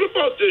 Now, what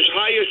about this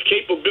highest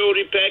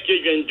capability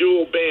package and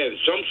dual band?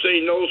 Some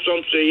say no,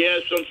 some say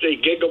yes, some say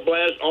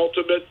Gigablast,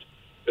 Ultimate,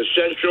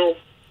 Essential.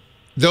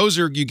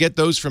 You get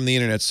those from the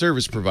internet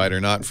service provider,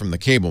 not from the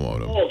cable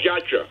modem. Oh,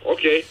 gotcha.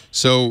 Okay.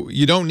 So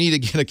you don't need to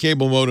get a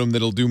cable modem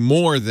that'll do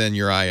more than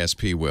your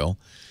ISP will.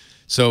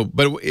 So,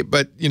 but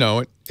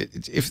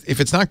if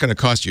it's not going to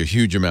cost you a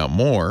huge amount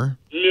more,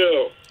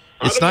 no,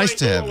 it's nice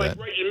to have like that.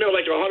 Right in the middle,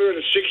 like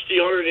 $160,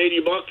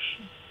 $180.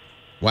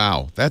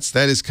 Wow, that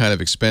is kind of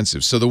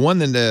expensive. So the one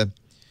that the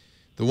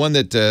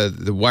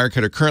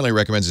Wirecutter currently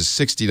recommends is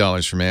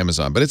 $60 from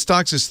Amazon, but it's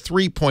DOCSIS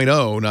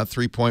 3.0, not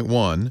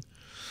 3.1.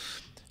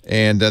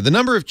 And the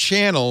number of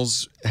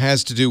channels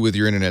has to do with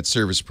your internet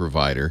service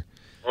provider.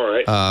 All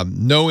right.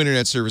 No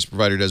internet service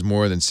provider does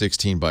more than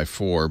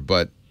 16x4,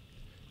 but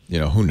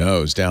who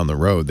knows? Down the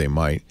road they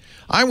might.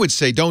 I would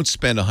say don't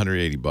spend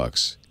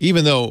 $180,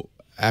 even though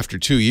after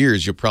 2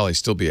 years you'll probably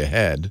still be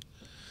ahead.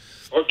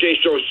 Okay,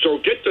 so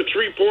get the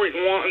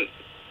 3.1.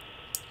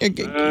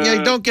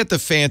 Yeah, don't get the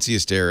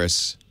fanciest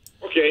Arris.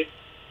 Okay.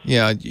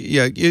 Yeah,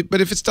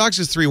 but if it's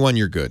DOCSIS 3.1,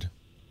 you're good.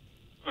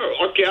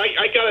 Oh, okay,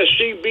 I got a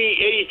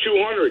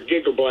CB8200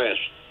 Gigablast.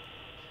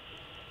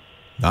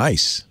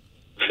 Nice.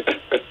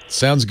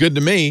 Sounds good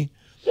to me.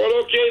 Well,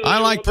 okay. I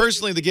like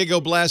personally the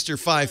Gigablaster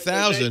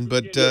 5000,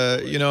 but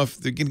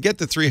if you can get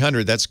the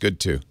 300, that's good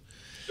too.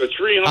 The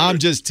 300. I'm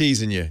just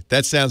teasing you.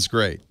 That sounds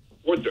great.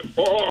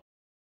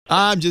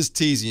 I'm just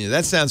teasing you.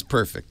 That sounds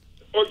perfect.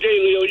 Okay,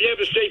 Leo. You have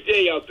a safe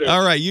day out there.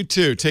 All right, you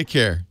too. Take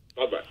care.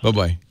 Bye-bye.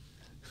 Bye-bye.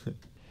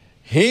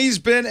 He's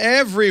been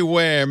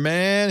everywhere,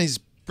 man. He's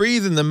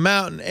breathing the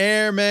mountain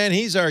air, man.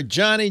 He's our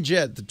Johnny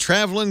Jet, the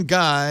traveling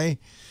guy.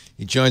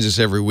 He joins us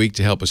every week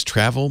to help us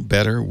travel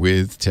better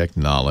with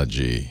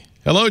technology.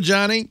 Hello,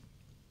 Johnny.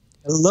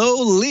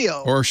 Hello,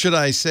 Leo. Or should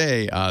I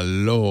say,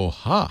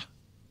 aloha.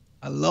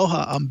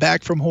 Aloha. I'm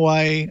back from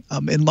Hawaii.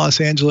 I'm in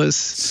Los Angeles.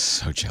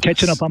 So jealous.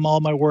 Catching up on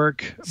all my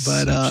work.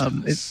 But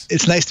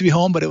it's nice to be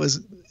home, but it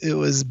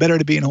was better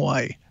to be in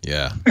Hawaii.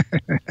 Yeah.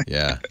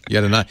 Yeah.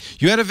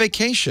 You had a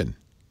vacation.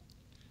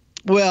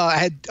 Well, I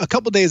had a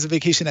couple days of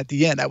vacation at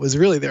the end. I was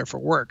really there for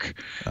work.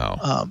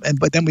 Oh.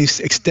 But then we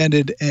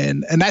extended,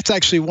 and that's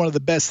actually one of the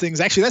best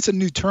things. Actually, that's a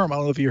new term. I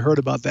don't know if you heard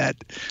about that,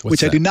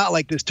 What's I that? do not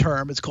like this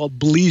term. It's called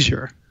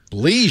bleisure.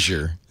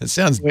 Bleisure? That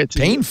sounds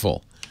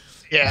painful.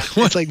 Yeah,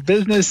 it's like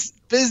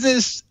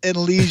business and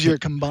leisure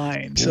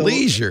combined. So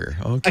leisure,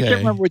 okay. I can't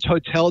remember which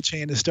hotel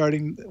chain was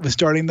starting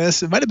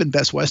this. It might have been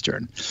Best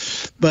Western,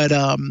 but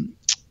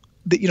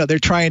they're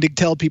trying to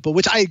tell people,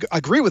 which I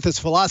agree with this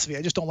philosophy.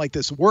 I just don't like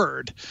this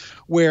word,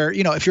 where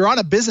if you're on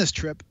a business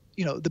trip,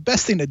 the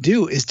best thing to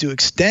do is to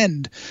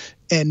extend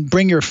and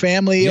bring your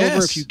family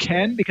over if you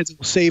can, because it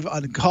will save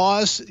on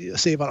costs,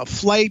 save on a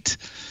flight.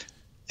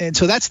 And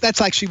so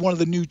that's actually one of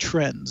the new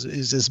trends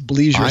is this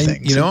bleisure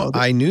thing.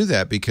 I knew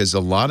that because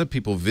a lot of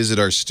people visit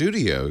our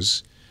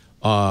studios.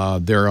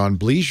 They're on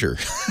bleisure.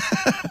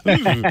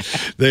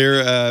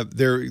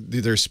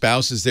 Their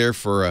spouse is there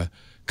for a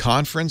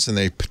conference, and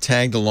they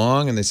tagged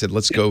along, and they said,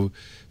 "Let's go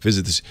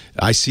visit this."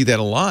 I see that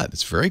a lot.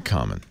 It's very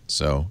common.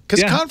 So, because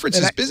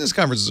business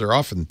conferences are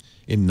often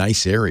in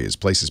nice areas,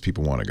 places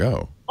people want to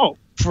go. Oh,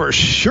 for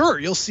sure.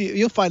 You'll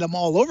find them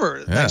all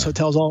over. Nice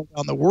hotels all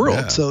around the world.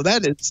 Yeah. So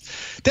that is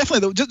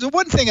definitely the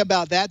one thing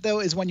about that, though,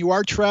 is when you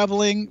are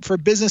traveling for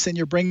business and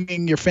you're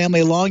bringing your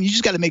family along, you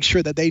just got to make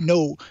sure that they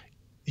know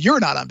you're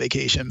not on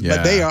vacation,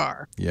 but they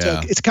are. Yeah.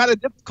 So it's kind of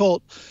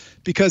difficult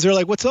because they're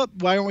like, "What's up?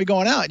 Why aren't we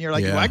going out?" And you're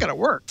like, "Well, I got to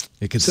work."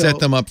 It could set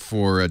them up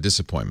for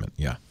disappointment.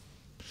 Yeah.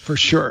 For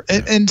sure.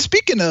 And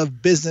speaking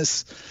of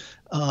business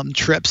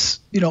trips,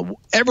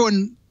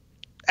 everyone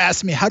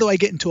asked me, how do I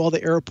get into all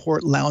the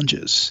airport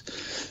lounges?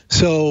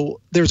 So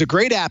there's a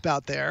great app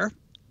out there,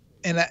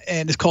 and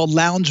it's called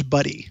Lounge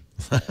Buddy.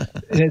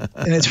 and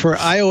it's for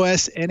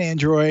iOS and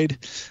Android.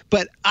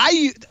 But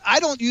I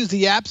don't use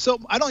the app. So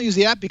I don't use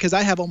the app because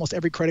I have almost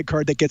every credit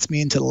card that gets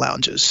me into the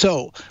lounges.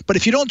 So, but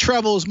if you don't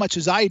travel as much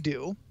as I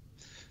do,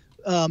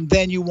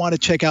 then you want to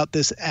check out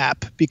this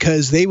app,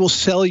 because they will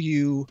sell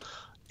you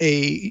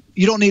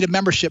you don't need a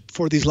membership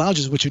for these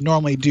lounges, which you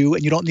normally do,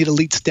 and you don't need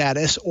elite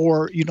status,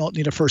 or you don't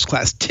need a first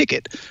class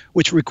ticket,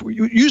 which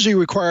usually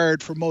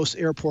required for most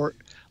airport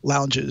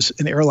lounges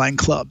and airline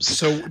clubs.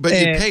 So, but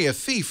you pay a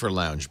fee for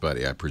Lounge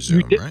Buddy, I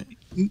presume, right?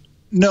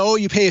 No,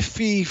 you pay a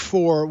fee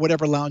for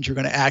whatever lounge you're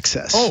going to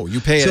access. Oh,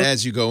 you pay it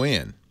as you go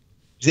in.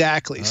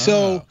 Exactly. Ah.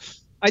 So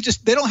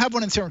they don't have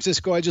one in San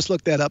Francisco. I just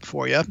looked that up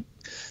for you.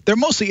 They're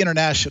mostly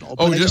international.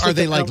 Oh, are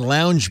they like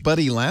Lounge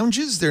Buddy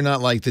lounges? They're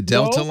not like the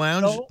Delta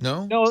Lounge?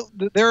 No,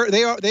 they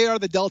are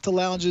the Delta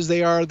lounges.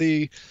 They are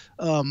the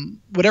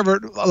whatever.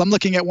 I'm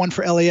looking at one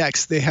for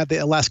LAX. They have the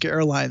Alaska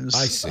Airlines.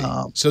 I see.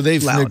 So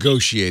they've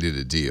negotiated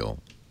a deal.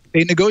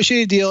 They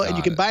negotiate a deal, and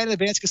you can buy it in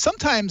advance, because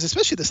sometimes,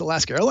 especially this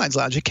Alaska Airlines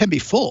lounge, it can be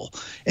full,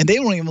 and they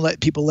won't even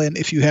let people in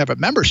if you have a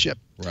membership.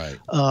 Right.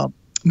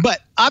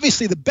 But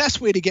obviously, the best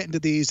way to get into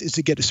these is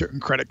to get a certain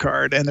credit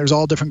card, and there's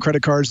all different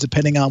credit cards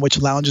depending on which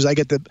lounges. I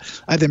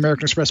have the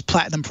American Express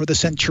Platinum for the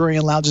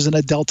Centurion lounges and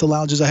the Delta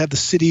lounges. I have the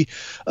City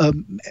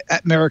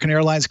American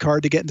Airlines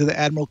card to get into the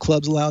Admiral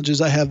Clubs lounges.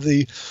 I have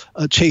the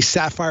Chase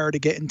Sapphire to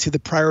get into the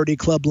Priority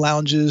Club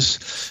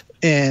lounges.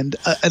 And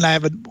I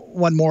have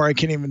one more. I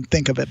can't even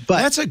think of it. But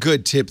that's a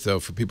good tip,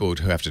 though, for people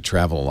who have to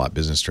travel a lot,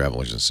 business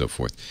travelers and so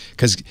forth.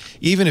 Because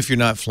even if you're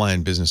not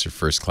flying business or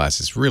first class,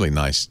 it's really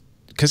nice.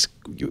 Because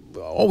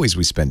always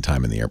we spend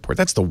time in the airport.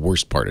 That's the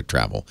worst part of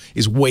travel,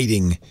 is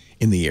waiting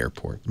in the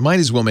airport. Might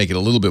as well make it a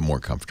little bit more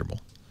comfortable.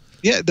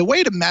 Yeah, the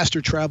way to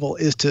master travel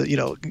is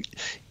to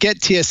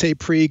get TSA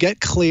pre,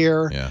 get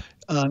clear,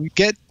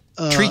 get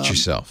treat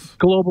yourself,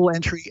 global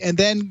entry, and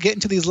then get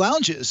into these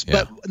lounges.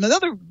 Yeah. But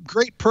another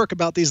great perk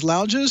about these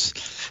lounges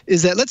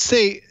is that let's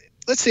say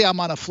I'm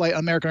on a flight,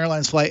 American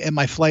Airlines flight, and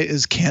my flight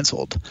is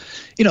canceled.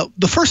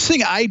 The first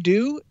thing I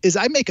do is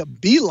I make a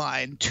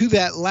beeline to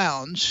that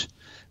lounge,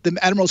 the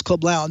Admirals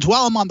Club Lounge,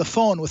 while I'm on the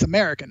phone with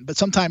American. But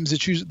sometimes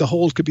the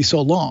hold could be so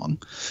long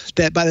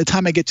that by the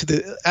time I get to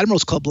the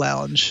Admirals Club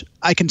Lounge,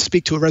 I can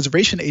speak to a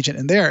reservation agent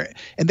in there,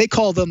 and they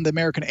call them the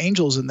American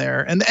Angels in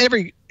there. And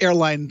every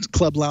airline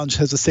club lounge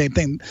has the same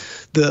thing.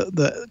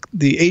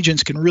 The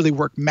agents can really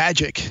work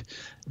magic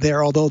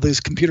there, although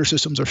these computer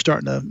systems are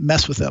starting to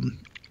mess with them.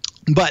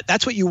 But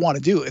that's what you want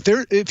to do.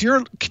 If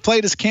your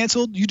flight is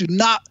canceled, you do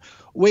not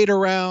wait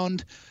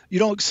around. You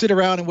don't sit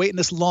around and wait in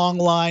this long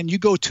line. You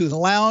go to the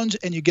lounge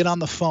and you get on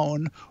the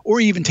phone, or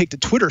you even take to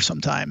Twitter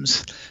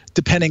sometimes,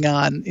 depending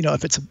on,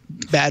 if it's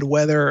bad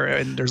weather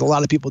and there's a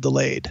lot of people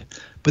delayed.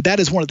 But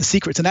that is one of the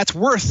secrets, and that's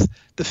worth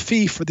the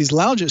fee for these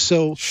lounges.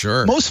 So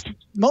sure. Most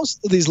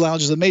of these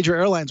lounges, the major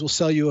airlines will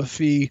sell you a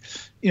fee,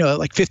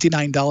 like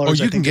 $59. Oh,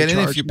 you can get in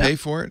if you pay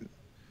for it?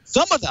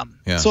 Some of them.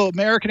 Yeah. So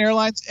American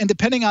Airlines, and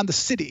depending on the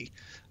city,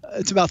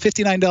 it's about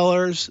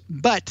 $59.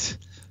 But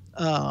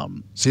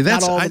see,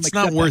 it's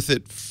not worth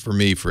it for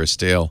me for a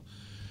stale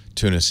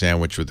tuna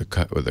sandwich with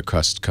the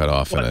crust cut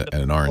off and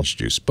an orange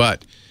juice.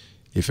 But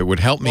if it would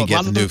help me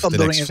get the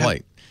next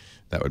flight,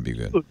 that would be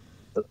good.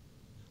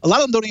 A lot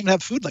of them don't even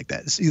have food like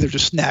that. It's either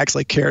just snacks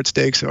like carrot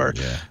sticks or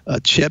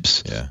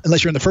chips,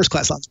 unless you're in the first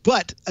class lounge.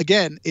 But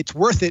again, it's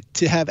worth it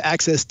to have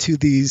access to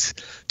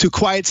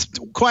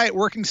quiet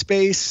working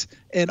space,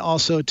 and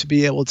also to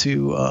be able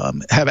to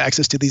have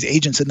access to these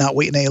agents and not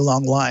wait in any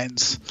long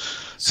lines.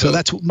 So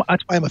that's why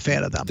I'm a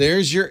fan of them.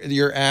 There's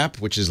your app,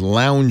 which is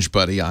Lounge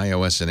Buddy,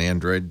 iOS and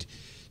Android.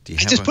 I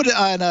just put it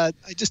on. I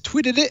just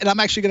tweeted it, and I'm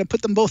actually going to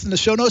put them both in the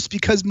show notes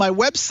because my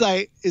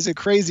website is a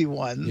crazy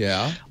one.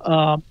 Yeah.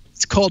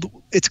 It's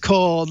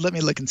called. Let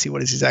me look and see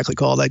what it's exactly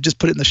called. I just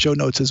put it in the show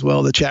notes as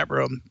well, the chat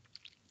room.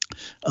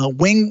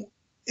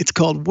 It's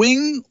called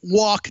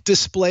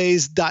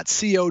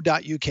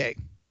wingwalkdisplays.co.uk.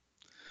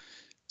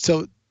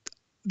 So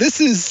this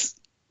is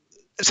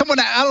someone.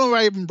 I don't know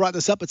where I even brought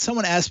this up, but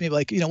someone asked me,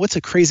 like, what's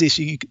the craziest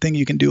thing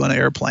you can do on an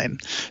airplane?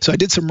 So I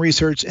did some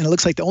research, and it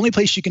looks like the only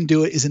place you can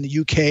do it is in the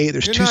UK.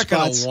 There's 2 spots. You're not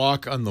going to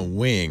walk on the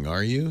wing,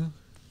 are you?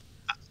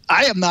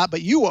 I am not,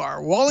 but you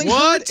are.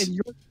 Wallingford and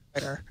you're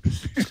there.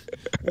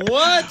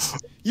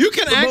 What? You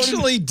can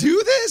actually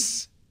do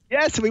this?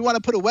 Yes, we want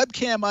to put a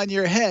webcam on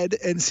your head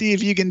and see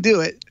if you can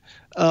do it.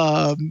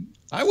 I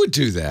would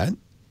do that.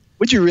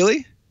 Would you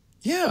really?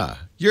 Yeah.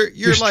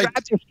 You're like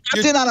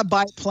strapped in on a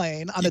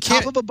biplane, on the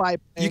top of a biplane.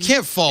 You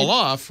can't fall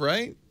off,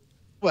 right?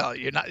 Well,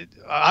 you're not.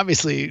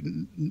 Obviously,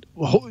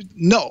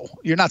 no,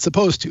 you're not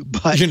supposed to.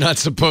 But you're not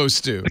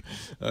supposed to.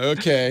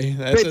 Okay.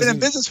 They've been in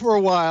business for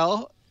a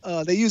while.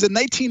 They use a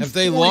 1940s. Have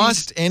they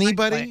lost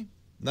anybody?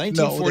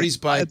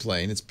 1940s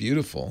biplane. It's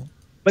beautiful.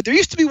 But there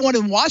used to be one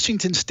in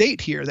Washington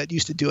State here that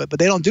used to do it, but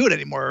they don't do it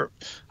anymore.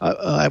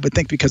 I would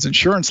think because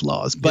insurance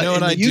laws. But you know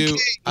what I do?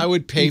 I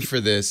would pay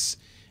for this,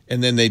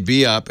 and then they'd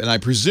be up, and I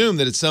presume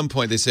that at some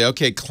point they say,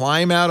 "Okay,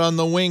 climb out on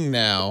the wing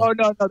now." Oh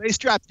no, they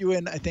strap you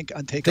in. I think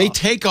on takeoff. They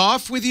take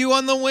off with you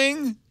on the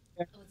wing.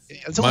 Yeah,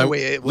 that's the only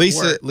way it would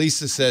work.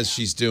 Lisa says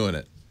she's doing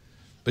it,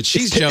 but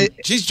she's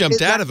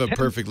jumped out of a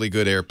perfectly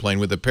good airplane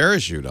with a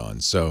parachute on.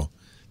 So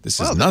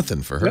this is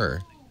nothing for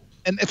her.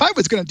 And if I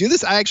was going to do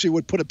this, I actually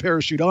would put a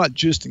parachute on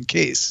just in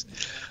case.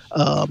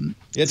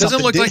 It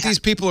doesn't look like these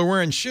people are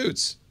wearing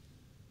chutes.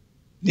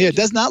 Yeah, it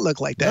does not look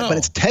like that. No. But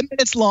it's 10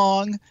 minutes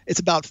long. It's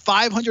about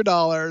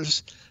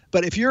 $500.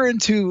 But if you're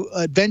into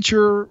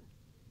adventure,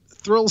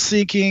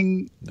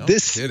 thrill-seeking,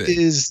 this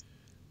is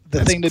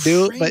the thing to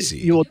do. But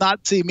you will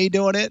not see me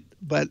doing it.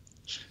 But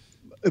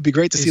it'd be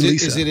great to see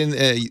Lisa. Is it in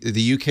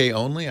the UK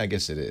only? I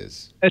guess it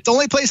is. It's the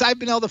only place I've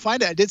been able to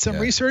find it. I did some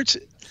research.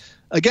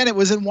 Again, it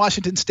was in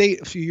Washington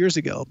State a few years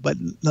ago, but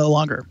no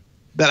longer.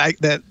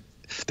 That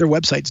their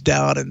website's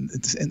down, and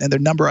their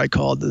number I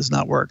called does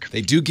not work.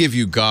 They do give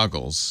you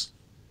goggles,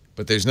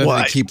 but there's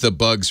nothing to keep the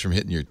bugs from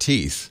hitting your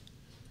teeth.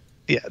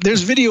 Yeah,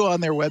 there's video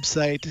on their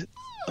website.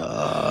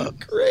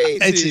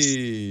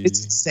 Crazy.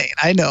 It's insane.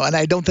 I know, and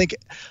I don't think.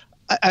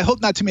 I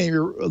hope not too many of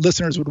your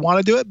listeners would want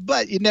to do it,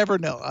 but you never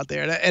know out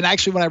there. And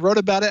actually, when I wrote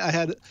about it,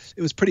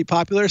 it was pretty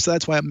popular, so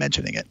that's why I'm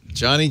mentioning it.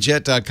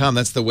 JohnnyJet.com.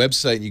 That's the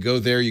website. You go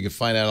there, you can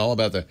find out all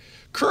about the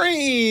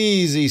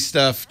crazy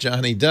stuff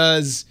Johnny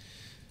does.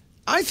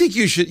 I think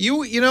you should.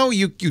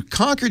 You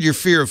conquered your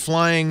fear of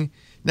flying.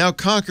 Now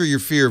conquer your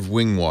fear of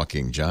wing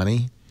walking,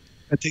 Johnny.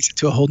 That takes it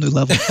to a whole new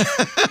level.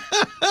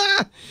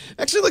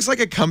 Actually, it looks like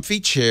a comfy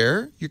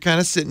chair. You're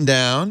kind of sitting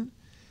down.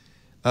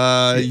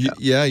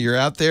 You're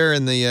out there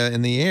in the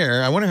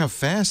air. I wonder how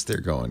fast they're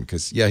going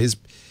because his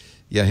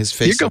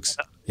face looks.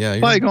 You're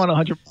probably going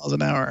 100 miles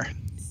an hour.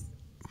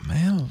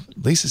 Well,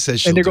 Lisa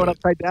says she'll and they're going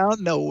upside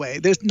down. No way.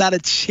 There's not a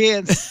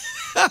chance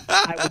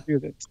I would do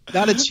this.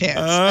 Not a chance.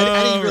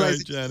 I didn't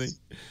realize Johnny.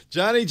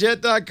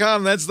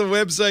 JohnnyJet.com. That's the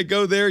website.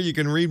 Go there. You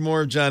can read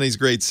more of Johnny's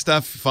great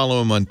stuff. Follow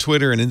him on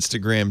Twitter and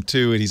Instagram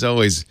too. And he's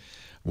always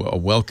a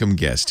welcome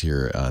guest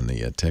here on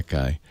the Tech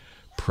Guy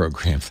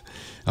program.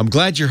 I'm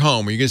glad you're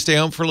home. Are you going to stay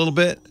home for a little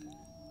bit?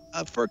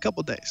 For a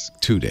couple days.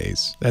 2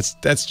 days.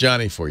 That's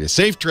Johnny for you.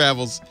 Safe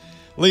travels.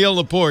 Leo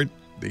Laporte,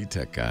 the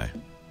Tech Guy.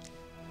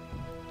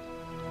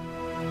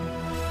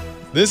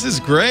 This is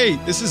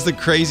great. This is the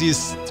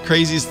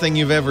craziest thing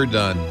you've ever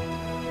done.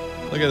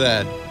 Look at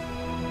that.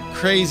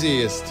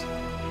 Craziest.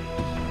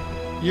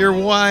 You're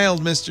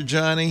wild, Mr.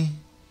 Johnny.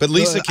 But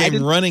Lisa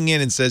came running in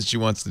and says she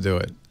wants to do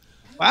it.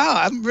 Wow,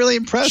 I'm really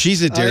impressed.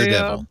 She's a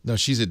daredevil. No,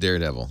 she's a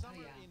daredevil.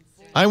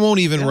 I won't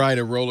even ride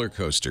a roller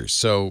coaster,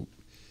 so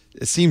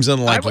it seems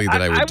unlikely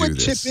that I would do this. I would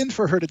chip in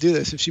for her to do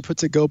this if she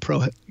puts a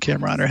GoPro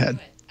camera on her head.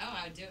 Oh,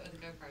 I would do it with a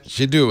GoPro.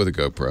 She'd do it with a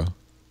GoPro.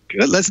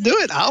 Good, let's do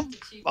it.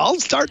 I'll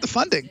start the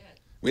funding.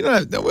 We don't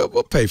have. No,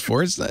 we'll pay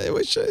for it.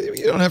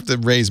 You don't have to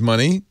raise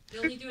money. You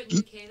only do it in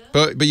the UK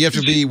though. But you have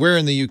to be where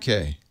in the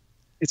UK?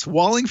 It's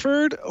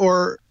Wallingford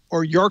or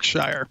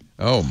Yorkshire.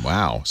 Oh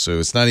wow! So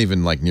it's not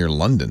even like near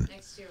London.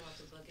 Next year we'll have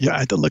to look I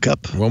have to look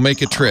up. We'll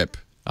make a trip.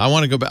 I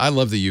want to go back. I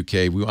love the UK.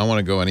 I want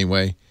to go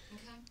anyway.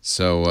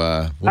 So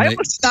I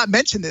almost did not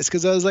mention this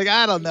because I was like,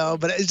 I don't know,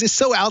 but it's just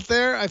so out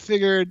there. I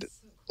figured,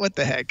 what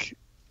the heck?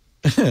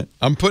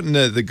 I'm putting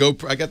the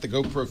GoPro. I got the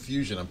GoPro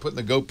Fusion. I'm putting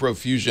the GoPro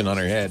Fusion on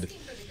her head.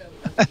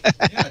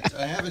 Yeah,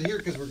 I have it here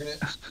because we're gonna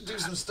do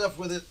some stuff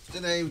with it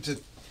today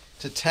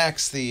to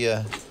tax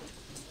the.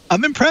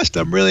 I'm impressed.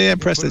 I'm really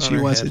impressed that she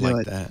wants to do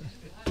like that.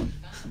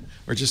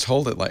 Or just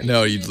hold it like.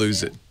 No, you'd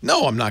lose it.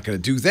 No, I'm not going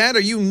to do that. Are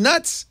you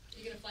nuts? Are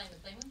you going to fly in the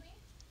plane with me?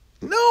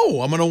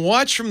 No, I'm going to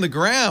watch from the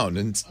ground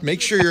and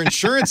make sure your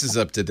insurance is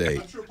up to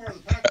date. I'm sure part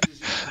of the package is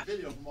you get the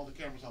video from all the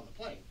cameras on the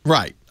plane.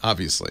 Right,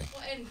 obviously.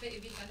 Well,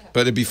 but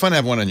it'd be fun to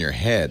have one on your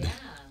head.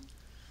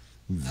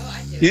 Yeah. Oh,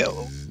 I do. Yeah.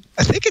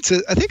 I think it's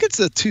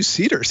a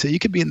two-seater, so you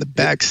could be in the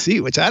back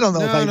seat, which I don't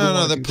know if I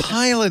No. The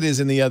pilot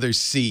is in the other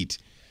seat.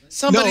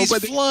 Somebody's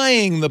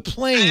flying the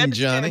plane,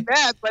 Johnny.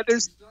 That,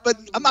 but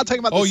I'm not talking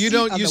about. Oh, you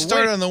don't. You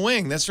start on the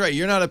wing. That's right.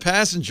 You're not a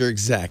passenger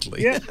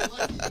exactly. Yeah.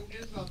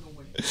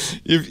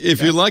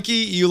 if you're lucky,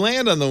 you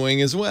land on the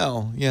wing as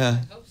well.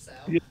 Yeah. I hope so.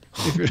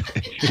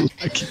 If you're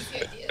lucky.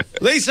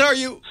 Lisa,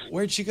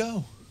 where'd she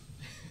go?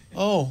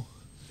 Oh. Are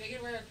they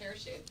gonna wear a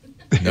parachute?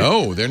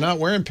 No, they're not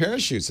wearing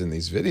parachutes in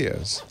these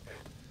videos.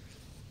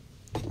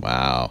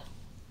 Wow.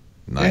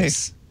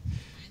 Nice.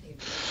 Hey.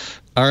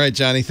 All right,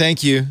 Johnny.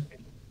 Thank you.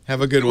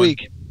 Have a good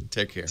week.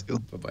 Take care.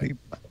 Bye-bye.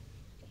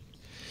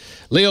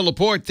 Leo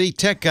Laporte, the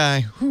tech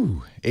guy.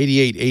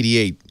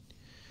 8888.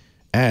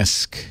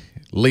 Ask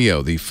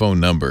Leo the phone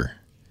number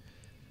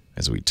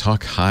as we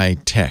talk high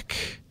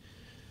tech.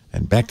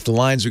 And back to the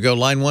lines we go.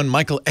 Line 1,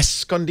 Michael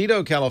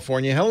Escondido,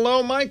 California.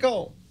 Hello,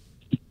 Michael.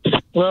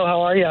 Well,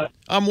 how are you?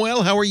 I'm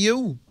well. How are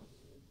you?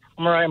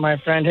 I'm all right, my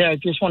friend. Hey, I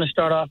just want to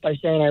start off by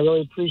saying I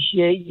really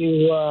appreciate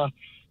you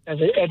as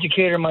an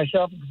educator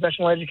myself, a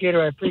professional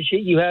educator. I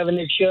appreciate you having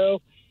this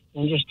show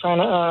and just trying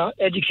to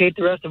educate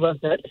the rest of us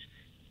that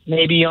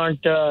maybe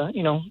aren't,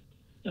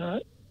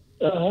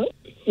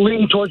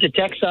 leaning towards the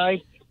tech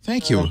side.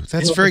 Thank you.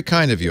 That's very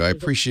kind of you. I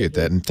appreciate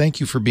that. And thank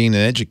you for being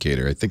an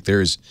educator. I think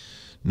there's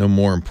no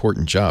more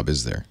important job,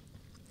 is there?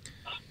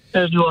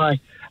 As do I.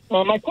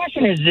 Well, my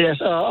question is this.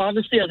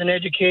 Obviously, as an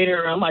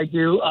educator, I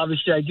do have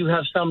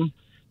some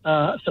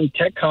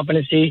tech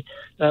competency,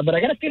 but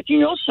I got a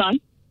 15-year-old son.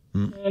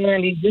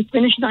 And he just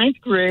finished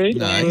 9th grade.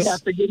 Nice. And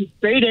after getting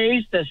straight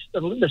A's the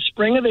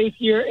spring of 8th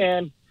year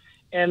and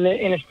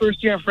in his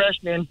first year of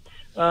freshman,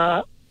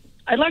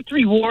 I'd like to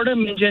reward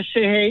him and just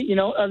say, hey,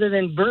 other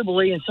than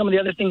verbally and some of the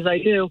other things I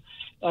do,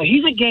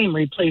 he's a gamer.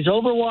 He plays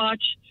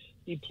Overwatch.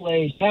 He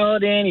plays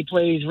Paladin. He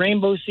plays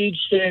Rainbow Siege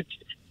 6.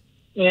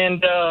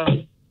 And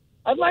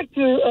I'd like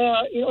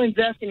to,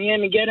 invest in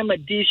him and get him a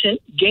decent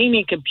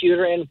gaming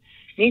computer. And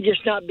me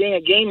just not being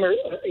a gamer,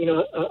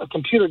 a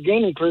computer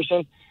gaming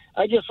person,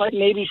 I just like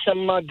maybe some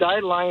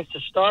guidelines to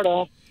start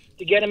off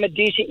to get him a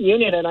decent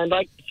unit. And I'd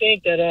like to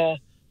think that,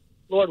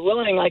 Lord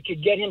willing, I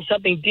could get him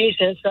something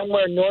decent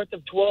somewhere north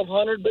of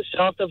 $1,200 but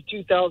south of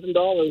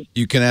 $2,000.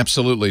 You can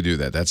absolutely do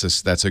that.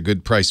 That's a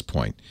good price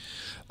point.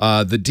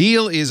 The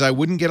deal is I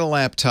wouldn't get a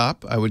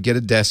laptop. I would get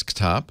a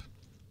desktop.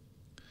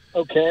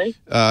 Okay.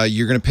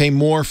 You're going to pay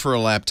more for a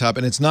laptop,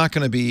 and it's not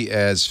going to be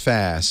as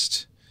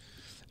fast.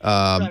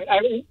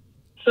 Right.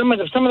 Some of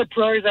the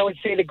priorities, I would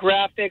say the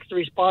graphics, the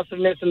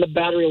responsiveness, and the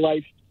battery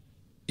life.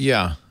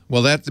 Yeah.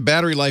 Well, the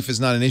battery life is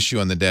not an issue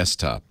on the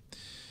desktop.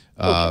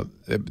 Okay.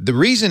 The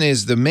reason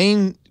is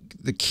the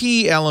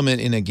key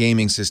element in a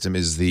gaming system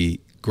is the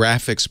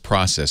graphics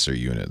processor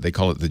unit. They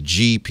call it the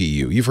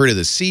GPU. You've heard of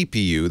the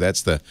CPU.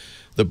 That's the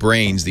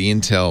brains, the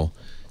Intel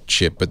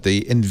chip. But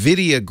the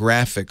NVIDIA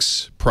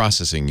graphics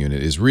processing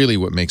unit is really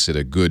what makes it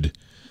a good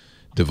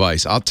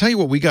device. I'll tell you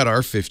what we got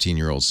our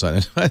 15-year-old son.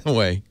 And by the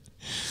way,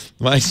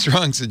 my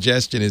strong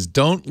suggestion is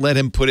don't let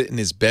him put it in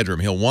his bedroom.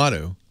 He'll want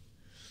to.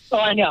 Oh,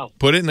 I know.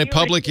 Put it in the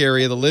public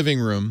area, the living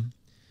room.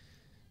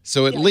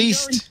 So at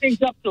least he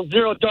stays up till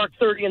 0 dark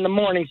 30 in the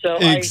morning. So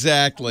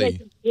exactly.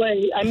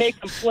 I make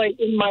him play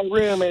in my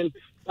room, and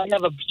I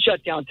have a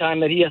shutdown time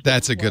that he has.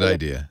 That's a good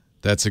idea.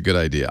 That's a good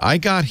idea. I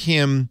got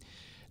him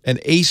an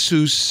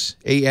Asus,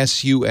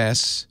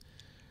 ASUS,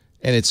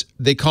 and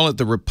they call it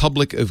the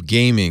Republic of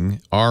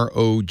Gaming,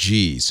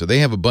 ROG. So they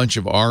have a bunch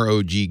of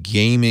ROG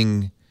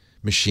gaming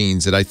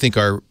machines that I think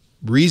are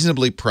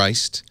reasonably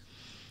priced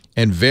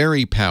and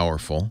very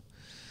powerful.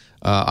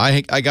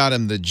 I got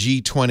him the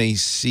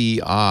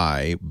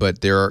G20Ci,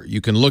 but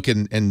you can look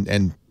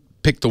and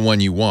pick the one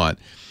you want.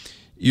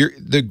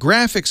 The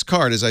graphics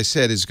card, as I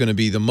said, is going to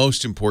be the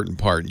most important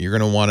part. You're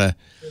going to want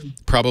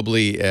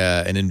probably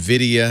an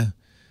NVIDIA.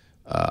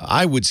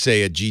 I would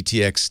say a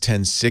GTX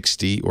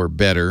 1060 or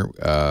better.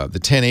 The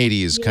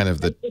 1080 is kind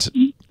of the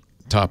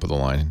top of the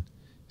line.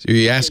 So are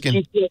you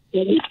asking?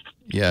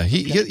 Yeah,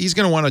 he's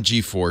going to want a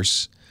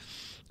GeForce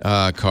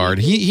card.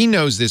 He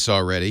knows this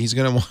already. He's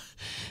going to want.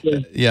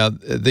 Yeah,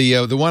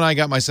 the one I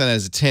got my son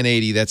has a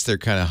 1080. That's their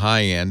kind of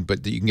high end,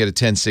 but you can get a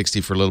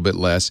 1060 for a little bit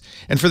less.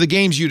 And for the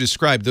games you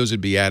described, those would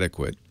be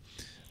adequate.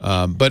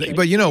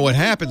 But you know what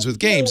happens with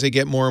games? They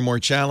get more and more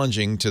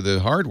challenging to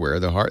the hardware.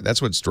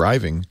 That's what's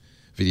driving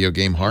video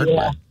game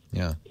hardware.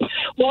 Yeah.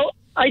 Well,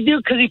 I do,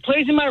 because he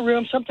plays in my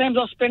room. Sometimes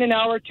I'll spend an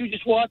hour or two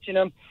just watching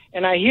him,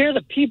 and I hear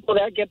the people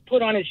that get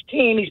put on his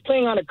team. He's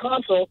playing on a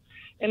console,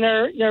 and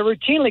they're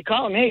routinely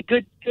calling him,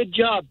 "Hey, good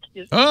job."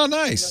 Oh,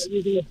 nice.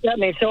 Using a set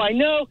name. So I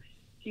know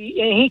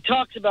he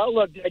talks about,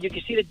 look, Dad, you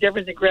can see the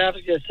difference in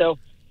graphics here. So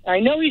I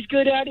know he's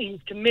good at it.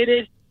 He's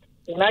committed.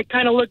 And I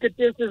kind of look at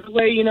this as a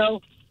way,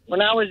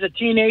 when I was a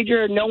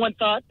teenager, no one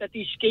thought that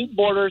these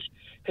skateboarders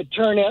could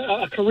turn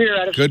a career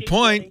out of Good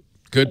point.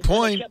 Good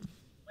point.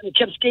 He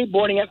kept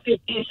skateboarding at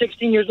 15,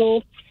 16 years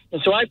old.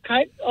 And so I've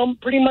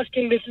pretty much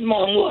convinced him,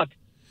 look,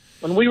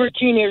 when we were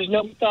teenagers,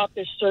 no one thought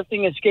this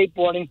surfing and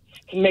skateboarding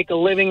can make a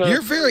living.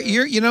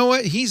 You know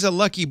what? He's a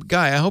lucky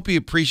guy. I hope he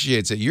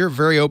appreciates it. You're a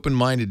very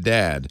open-minded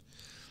dad.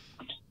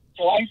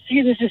 So I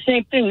see this the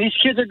same thing. These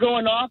kids are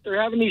going off.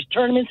 They're having these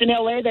tournaments in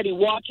L.A. that he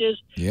watches.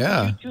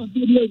 Yeah. 2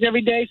 videos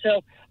every day.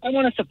 So I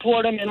want to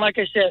support him. And like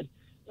I said,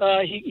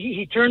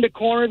 he turned a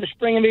corner the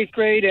spring of 8th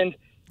grade. And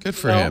good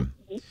for him.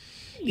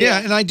 Yeah,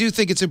 and I do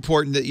think it's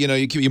important that,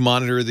 you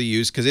monitor the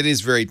use because it is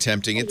very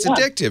tempting. It's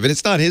addictive, and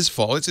it's not his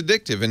fault. It's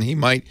addictive, and he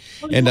might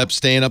end up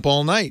staying up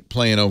all night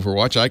playing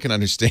Overwatch. I can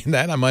understand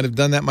that. I might have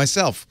done that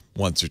myself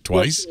once or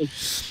twice.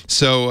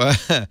 So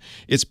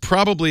it's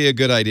probably a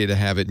good idea to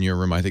have it in your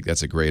room. I think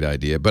that's a great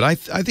idea. But I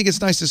think it's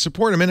nice to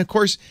support him. And, of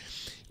course,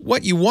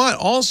 what you want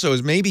also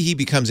is maybe he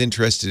becomes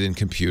interested in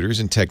computers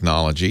and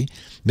technology.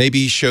 Maybe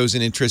he shows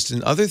an interest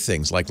in other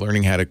things like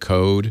learning how to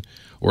code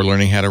or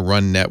learning how to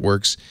run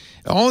networks.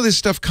 All of this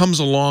stuff comes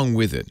along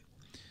with it.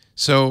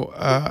 So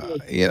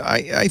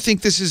I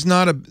think this is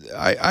not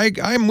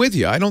I'm with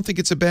you. I don't think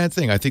it's a bad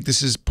thing. I think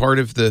this is part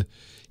of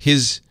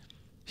his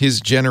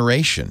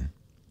generation.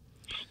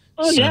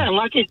 Oh, yeah. And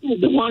like I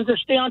said, the ones that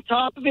stay on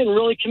top of it and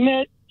really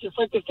commit, just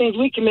like the things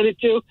we committed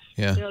to,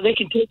 they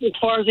can take it as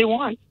far as they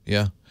want.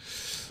 Yeah.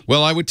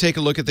 Well, I would take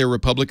a look at their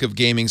Republic of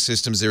Gaming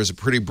Systems. There's a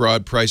pretty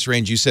broad price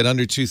range. You said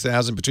under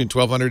 $2,000, between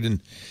 $1,200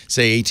 and,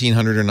 say,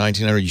 $1,800 or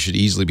 $1,900. You should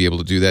easily be able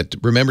to do that.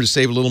 Remember to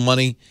save a little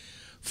money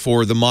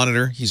for the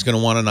monitor. He's going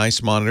to want a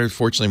nice monitor.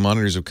 Fortunately,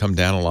 monitors have come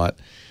down a lot.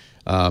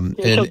 So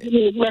give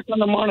me a rec on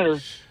the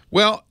monitor.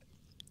 Well,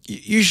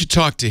 you should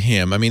talk to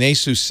him. I mean,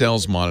 Asus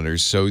sells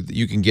monitors, so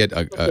you can get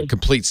a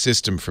complete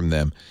system from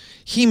them.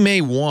 He may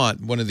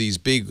want one of these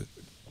big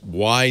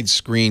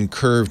widescreen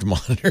curved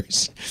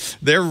monitors.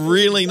 They're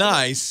really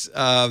nice.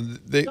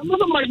 Some of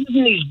them are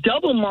using these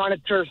double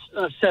monitor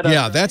setups.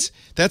 Yeah,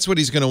 that's what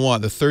he's going to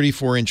want, the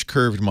 34-inch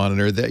curved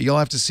monitor. That you'll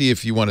have to see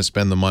if you want to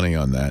spend the money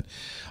on that.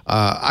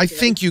 I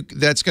think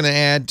that's going to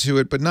add to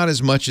it, but not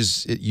as much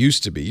as it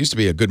used to be. It used to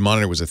be a good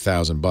monitor was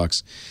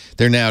 $1,000.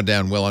 They're now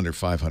down well under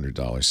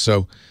 $500.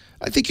 So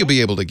I think you'll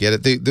be able to get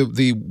it.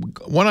 The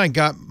one I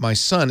got my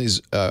son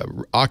is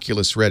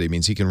Oculus ready.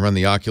 Means he can run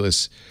the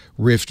Oculus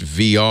Rift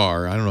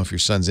VR. I don't know if your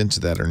son's into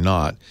that or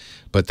not,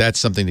 but that's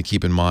something to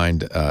keep in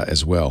mind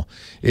as well.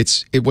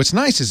 What's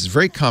nice is it's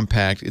very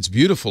compact. It's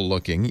beautiful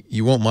looking.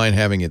 You won't mind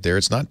having it there.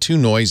 It's not too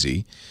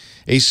noisy.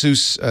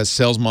 Asus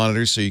sells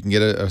monitors, so you can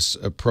get a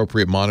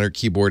appropriate monitor,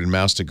 keyboard, and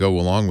mouse to go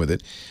along with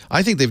it.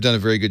 I think they've done a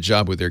very good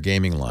job with their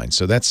gaming line.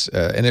 So that's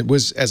and it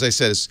was, as I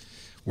said,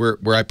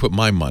 where I put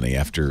my money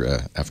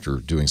after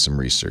doing some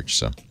research.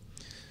 So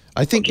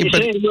I think.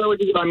 Where would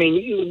you? I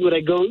mean, would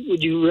I go?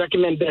 Would you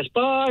recommend Best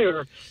Buy,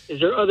 or is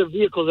there other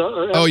vehicles?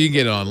 Oh, you can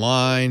get it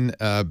online.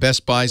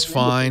 Best Buy's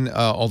fine.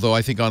 Although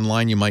I think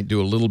online you might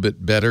do a little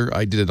bit better.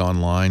 I did it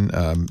online.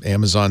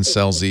 Amazon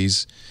sells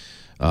these.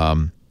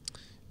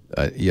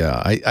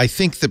 Yeah, I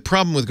think the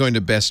problem with going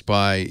to Best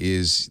Buy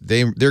is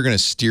they're going to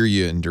steer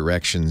you in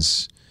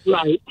directions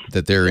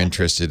that they're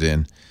interested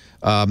in.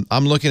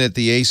 I'm looking at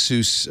the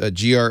Asus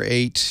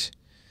GR8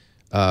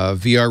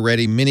 VR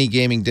Ready Mini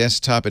Gaming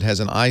Desktop. It has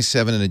an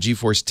i7 and a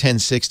GeForce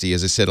 1060.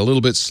 As I said, a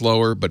little bit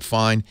slower, but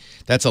fine.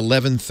 That's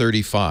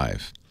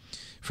 $1135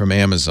 from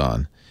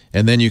Amazon.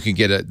 And then you can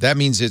get that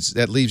means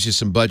that leaves you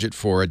some budget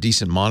for a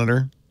decent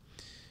monitor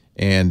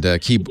and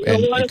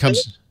it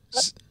comes.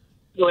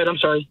 Go ahead. I'm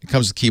sorry. It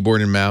comes with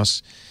keyboard and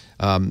mouse.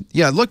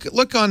 Yeah,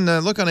 look on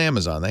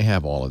Amazon. They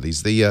have all of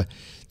these.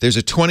 There's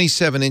a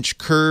 27-inch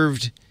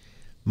curved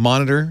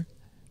monitor.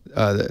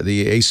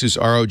 The Asus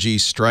ROG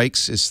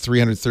Strix is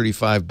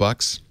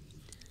 $335.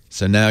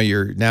 So now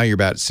you're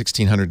about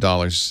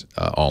 $1,600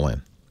 all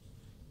in.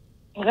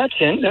 Well, that's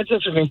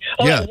interesting.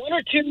 Yeah. One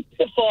or two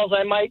pitfalls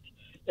that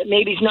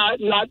maybe is not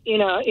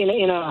in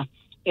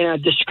a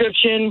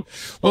description.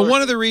 Well,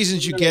 one of the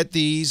reasons you get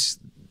these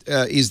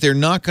is they're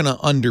not going to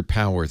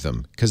underpower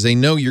them because they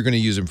know you're going to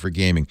use them for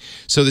gaming.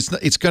 So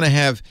it's going to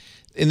have,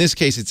 in this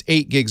case, it's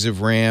 8 gigs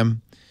of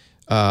RAM.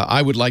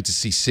 I would like to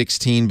see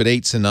 16, but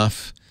 8's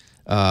enough.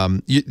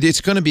 It's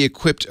going to be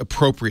equipped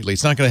appropriately.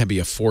 It's not going to be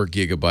a 4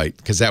 gigabyte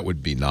because that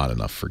would be not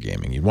enough for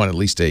gaming. You'd want at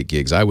least 8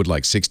 gigs. I would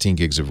like 16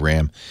 gigs of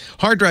RAM.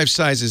 Hard drive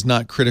size is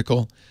not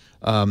critical.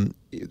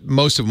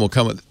 Most of them will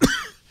come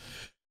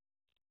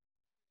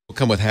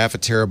with half a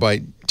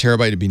terabyte.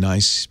 Terabyte would be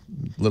nice,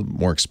 a little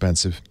more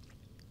expensive.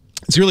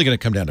 It's really going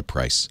to come down to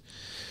price.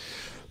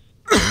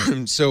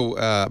 So,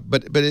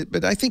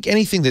 but I think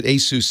anything that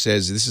ASUS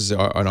says this is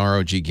an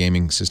ROG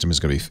gaming system is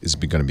going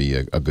to be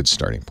a good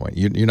starting point.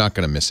 You're not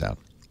going to miss out.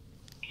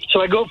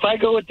 So if I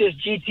go with this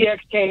GTX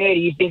 1080,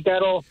 you think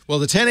that'll? Well,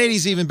 the 1080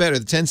 is even better.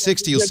 The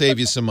 1060 will save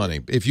you some money.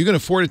 If you can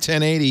afford a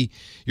 1080,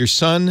 your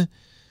son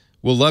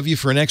will love you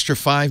for an extra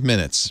 5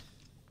 minutes.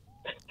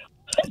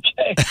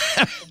 Okay.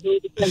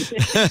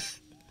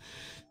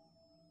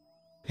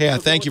 Yeah,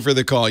 thank you for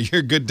the call.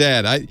 You're a good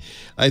dad.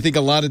 I think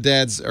a lot of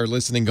dads are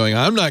listening going,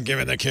 I'm not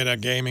giving the kid a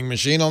gaming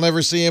machine. I'll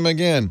never see him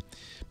again.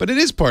 But it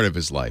is part of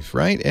his life,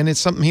 right? And it's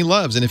something he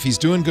loves. And if he's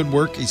doing good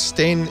work, he's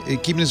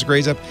keeping his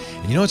grades up.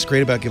 And you know what's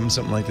great about giving him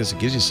something like this? It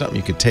gives you something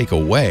you could take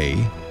away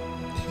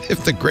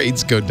if the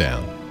grades go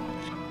down.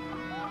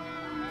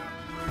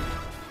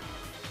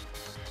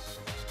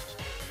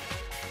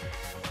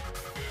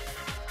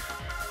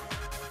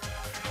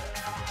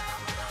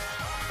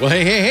 Well,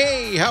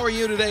 hey, how are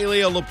you today?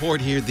 Leo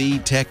Laporte here, the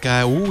tech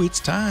guy. Ooh, it's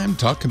time.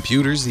 Talk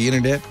computers, the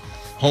internet,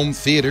 home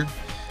theater,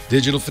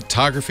 digital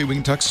photography. We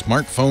can talk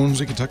smartphones.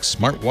 We can talk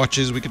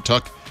smartwatches. We can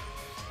talk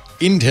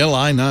Intel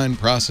i9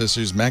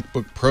 processors,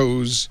 MacBook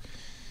Pros,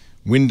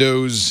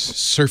 Windows,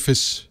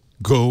 Surface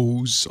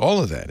Goes,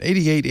 all of that.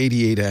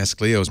 8888 Ask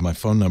Leo is my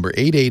phone number.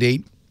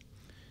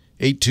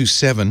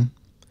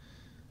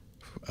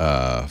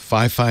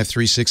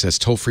 888-827-5536. That's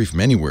toll free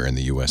from anywhere in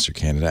the U.S. or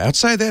Canada.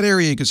 Outside that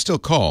area, you can still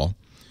call,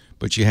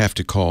 but you have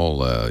to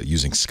call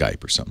using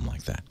Skype or something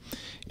like that.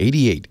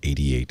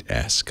 8888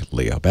 Ask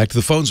Leo. Back to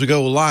the phones we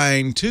go.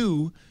 Line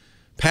 2,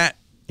 Pat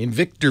in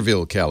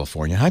Victorville,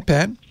 California. Hi,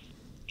 Pat.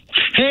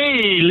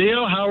 Hey,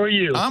 Leo. How are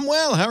you? I'm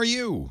well. How are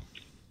you?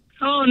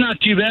 Oh, not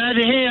too bad.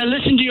 Hey, I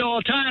listen to you all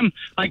the time.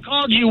 I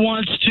called you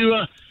once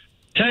to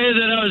tell you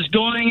that I was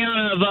going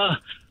out of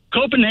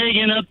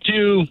Copenhagen up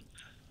to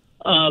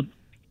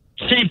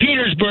St.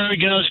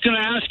 Petersburg, and I was going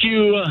to ask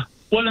you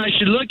what I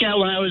should look at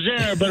when I was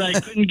there, but I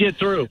couldn't get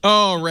through.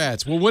 Oh,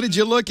 rats. Well, what did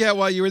you look at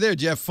while you were there?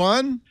 Did you have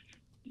fun?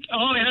 Oh,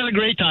 I had a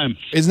great time.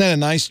 Isn't that a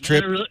nice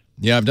trip?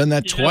 Yeah, I've done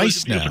that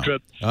twice it was a now.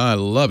 trip. Oh, I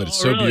love it. It's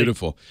so really?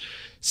 beautiful.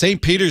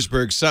 St.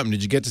 Petersburg, something.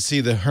 Did you get to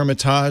see the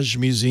Hermitage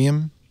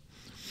Museum?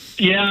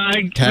 Yeah.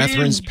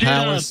 Catherine's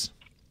Palace?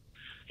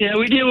 Yeah,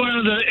 we did one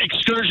of the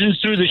excursions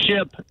through the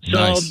ship.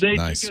 So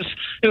nice. Took us,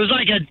 it was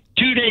like a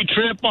 2-day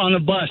trip on the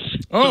bus.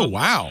 Oh,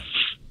 wow.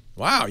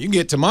 Wow, you can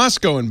get to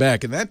Moscow and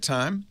back in that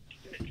time.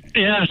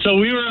 Yeah, so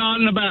we were out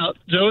and about.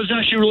 So it was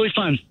actually really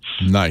fun.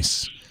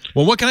 Nice.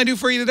 Well, what can I do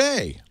for you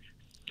today?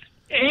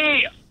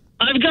 Hey,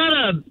 I've got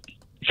a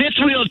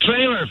fifth-wheel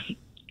trailer,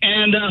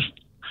 and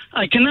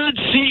I cannot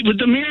see, with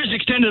the mirrors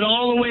extended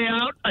all the way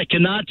out, I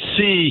cannot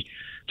see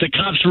the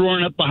cops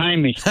roaring up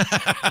behind me.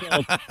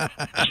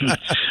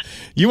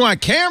 You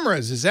want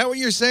cameras? Is that what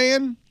you're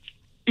saying?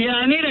 Yeah,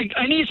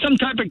 I need some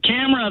type of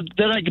camera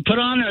that I could put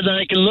on there that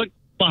I can look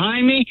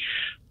behind me.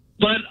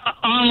 But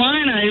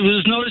online, I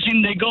was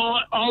noticing they go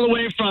all the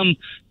way from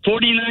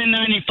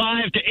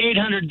 $49.95 to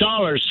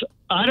 $800.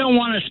 I don't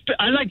want to.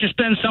 I'd like to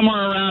spend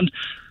somewhere around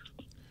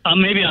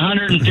maybe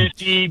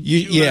 $150.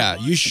 Yeah,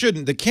 you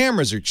shouldn't. The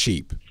cameras are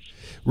cheap.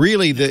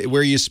 Really,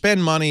 where you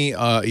spend money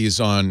is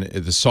on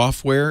the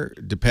software,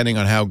 depending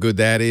on how good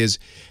that is,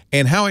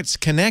 and how it's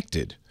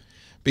connected.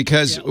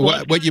 Because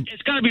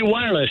it's got to be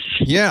wireless.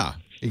 Yeah,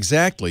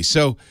 exactly.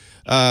 So.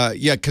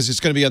 Yeah, because it's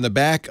going to be on the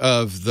back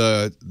of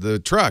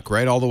the truck,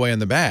 right, all the way in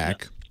the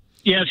back.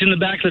 Yeah, it's in the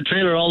back of the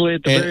trailer, all the way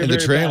at the very the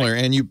trailer,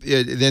 back. And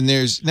then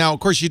there's now, of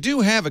course, you do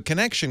have a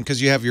connection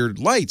because you have your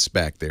lights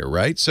back there,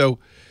 right? So,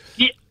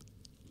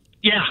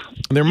 yeah,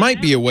 there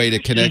might be a way to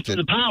connect it.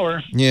 The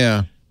power.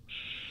 Yeah,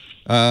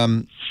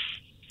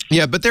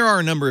 yeah, but there are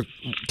a number of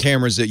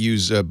cameras that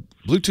use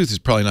Bluetooth. Is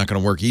probably not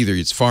going to work either.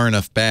 It's far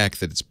enough back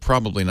that it's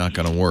probably not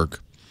going to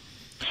work.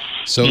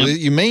 So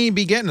you may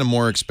be getting a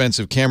more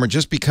expensive camera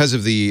just because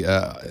of the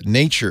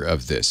nature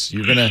of this.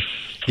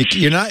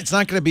 It's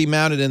not going to be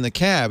mounted in the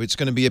cab. It's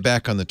going to be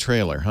back on the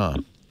trailer, huh?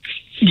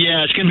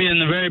 Yeah, it's going to be in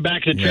the very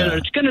back of the trailer. Yeah.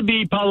 It's going to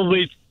be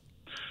probably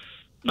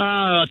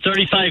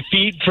 35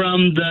 feet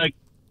from the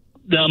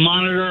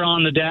monitor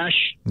on the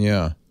dash.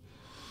 Yeah.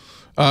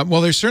 Well,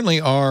 there certainly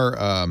are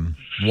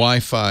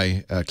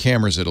Wi-Fi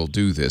cameras that'll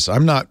do this.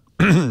 I'm not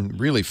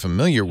really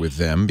familiar with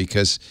them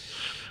because.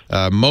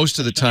 Most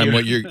of the time,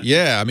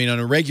 on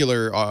a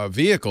regular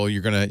vehicle,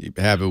 you're going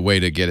to have a way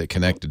to get it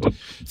connected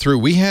through.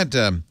 We had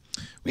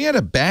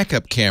a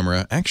backup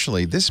camera.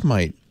 Actually, this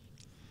might,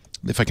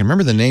 if I can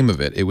remember the name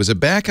of it, it was a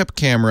backup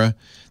camera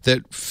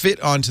that fit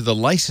onto the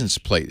license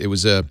plate. It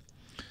was a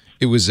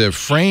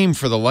frame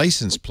for the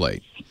license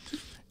plate,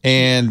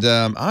 and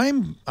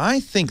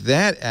I think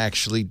that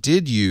actually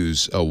did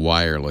use a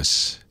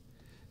wireless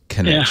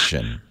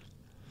connection.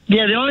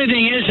 Yeah, the only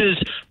thing is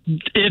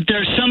if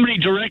there's somebody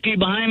directly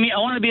behind me, I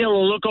want to be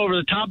able to look over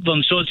the top of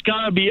them. So it's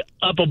got to be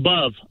up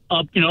above,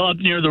 up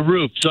near the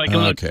roof, so I can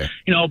look,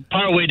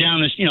 part way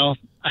down this, a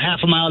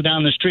half a mile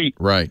down the street.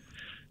 Right.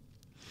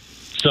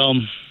 So.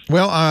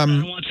 Well, I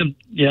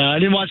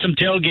didn't want some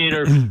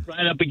tailgater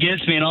right up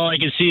against me, and all I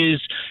could see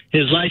is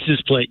his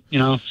license plate.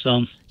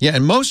 So yeah,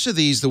 and most of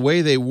these, the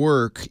way they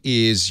work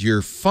is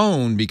your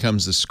phone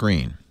becomes the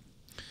screen.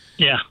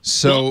 Yeah.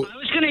 So I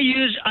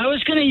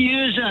was gonna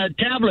use a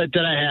tablet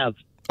that I have.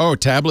 Oh,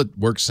 tablet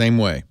works same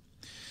way.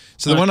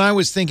 So the one I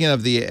was thinking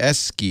of, the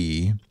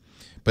Esky,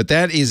 but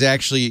that is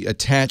actually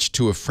attached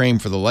to a frame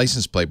for the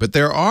license plate. But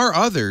there are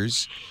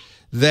others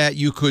that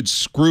you could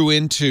screw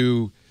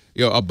into,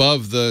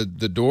 above the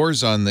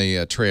doors on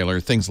the trailer,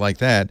 things like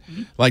that,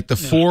 like the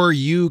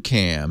 4U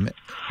cam,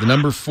 the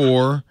number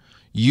 4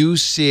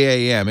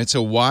 UCAM. It's a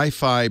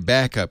Wi-Fi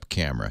backup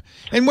camera,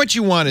 and what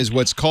you want is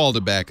what's called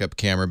a backup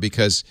camera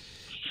because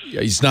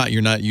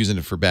you're not using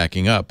it for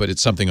backing up, but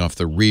it's something off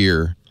the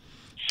rear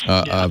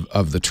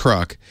of the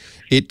truck.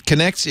 It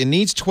connects. It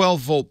needs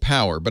 12-volt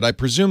power, but I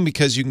presume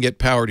because you can get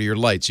power to your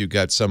lights, you've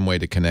got some way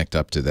to connect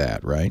up to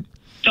that, right?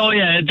 Oh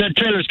yeah, the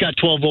trailer's got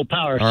 12-volt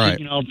power. All right.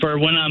 For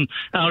when I'm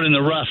out in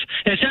the rough.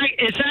 It's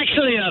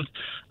actually a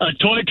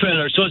toy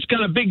trailer, so it's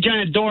got a big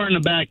giant door in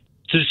the back,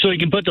 so you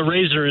can put the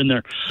razor in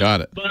there.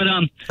 Got it. But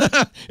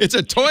it's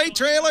a toy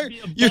trailer.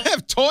 You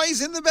have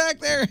toys in the back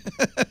there.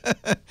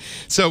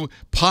 So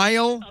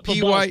Pyle,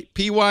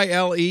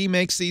 Pyle,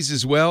 makes these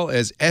as well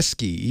as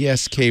Esky,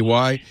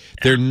 ESKY.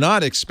 They're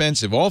not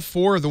expensive. All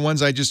 4 of the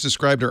ones I just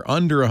described are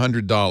under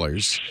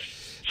 $100.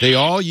 They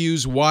all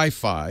use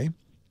Wi-Fi.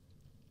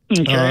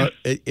 Okay.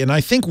 And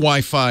I think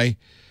Wi-Fi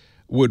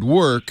would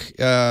work.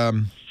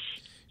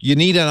 You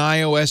need an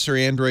iOS or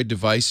Android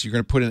device. You're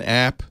going to put an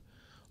app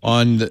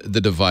on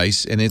the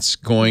device, and it's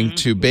going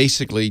to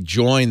basically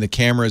join the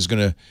camera.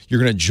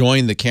 You're going to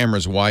join the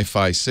camera's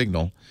Wi-Fi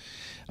signal.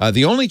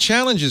 The only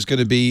challenge is going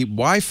to be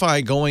Wi-Fi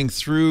going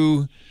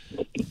through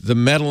the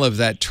metal of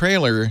that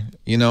trailer.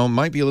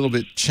 Might be a little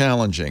bit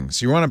challenging.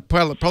 So you want to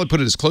probably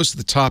put it as close to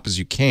the top as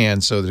you can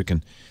so that it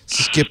can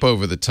skip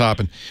over the top.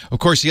 And of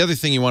course, the other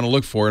thing you want to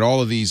look for, and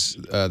all of these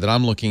that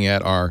I'm looking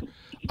at are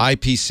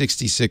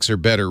IP66 or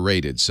better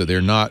rated, so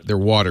they're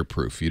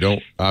waterproof. You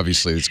don't,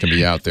 obviously it's going to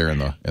be out there in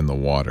the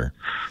water.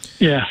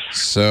 Yeah.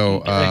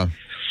 So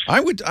I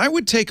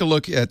would take a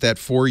look at that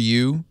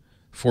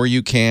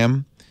 4U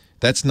cam.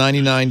 That's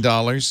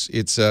 $99.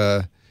 It's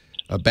a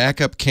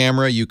backup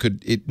camera.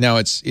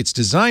 It's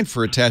designed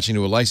for attaching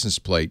to a license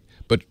plate,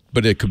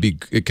 but it could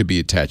be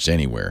attached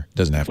anywhere. It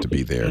doesn't have to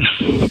be there.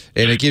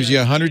 And it gives you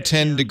a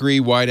 110-degree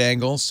wide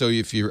angle, so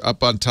if you're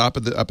up at the top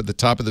of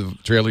the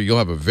trailer, you'll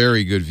have a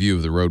very good view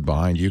of the road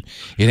behind you.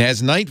 It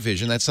has night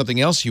vision. That's something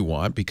else you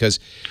want, because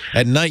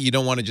at night you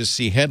don't want to just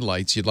see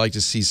headlights. You'd like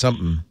to see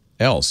something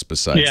else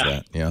besides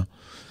that. Yeah.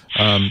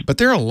 But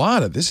there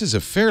are this is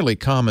a fairly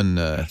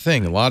common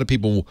thing. A lot of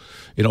people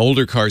in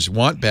older cars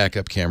want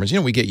backup cameras.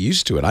 We get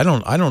used to it. I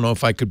don't know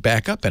if I could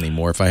back up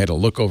anymore if I had to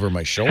look over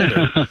my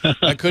shoulder.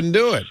 I couldn't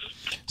do it.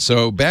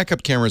 So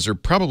backup cameras are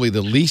probably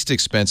the least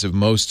expensive,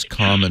 most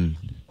common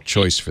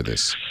choice for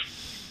this.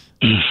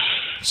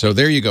 So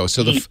there you go.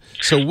 So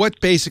what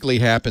basically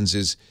happens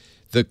is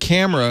the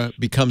camera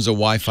becomes a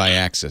Wi-Fi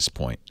access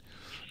point.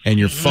 And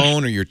your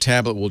phone or your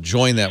tablet will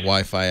join that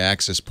Wi-Fi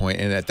access point,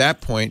 and at that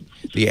point,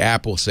 the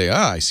app will say,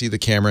 I see the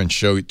camera, and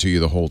show it to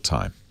you the whole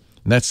time.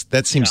 And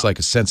that seems like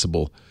a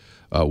sensible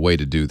way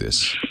to do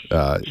this.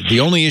 The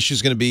only issue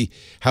is going to be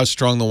how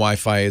strong the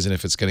Wi-Fi is and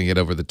if it's going to get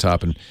over the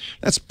top. And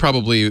that's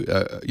probably,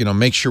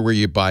 make sure where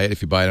you buy it.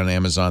 If you buy it on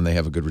Amazon, they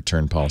have a good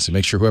return policy.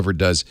 Make sure whoever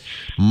does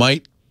you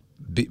might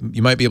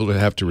be able to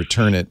have to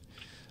return it.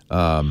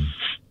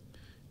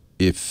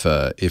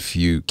 If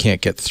you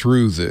can't get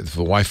through if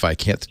the Wi-Fi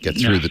can't get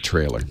through the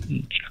trailer.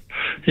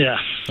 Yeah.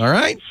 All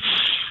right.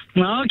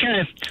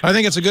 Okay. I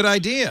think it's a good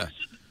idea.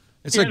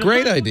 It's a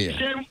great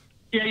idea.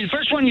 The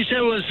first one you said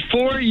was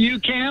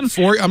 4U cam.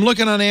 I'm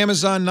looking on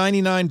Amazon,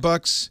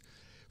 $99.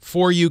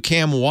 4U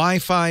cam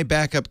Wi-Fi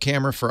backup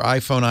camera for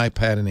iPhone,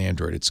 iPad, and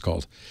Android. It's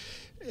called.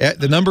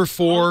 The number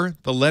 4,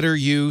 the letter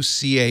U,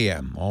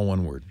 CAM, all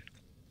one word.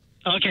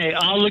 Okay,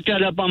 I'll look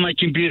that up on my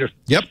computer.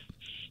 Yep.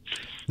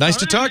 Nice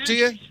to talk to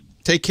you.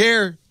 Take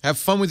care. Have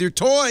fun with your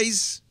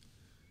toys.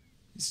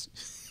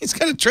 He's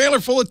got a trailer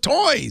full of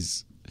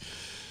toys.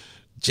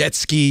 Jet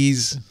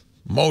skis,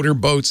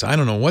 motorboats. I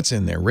don't know what's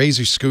in there.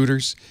 Razor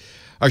scooters.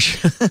 I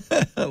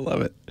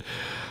love it.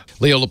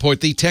 Leo Laporte,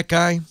 the tech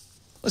guy.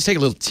 Let's take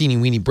a little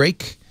teeny-weeny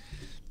break.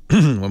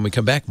 When we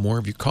come back, more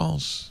of your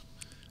calls.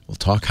 We'll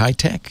talk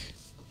high-tech.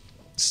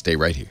 Stay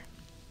right here.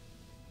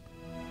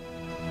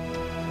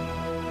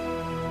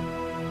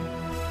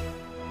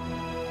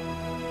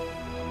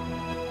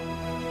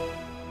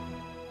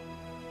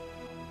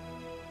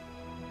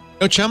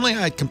 No, Chumley,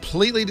 I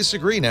completely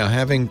disagree now,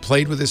 having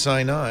played with this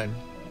i9.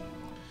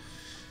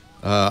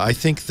 I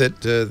think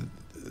that the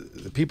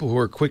people who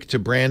are quick to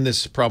brand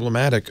this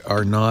problematic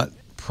are not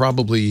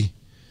probably,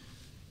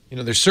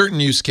 there's certain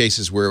use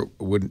cases where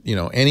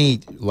any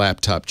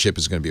laptop chip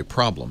is going to be a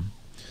problem.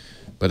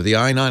 But the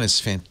i9 is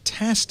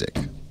fantastic.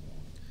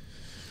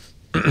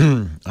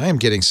 I am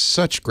getting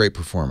such great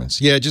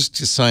performance. Yeah, just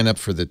to sign up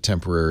for the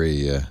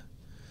temporary,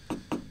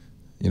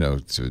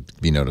 to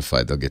be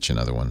notified, they'll get you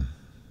another one.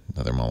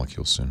 another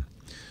molecule soon.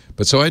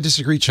 But so I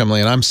disagree,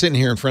 Chumley, and I'm sitting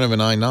here in front of an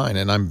i9,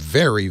 and I'm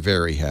very,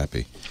 very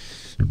happy.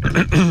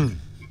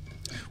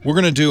 We're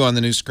going to do on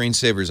the new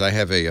screensavers, I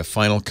have a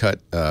Final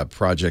Cut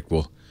project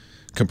we'll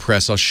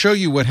compress. I'll show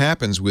you what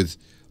happens with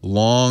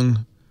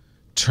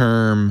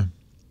long-term,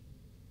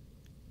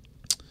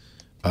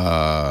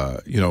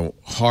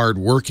 hard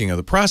working of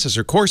the processor.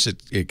 Of course,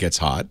 it gets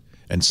hot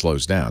and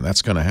slows down.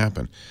 That's going to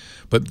happen.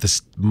 But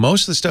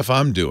most of the stuff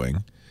I'm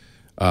doing,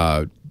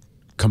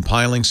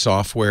 compiling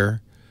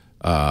software,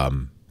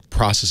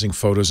 processing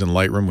photos in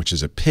Lightroom, which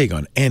is a pig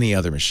on any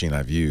other machine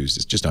I've used.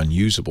 It's just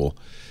unusable.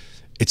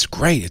 It's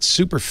great. It's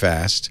super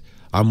fast.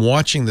 I'm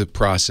watching the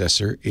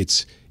processor.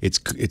 It's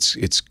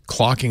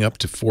clocking up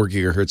to 4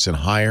 gigahertz and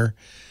higher,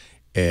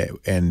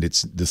 and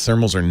the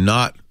thermals are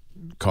not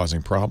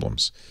causing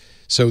problems.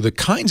 So the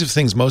kinds of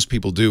things most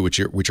people do,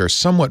 which are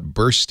somewhat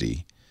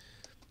bursty,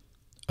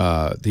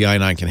 the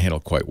i9 can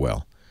handle quite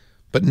well.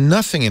 But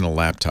nothing in a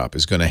laptop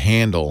is going to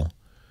handle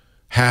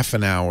half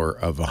an hour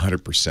of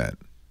 100%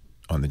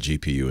 on the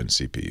GPU and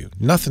CPU.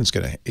 Nothing's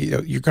going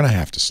to, you're going to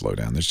have to slow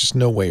down. There's just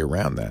no way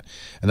around that.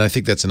 And I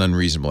think that's an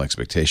unreasonable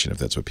expectation if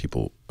that's what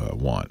people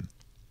want.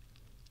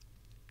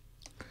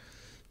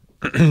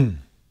 The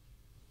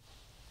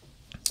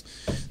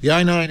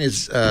i9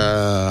 is,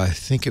 I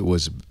think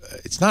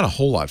it's not a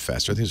whole lot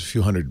faster. I think it's a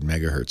few hundred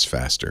megahertz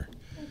faster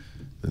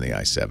than the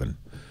i7.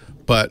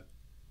 But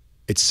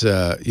it's,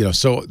 so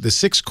the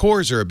 6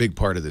 cores are a big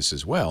part of this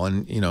as well.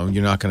 And,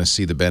 you're not going to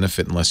see the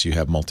benefit unless you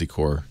have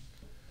multi-core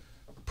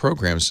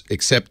programs,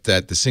 except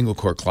that the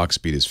single-core clock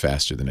speed is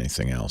faster than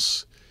anything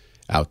else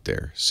out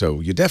there. So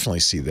you definitely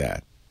see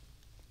that.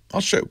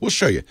 We'll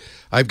show you.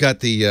 I've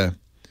got the,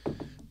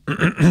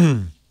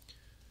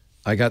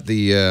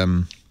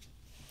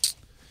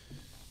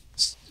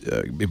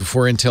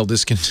 before Intel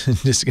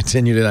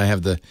discontinued it, I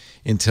have the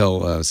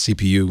Intel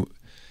CPU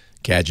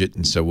gadget,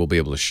 and so we'll be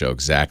able to show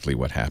exactly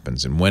what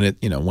happens and when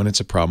it's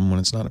a problem, when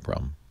it's not a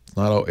problem.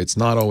 It's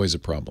not always a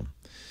problem.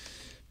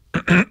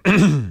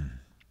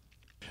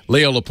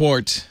 Leo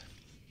Laporte,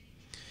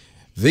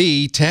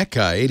 the tech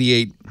guy,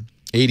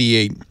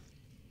 8888.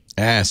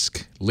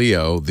 Ask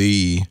Leo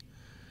the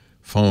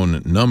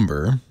phone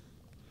number.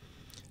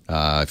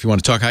 If you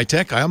want to talk high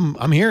tech,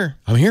 I'm here.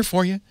 I'm here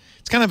for you.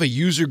 It's kind of a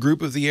user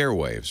group of the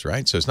airwaves,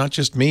 right? So it's not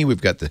just me.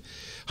 We've got the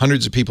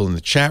hundreds of people in the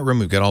chat room.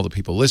 We've got all the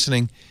people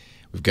listening.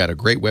 We've got a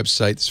great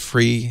website. It's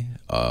free,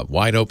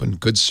 wide open,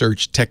 good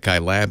search,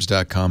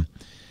 techguylabs.com.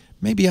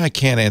 Maybe I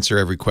can't answer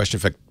every question.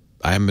 In fact,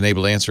 I haven't been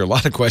able to answer a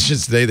lot of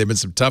questions today. There have been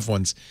some tough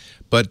ones.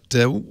 But,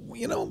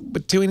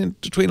 between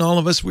all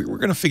of us, we're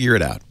going to figure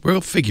it out.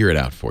 We'll figure it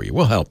out for you.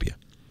 We'll help you.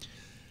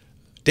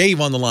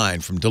 Dave on the line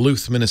from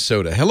Duluth,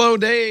 Minnesota. Hello,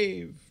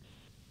 Dave.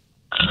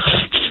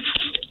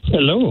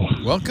 Hello.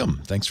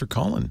 Welcome. Thanks for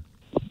calling.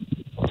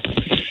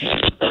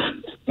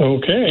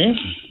 Okay.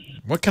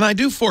 What can I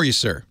do for you,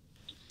 sir?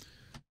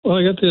 Well,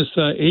 I got this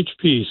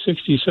HP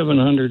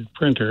 6700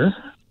 printer,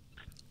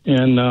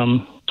 and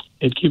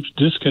it keeps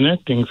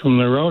disconnecting from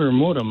the router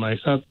modem. I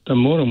thought the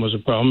modem was a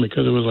problem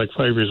because it was like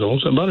 5 years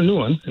old. So I bought a new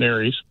one, an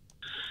Aries,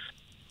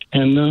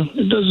 and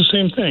it does the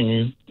same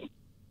thing.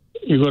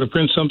 You go to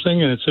print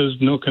something, and it says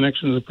no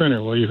connection to the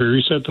printer. Well, if you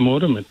reset the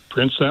modem, it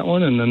prints that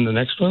one, and then the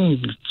next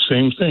one,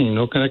 same thing,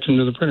 no connection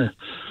to the printer.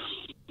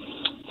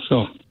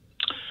 So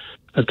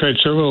I've tried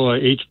several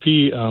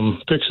HP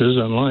fixes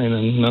online,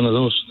 and none of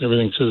those.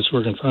 Everything says it's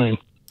working fine.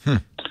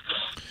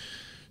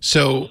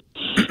 So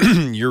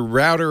your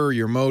router or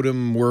your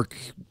modem work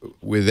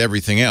with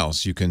everything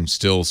else. You can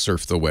still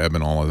surf the web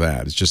and all of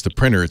that. It's just the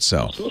printer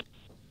itself.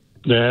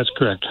 That's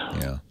correct.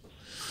 Yeah.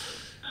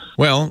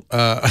 Well,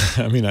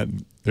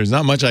 there's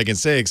not much I can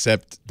say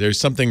except there's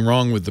something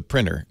wrong with the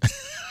printer.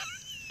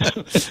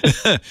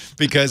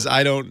 Because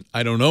I don't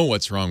know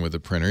what's wrong with the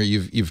printer.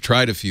 You've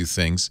tried a few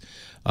things.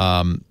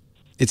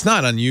 It's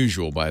not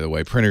unusual, by the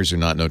way. Printers are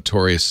not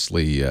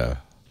notoriously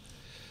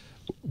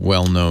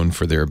well known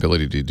for their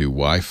ability to do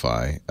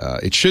Wi-Fi.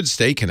 It should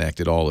stay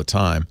connected all the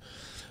time.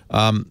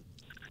 Go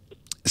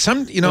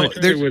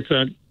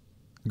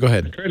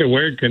ahead. I tried a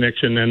wired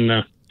connection, and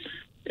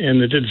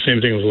it did the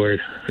same thing with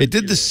wired. It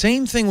did the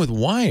same thing with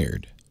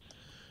wired.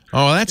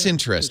 Oh, that's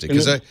interesting,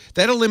 because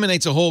that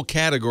eliminates a whole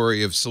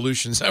category of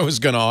solutions I was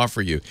going to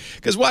offer you.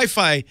 Because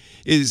Wi-Fi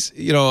is,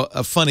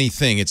 a funny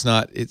thing.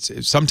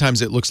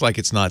 Sometimes it looks like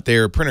it's not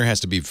there. A printer has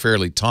to be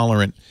fairly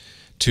tolerant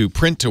to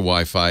print to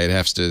Wi-Fi. It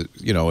has to,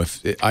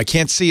 if I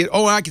can't see it,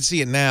 I can see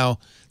it now,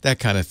 that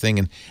kind of thing.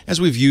 And as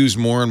we've used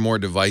more and more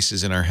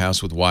devices in our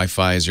house with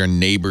Wi-Fi, as our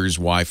neighbor's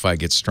Wi-Fi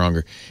gets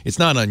stronger, it's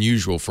not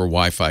unusual for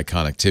Wi-Fi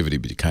connectivity to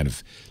be kind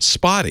of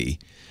spotty.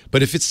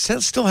 But if it's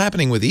still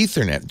happening with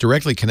Ethernet,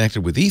 directly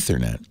connected with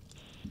Ethernet,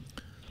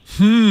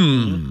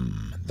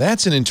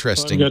 that's an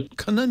interesting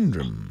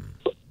conundrum.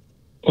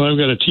 Well, I've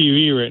got a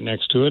TV right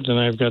next to it, and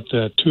I've got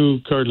the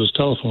 2 cordless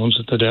telephones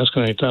at the desk,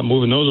 and I thought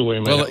moving those away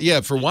might help.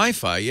 Yeah, for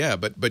Wi-Fi, yeah.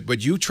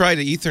 But you tried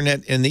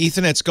Ethernet, and the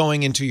Ethernet's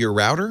going into your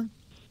router?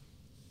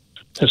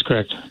 That's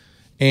correct.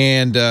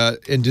 And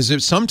does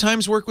it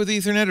sometimes work with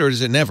Ethernet, or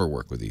does it never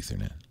work with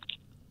Ethernet?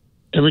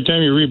 Every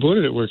time you reboot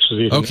it, it works with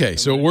Ethernet. Okay,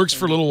 so it works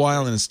for a little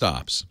while and it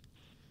stops.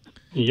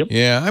 Yep.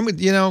 Yeah,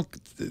 you know,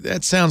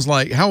 that sounds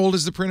like. How old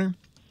is the printer?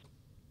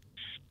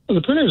 Well,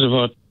 the printer's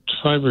about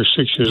 5 or 6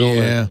 years old.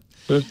 Yeah.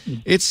 But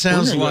it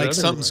sounds like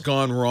something's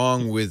gone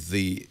wrong with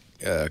the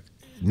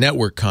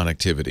network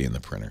connectivity in the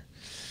printer.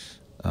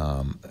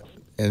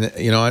 And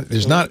you know,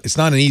 it's not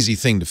an easy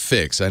thing to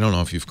fix. I don't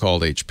know if you've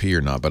called HP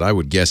or not, but I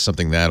would guess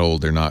something that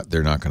old, they're not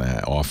going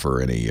to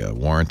offer any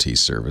warranty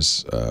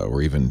service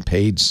or even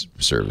paid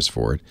service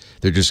for it.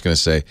 They're just going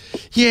to say,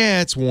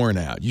 "Yeah, it's worn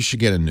out. You should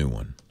get a new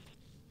one."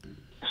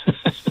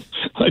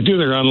 I do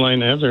their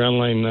online. I have their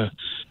online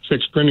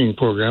fixed printing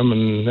program,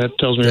 and that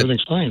tells me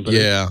everything's fine. But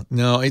yeah,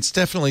 no, it's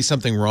definitely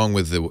something wrong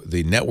with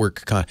the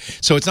network.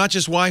 So it's not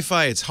just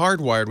Wi-Fi; it's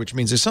hardwired, which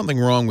means there's something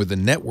wrong with the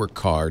network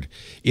card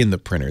in the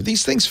printer.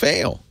 These things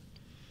fail.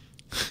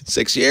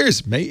 6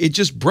 years, it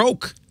just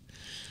broke.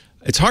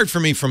 It's hard for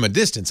me from a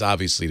distance,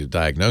 obviously, to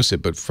diagnose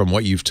it, but from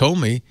what you've told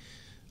me,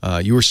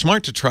 you were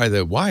smart to try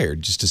the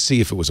wired just to see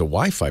if it was a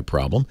Wi-Fi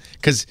problem.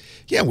 Because,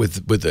 yeah,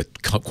 with the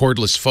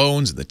cordless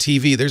phones and the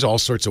TV, there's all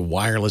sorts of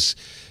wireless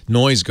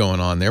noise going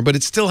on there, but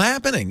it's still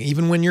happening.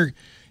 Even when you're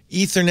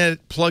Ethernet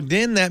plugged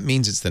in, that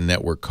means it's the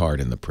network card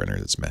in the printer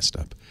that's messed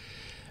up.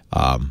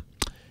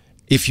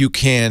 If you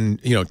can,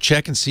 you know,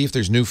 check and see if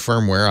there's new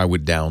firmware, I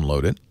would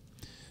download it.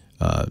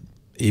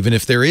 Even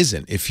if there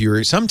isn't,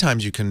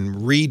 sometimes you can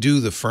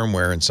redo the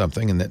firmware in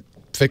something and that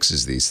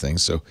fixes these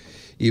things. So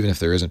even if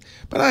there isn't,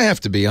 but I have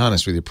to be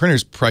honest with you,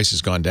 printer's price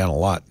has gone down a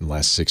lot in the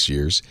last 6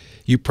 years.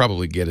 You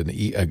probably get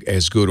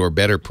as good or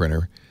better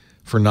printer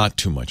for not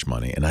too much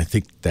money, and I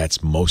think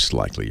that's most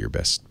likely your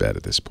best bet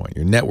at this point.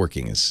 Your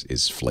networking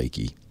is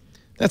flaky.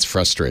 That's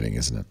frustrating,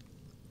 isn't it?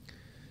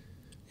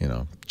 You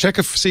know,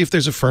 see if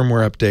there's a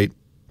firmware update.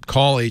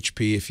 Call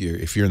HP if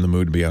you're in the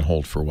mood to be on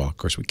hold for a while. Of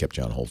course, we kept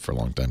you on hold for a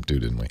long time too,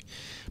 didn't we?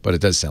 But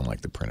it does sound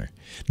like the printer.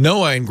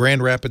 Noah in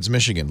Grand Rapids,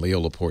 Michigan. Leo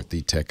Laporte,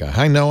 the tech guy.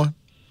 Hi, Noah.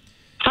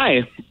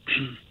 Hi.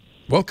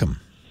 Welcome.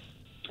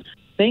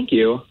 Thank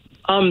you.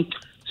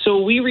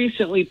 So we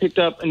recently picked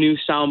up a new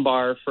sound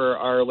bar for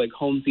our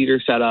home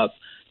theater setup,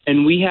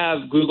 and we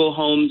have Google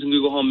Homes and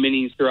Google Home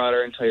Minis throughout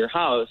our entire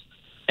house,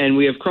 and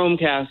we have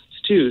Chromecasts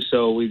too.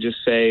 So we just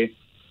say,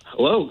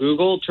 "Hello,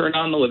 Google, turn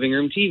on the living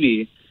room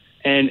TV."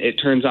 And it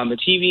turns on the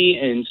TV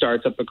and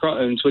starts up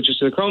and switches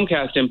to the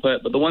Chromecast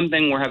input. But the one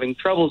thing we're having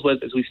troubles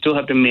with is we still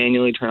have to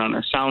manually turn on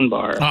our sound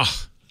bar.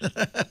 Oh.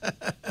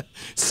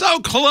 So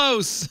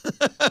close.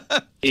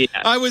 Yeah.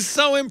 I was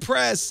so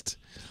impressed.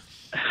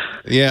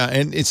 Yeah,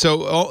 and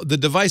so the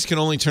device can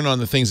only turn on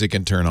the things it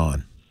can turn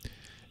on.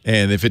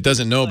 And if it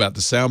doesn't know about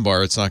the sound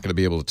bar, it's not going to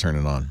be able to turn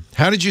it on.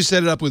 How did you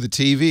set it up with the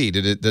TV?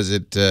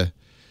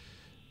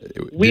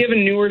 We have a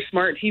newer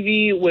smart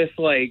TV with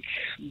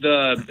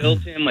the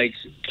built-in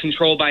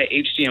control by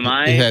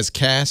HDMI. It has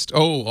cast.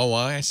 Oh,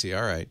 I see.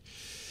 All right.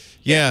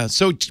 Yeah.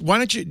 So why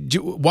don't you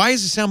why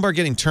is the soundbar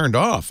getting turned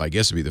off? I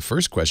guess would be the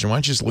first question. Why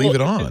don't you just leave it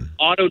on? It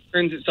auto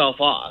turns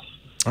itself off.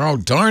 Oh,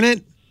 darn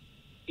it.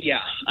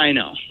 Yeah, I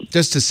know.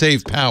 Just to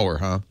save power,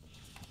 huh?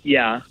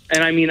 Yeah.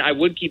 And I mean, I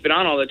would keep it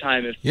on all the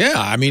time if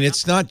I mean,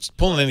 it's not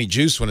pulling any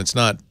juice when it's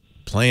not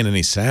playing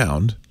any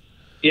sound.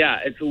 Yeah,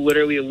 it's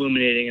literally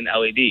illuminating an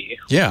LED.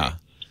 Yeah.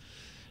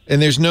 And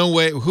there's no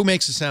way. Who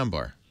makes a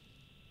soundbar?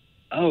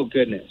 Oh,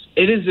 goodness.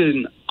 It is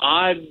an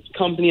odd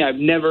company I've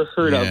never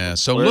heard of. Yeah,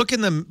 so look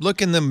in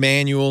the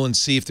manual and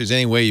see if there's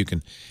any way you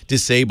can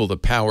disable the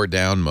power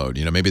down mode.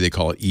 You know, maybe they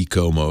call it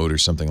eco mode or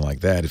something like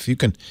that. If you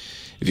could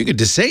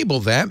disable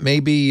that,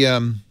 maybe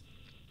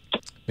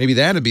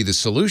that'd be the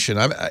solution.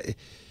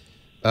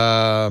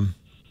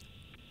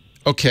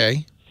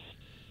 Okay.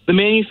 The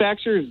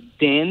manufacturer is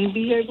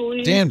Danby, I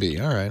believe. Danby,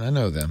 all right, I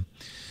know them.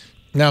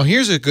 Now,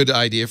 here's a good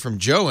idea from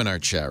Joe in our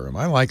chat room.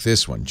 I like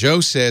this one. Joe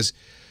says,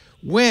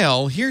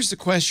 well, here's the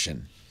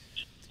question.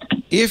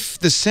 If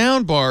the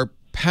sound bar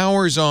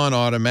powers on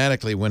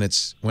automatically when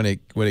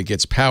it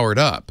gets powered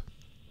up,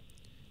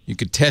 you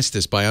could test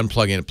this by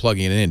unplugging it,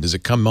 plugging it in. Does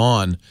it come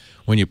on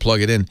when you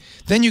plug it in?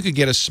 Then you could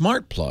get a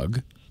smart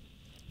plug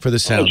for the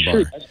sound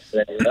bar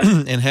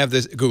and have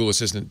this Google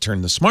Assistant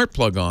turn the smart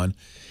plug on.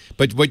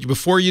 But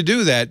before you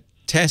do that,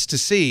 test to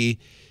see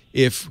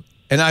if,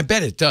 and I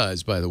bet it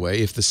does, by the way,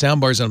 if the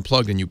sound bar is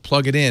unplugged and you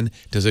plug it in,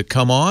 does it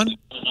come on?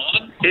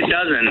 It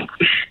doesn't.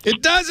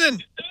 It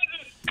doesn't.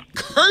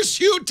 Curse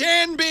you,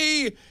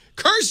 Danby.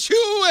 Curse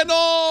you and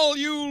all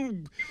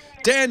you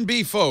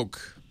Danby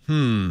folk.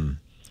 Well,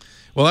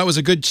 that was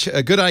a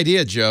good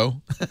idea,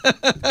 Joe.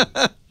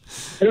 I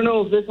don't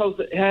know if this house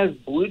has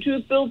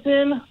Bluetooth built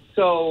in,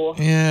 so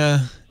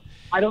yeah.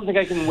 I don't think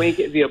I can wake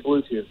it via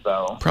Bluetooth,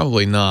 though.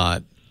 Probably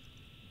not.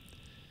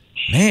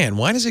 Man,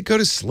 why does it go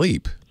to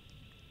sleep?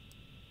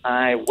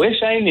 I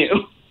wish I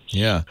knew.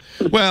 Yeah.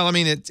 Well, I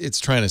mean, it's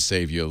trying to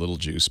save you a little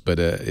juice, but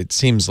it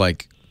seems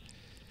like,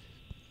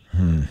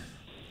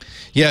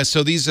 yeah.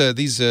 So these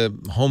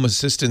home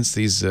assistants,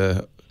 these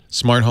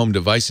smart home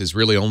devices,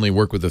 really only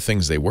work with the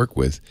things they work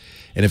with,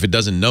 and if it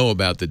doesn't know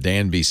about the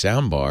Danby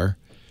soundbar,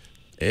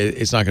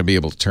 it's not going to be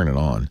able to turn it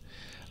on.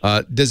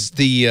 Does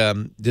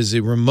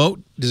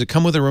it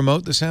come with a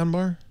remote, the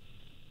soundbar?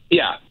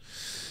 Yeah.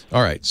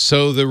 All right.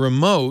 So the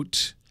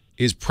remote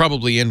is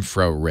probably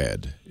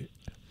infrared.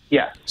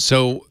 Yeah.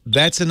 So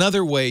that's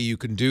another way you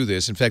can do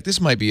this. In fact,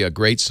 this might be a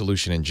great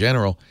solution in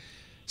general.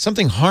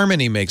 Something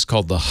Harmony makes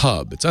called the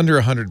Hub. It's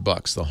under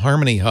 $100, the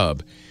Harmony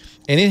Hub.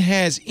 And it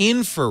has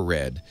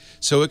infrared,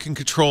 so it can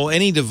control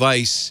any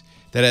device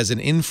that has an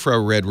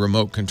infrared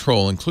remote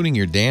control, including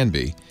your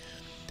Danby.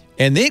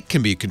 And it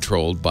can be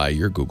controlled by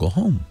your Google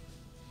Home.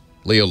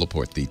 Leo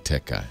Laporte, the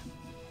tech guy.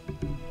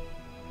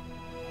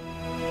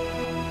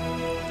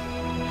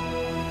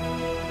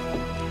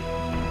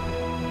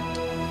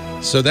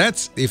 So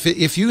that's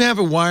if you have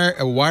a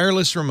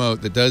wireless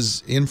remote that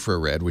does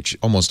infrared, which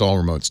almost all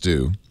remotes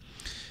do,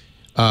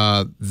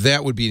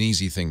 that would be an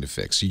easy thing to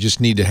fix. You just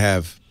need to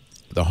have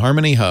the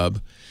Harmony Hub.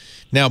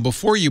 Now,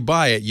 before you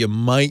buy it, you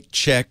might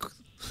check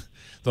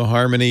the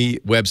Harmony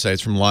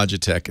websites from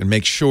Logitech and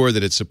make sure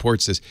that it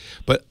supports this.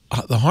 But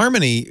the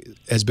Harmony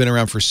has been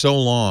around for so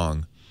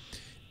long,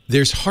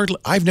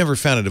 I've never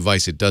found a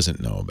device it doesn't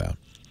know about.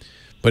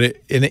 But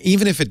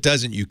even if it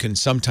doesn't, you can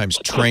sometimes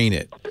train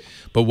it.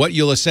 But what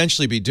you'll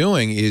essentially be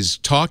doing is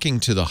talking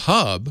to the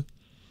hub,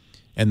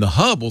 and the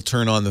hub will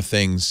turn on the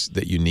things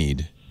that you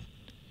need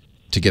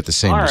to get the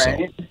same result.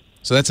 Right.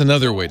 So that's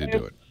another way to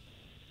do it.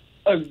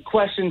 A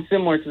question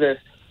similar to this.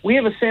 We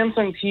have a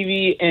Samsung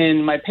TV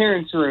in my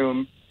parents'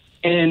 room,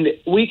 and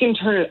we can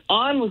turn it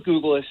on with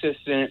Google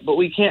Assistant, but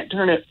we can't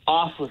turn it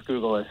off with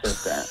Google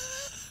Assistant.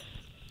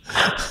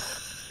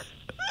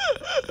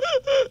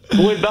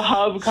 Would the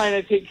hub kind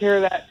of take care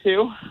of that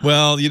too?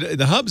 Well,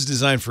 the hub's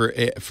designed for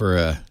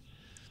a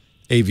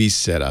AV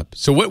setup.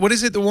 So what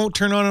is it that won't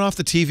turn on and off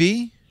the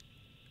TV?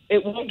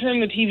 It won't turn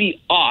the TV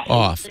off.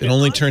 Off. It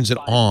only turns it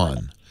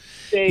on.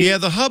 Yeah,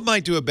 the hub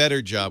might do a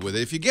better job with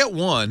it. If you get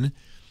one,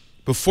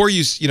 before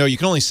you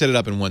can only set it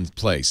up in one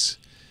place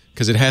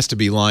because it has to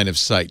be line of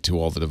sight to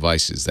all the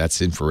devices.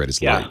 That's infrared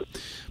is light.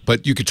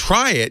 But you could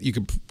try it. You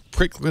could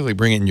quickly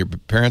bring it in your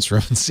parents'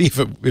 room and see if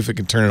it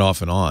can turn it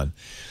off and on.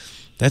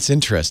 That's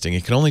interesting.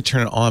 It can only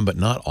turn it on but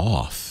not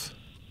off.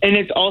 And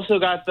it's also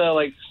got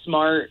the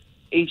smart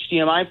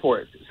HDMI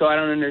ports. So I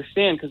don't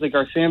understand because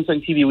our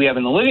Samsung TV we have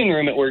in the living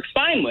room it works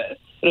fine with.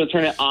 It'll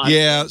turn it on.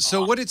 Yeah.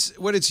 So what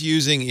it's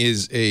using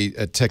is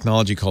a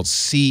technology called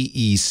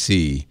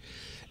CEC,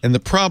 and the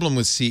problem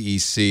with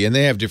CEC, and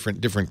they have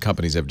different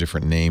companies have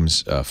different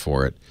names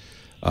for it,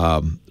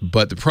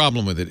 but the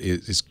problem with it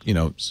is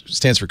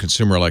stands for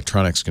Consumer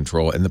Electronics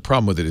Control, and the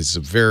problem with it is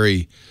a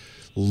very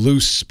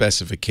loose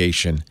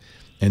specification,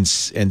 and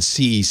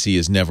CEC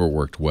has never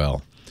worked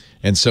well,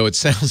 and so it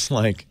sounds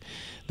like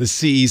the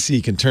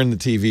CEC can turn the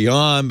TV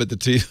on, but the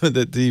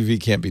TV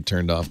can't be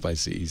turned off by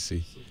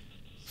CEC.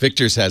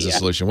 Victor's has a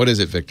solution. What is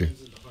it, Victor?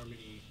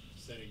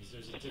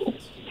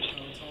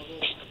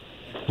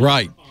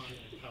 Right.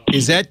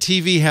 Is that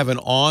TV have an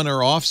on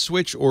or off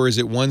switch, or is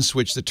it one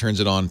switch that turns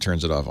it on,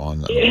 turns it off,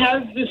 on? It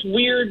has this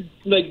weird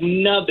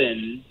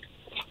nubbin.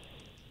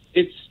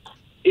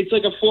 It's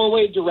like a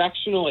four-way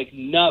directional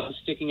nub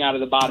sticking out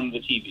of the bottom of the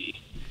TV.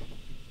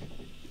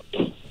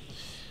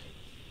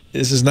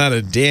 This is not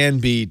a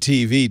Danby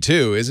TV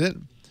 2, is it?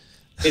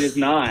 It is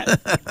not.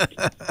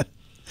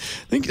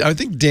 I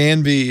think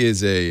Danby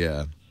is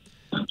a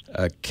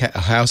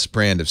house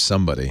brand of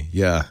somebody.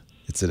 Yeah,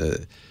 it's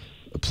at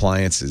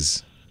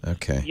appliances.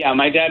 Okay. Yeah,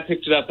 my dad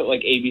picked it up at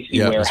ABC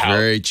Warehouse. Yeah, it's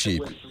very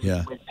cheap.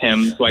 Yeah. With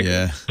him,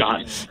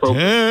 so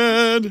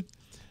Dad.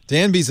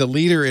 Danby's a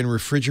leader in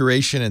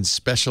refrigeration and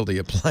specialty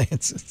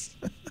appliances.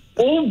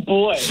 Oh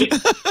boy!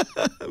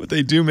 But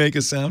they do make a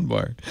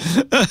soundbar.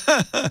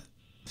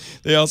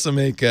 They also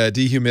make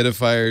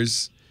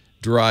dehumidifiers,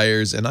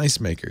 dryers, and ice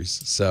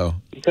makers. So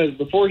because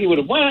before he would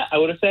have went, I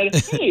would have said,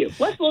 "Hey,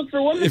 let's look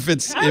for one." If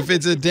it's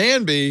a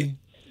Danby,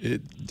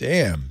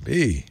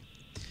 Danby.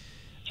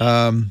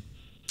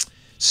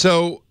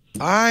 So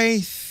I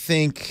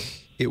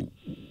think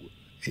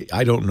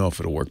I don't know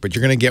if it'll work, but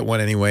you're going to get one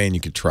anyway, and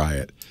you could try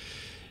it.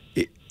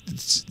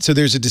 So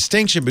there's a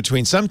distinction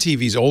between some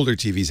TVs, older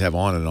TVs have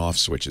on and off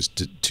switches,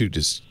 two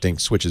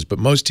distinct switches, but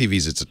most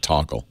TVs it's a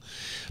toggle.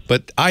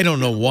 But I don't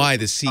know why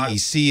the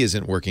CEC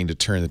isn't working to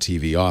turn the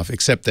TV off,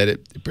 except that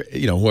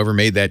whoever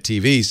made that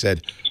TV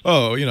said,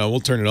 "Oh,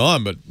 we'll turn it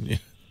on," but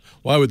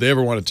why would they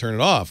ever want to turn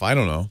it off? I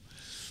don't know.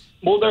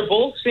 Well, they're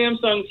both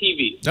Samsung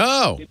TVs.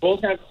 Oh. They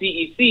both have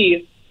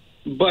CEC,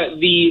 but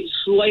the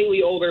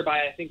slightly older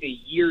by I think a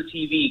year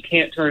TV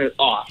can't turn it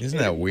off. Isn't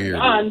that weird?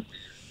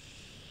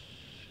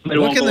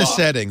 Look in the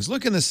settings.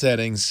 Look in the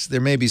settings. There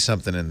may be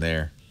something in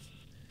there.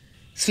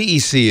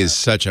 CEC is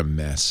such a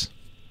mess.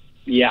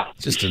 Yeah.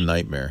 Just a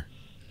nightmare.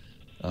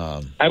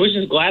 I was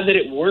just glad that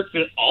it worked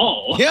at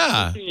all.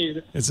 Yeah.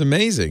 It's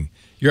amazing.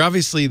 You're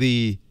obviously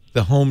the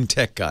home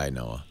tech guy,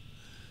 Noah.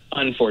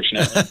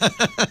 Unfortunately.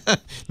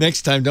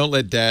 Next time, don't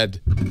let Dad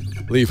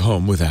leave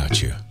home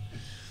without you.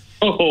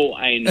 Oh,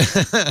 I know.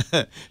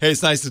 Hey,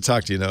 it's nice to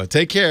talk to you, Noah.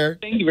 Take care.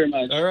 Thank you very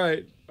much. All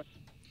right.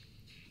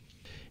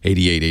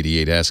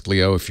 8888 Ask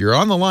Leo. If you're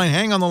on the line,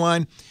 hang on the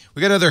line.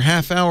 We got another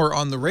half hour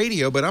on the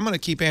radio, but I'm going to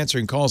keep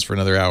answering calls for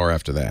another hour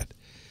after that.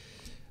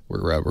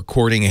 We're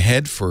recording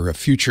ahead for a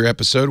future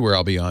episode where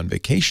I'll be on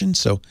vacation,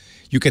 so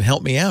you can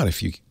help me out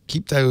if you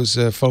keep those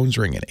phones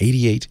ringing.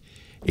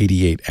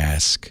 8888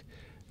 Ask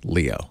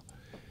Leo.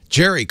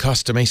 Jerry,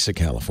 Costa Mesa,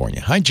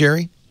 California. Hi,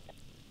 Jerry.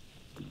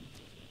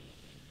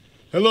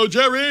 Hello,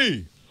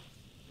 Jerry.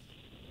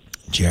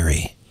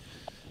 Jerry,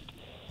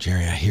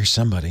 I hear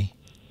somebody.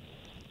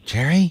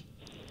 Jerry,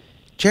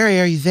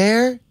 are you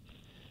there?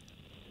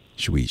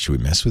 Should we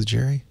mess with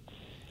Jerry?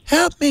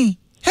 Help me!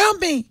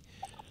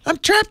 I'm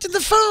trapped in the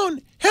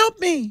phone. Help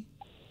me!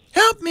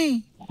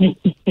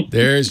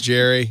 There's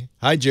Jerry.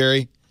 Hi,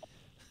 Jerry.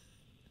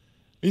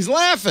 He's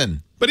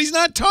laughing, but he's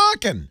not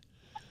talking.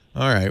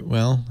 All right,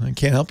 well, I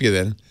can't help you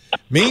then.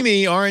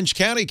 Mimi, Orange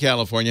County,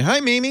 California. Hi,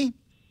 Mimi.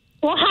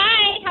 Well,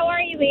 hi. How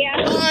are you, Leo?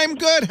 I'm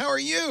good. How are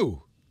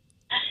you?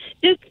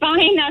 Just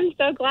fine. I'm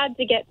so glad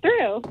to get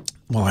through.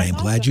 Well, I am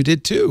glad you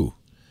did too.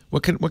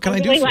 What can I do for you?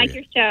 I really like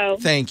your show.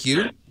 Thank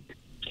you.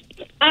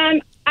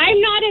 I'm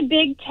not a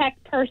big tech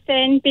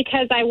person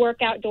because I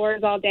work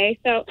outdoors all day.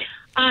 So,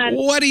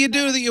 what do you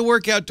do that you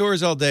work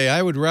outdoors all day?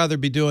 I would rather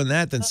be doing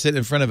that than sit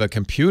in front of a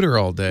computer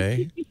all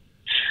day.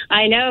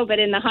 I know, but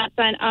in the hot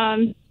sun,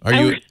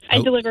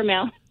 I deliver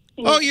mail.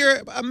 Oh,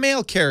 you're a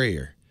mail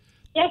carrier.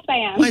 Yes, I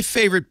am. My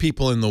favorite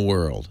people in the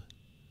world.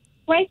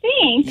 Why,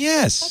 thanks.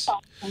 Yes. That's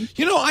awesome.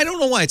 You know, I don't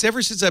know why. It's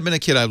ever since I've been a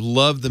kid, I've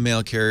loved the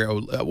mail carrier.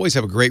 I always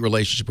have a great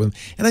relationship with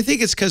them. And I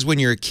think it's because when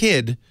you're a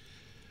kid,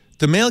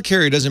 the mail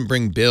carrier doesn't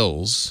bring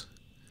bills.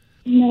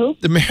 No.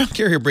 The mail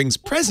carrier brings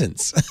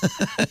presents.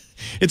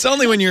 It's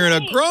only when you're a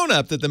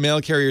grown-up that the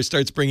mail carrier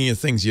starts bringing you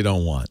things you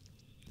don't want.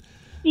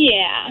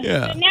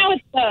 Yeah. But now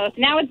it's both.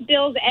 Now it's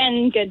bills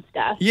and good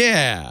stuff.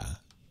 Yeah.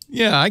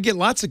 Yeah, I get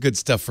lots of good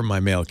stuff from my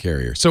mail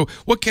carrier. So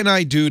what can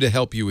I do to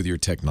help you with your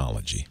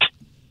technology?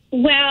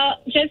 Well,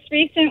 just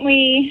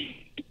recently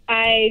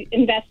I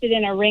invested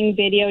in a Ring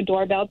Video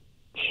Doorbell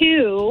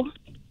 2.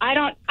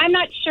 I'm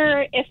not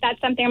sure if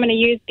that's something I'm going to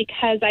use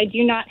because I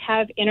do not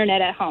have internet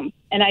at home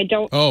and I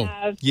don't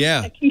have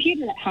a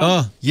computer at home.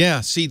 Oh,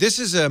 yeah. See, this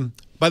is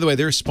by the way,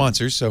 they're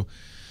sponsors, so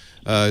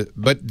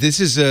but this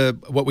is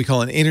what we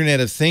call an Internet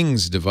of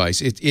Things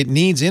device. It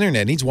needs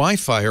internet, it needs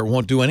Wi-Fi or it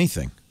won't do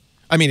anything.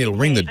 I mean, it'll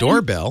ring the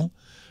doorbell,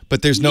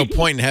 but there's no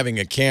point in having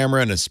a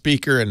camera and a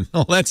speaker and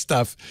all that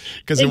stuff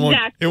because it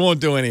won't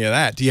do any of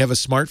that. Do you have a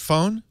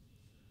smartphone?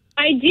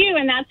 I do,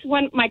 and that's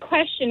what my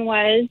question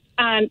was.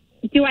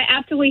 Do I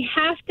absolutely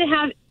have to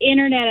have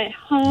internet at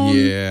home?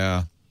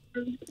 Yeah.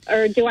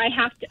 Or do I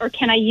have to, or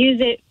can I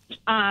use it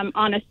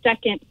on a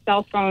second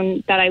cell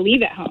phone that I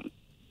leave at home?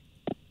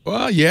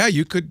 Well, yeah,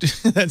 you could.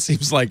 That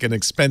seems like an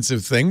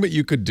expensive thing, but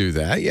you could do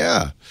that,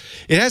 yeah.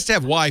 It has to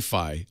have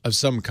Wi-Fi of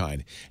some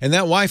kind, and that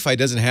Wi-Fi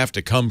doesn't have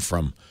to come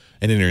from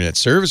an internet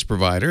service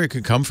provider. It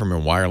could come from a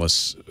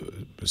wireless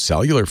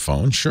cellular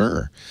phone,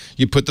 sure.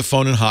 You put the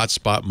phone in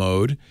hotspot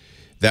mode.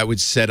 That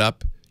would set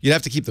up, you'd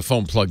have to keep the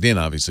phone plugged in,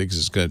 obviously, because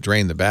it's going to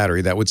drain the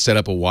battery. That would set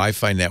up a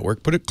Wi-Fi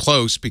network. Put it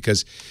close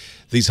because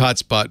these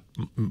hotspot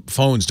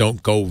phones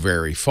don't go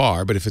very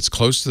far, but if it's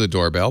close to the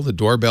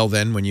doorbell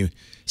then, when you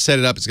set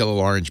it up, it's got a little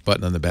orange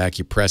button on the back.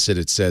 You press it.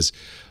 It says,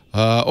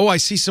 oh, I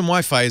see some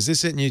Wi-Fi. Is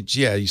this it? And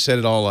you set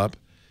it all up,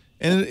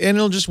 and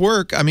it'll just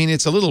work. I mean,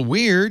 it's a little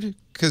weird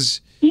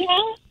because... Yeah.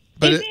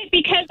 But is it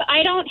because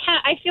I don't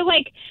have... I feel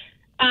like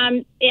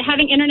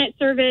having internet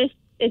service,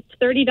 it's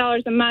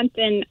 $30 a month,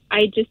 and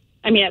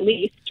at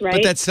least, right?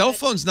 But that cell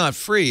phone's not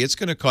free. It's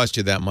going to cost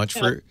you that much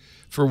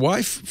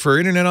for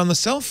internet on the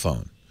cell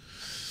phone.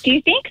 Do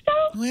you think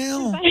so?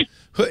 Well,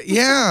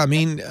 yeah. I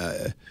mean,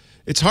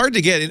 it's hard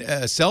to get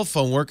a cell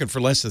phone working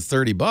for less than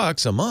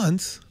 $30 a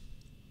month.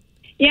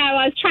 Yeah,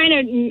 well, I was trying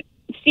to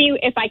see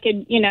if I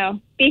could,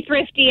 be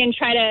thrifty and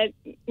try to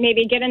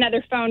maybe get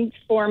another phone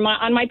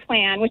on my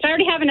plan, which I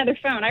already have another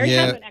phone. I already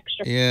have an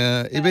extra phone.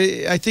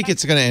 Yeah, I think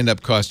it's going to end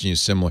up costing you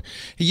similar.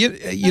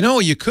 You know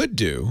what you could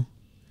do?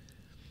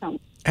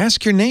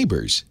 Ask your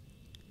neighbors.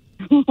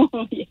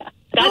 Yeah.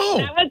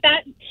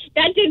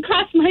 That did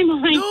cross my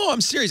mind. No,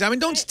 I'm serious. I mean,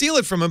 don't steal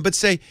it from them, but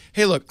say,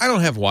 hey, look, I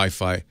don't have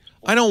Wi-Fi.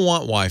 I don't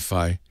want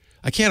Wi-Fi.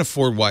 I can't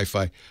afford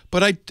Wi-Fi,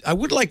 but I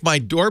would like my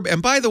doorbell.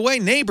 And by the way,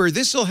 neighbor,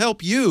 this will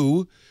help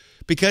you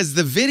because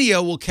the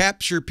video will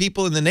capture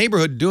people in the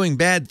neighborhood doing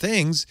bad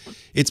things.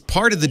 It's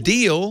part of the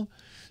deal.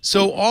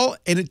 So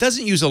and it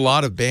doesn't use a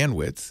lot of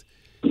bandwidth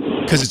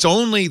because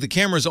the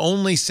camera's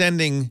only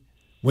sending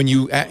when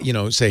you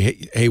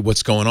say, hey,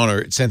 what's going on? Or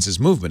it senses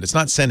movement. It's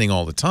not sending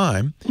all the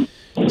time.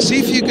 See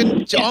if you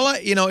can,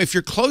 if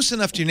you're close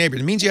enough to your neighbor,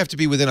 it means you have to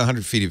be within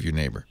 100 feet of your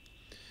neighbor.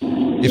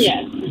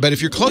 But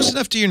if you're close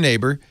enough to your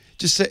neighbor,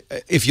 just say,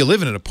 if you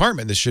live in an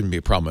apartment, this shouldn't be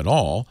a problem at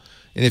all.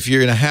 And if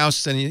you're in a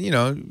house, then,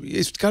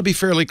 it's got to be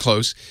fairly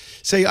close.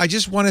 Say, I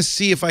just want to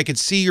see if I can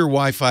see your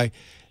Wi-Fi.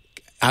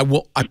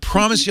 I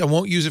promise you I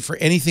won't use it for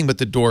anything but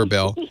the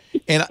doorbell.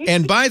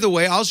 And by the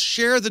way, I'll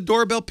share the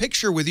doorbell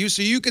picture with you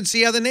so you can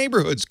see how the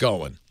neighborhood's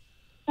going.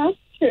 That's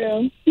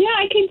true. Yeah,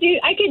 I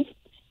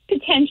could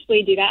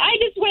potentially do that. I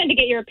just wanted to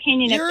get your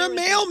opinion. You're a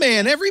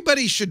mailman.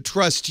 Everybody should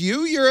trust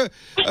you. You're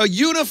a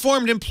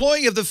uniformed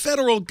employee of the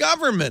federal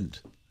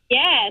government.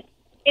 Yes.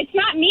 It's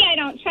not me. I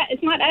don't trust.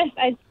 It's not us.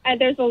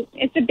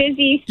 It's a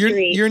busy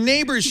street. Your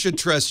neighbors should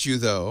trust you,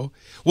 though.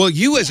 Well,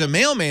 you as a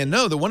mailman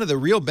know that one of the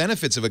real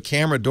benefits of a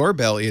camera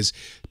doorbell is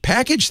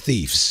package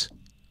thieves.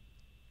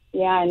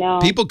 Yeah, I know.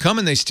 People come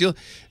and they steal.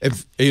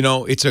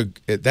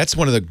 That's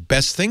one of the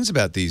best things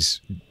about these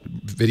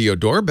video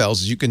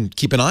doorbells is you can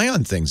keep an eye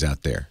on things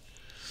out there,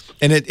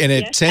 and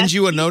it sends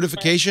you a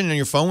notification on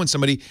your phone when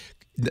somebody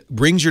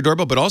rings your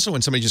doorbell, but also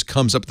when somebody just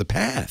comes up the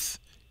path.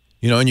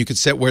 And you could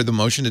set where the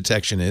motion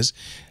detection is,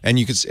 and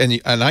you could and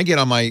I get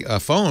on my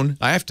phone.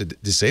 I have to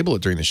disable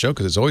it during the show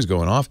because it's always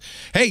going off.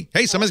 Hey,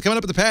 somebody's coming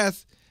up the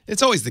path.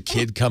 It's always the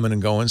kid coming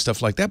and going,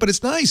 stuff like that. But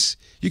it's nice.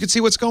 You can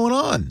see what's going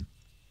on.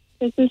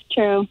 This is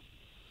true.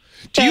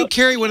 Do you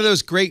carry one of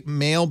those great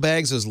mail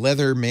bags, those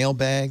leather mail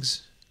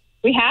bags?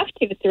 We have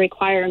to. It's a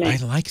requirement. I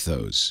like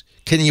those.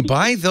 Can you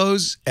buy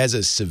those as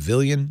a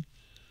civilian?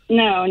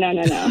 No.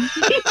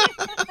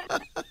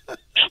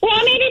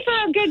 Well, maybe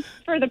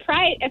for the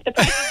price. If the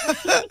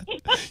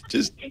price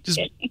just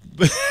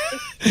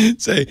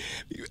say,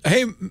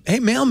 hey,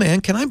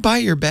 mailman, can I buy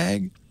your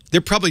bag?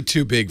 They're probably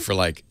too big for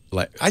like.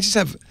 I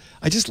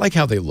just like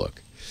how they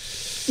look.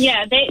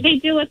 Yeah, they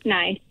do look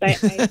nice. I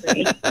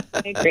agree.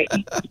 I agree.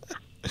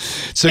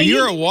 So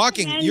you're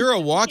a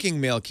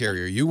walking mail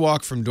carrier. You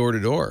walk from door to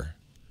door.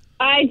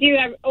 I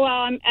do.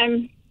 Well,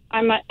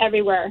 I'm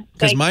everywhere.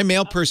 Because my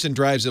mail person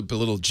drives in a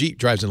little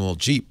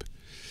Jeep.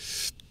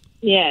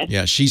 Yes.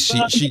 Yeah, she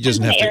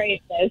doesn't have to.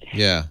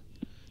 Yeah,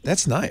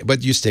 that's nice.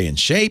 But you stay in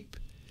shape.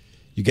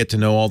 You get to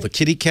know all the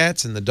kitty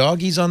cats and the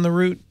doggies on the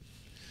route.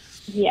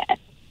 Yes,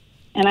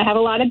 and I have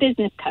a lot of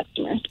business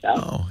customers. So.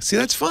 Oh, see,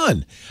 that's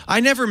fun.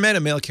 I never met a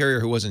mail carrier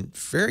who wasn't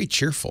very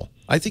cheerful.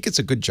 I think it's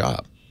a good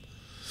job.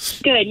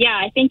 Good. Yeah,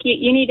 I think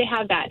you need to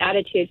have that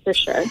attitude for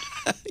sure.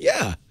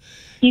 Yeah.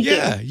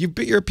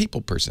 You're a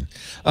people person.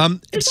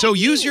 So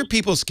use your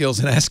people skills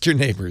and ask your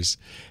neighbors,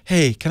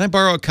 hey, can I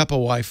borrow a cup of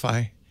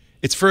Wi-Fi?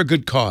 It's for a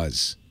good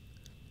cause.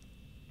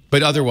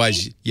 But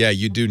otherwise, yeah,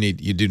 you do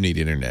need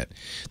internet.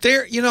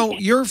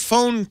 Your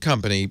phone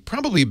company,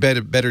 probably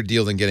better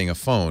deal than getting a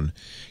phone.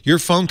 Your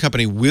phone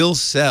company will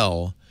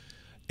sell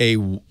a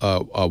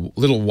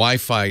little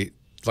Wi-Fi,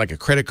 like a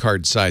credit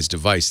card sized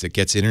device that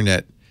gets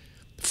internet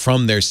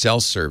from their cell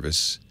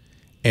service,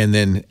 and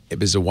then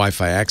it is a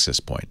Wi-Fi access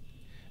point.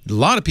 A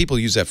lot of people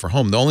use that for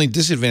home. The only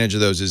disadvantage of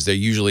those is they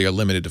usually are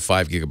limited to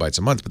 5 gigabytes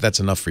a month, but that's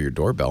enough for your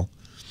doorbell.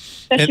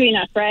 That should be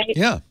enough, right?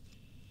 Yeah.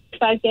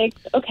 5 gigs.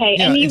 Okay.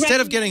 Yeah, and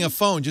instead of getting a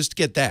phone, just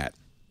get that.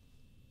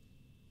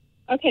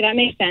 Okay, that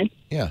makes sense.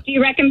 Yeah. Do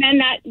you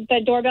recommend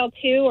the doorbell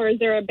too, or is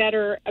there a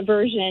better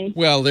version?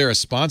 Well, they're a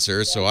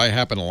sponsor, so I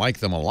happen to like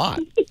them a lot.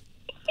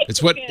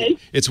 It's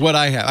what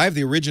I have. I have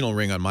the original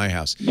Ring on my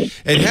house.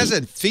 It has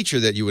a feature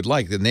that you would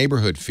like, the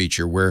neighborhood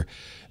feature, where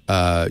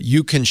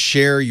you can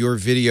share your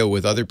video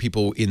with other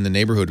people in the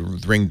neighborhood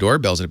with Ring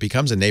doorbells, and it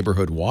becomes a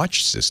neighborhood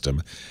watch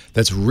system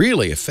that's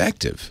really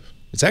effective.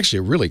 It's actually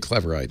a really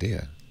clever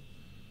idea.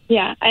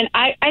 Yeah, and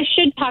I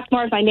should talk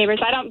more with my neighbors.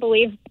 I don't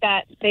believe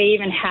that they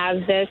even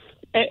have this.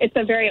 It's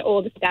a very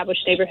old,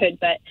 established neighborhood,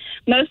 but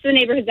most of the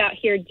neighborhoods out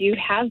here do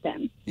have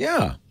them.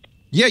 Yeah.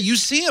 Yeah, you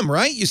see them,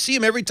 right? You see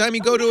them every time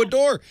you go to a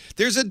door.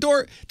 There's a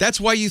door. That's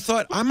why you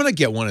thought, I'm going to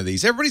get one of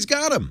these. Everybody's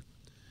got them.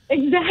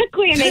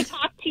 Exactly, and they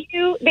talk to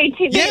you.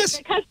 Yes.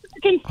 The customer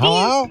can see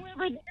Hello?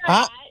 whoever they're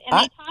at,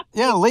 and they talk to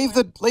yeah, you. leave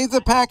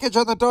the package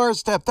on the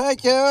doorstep.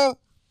 Thank you.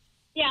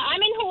 Yeah,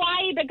 I'm in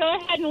Hawaii, but go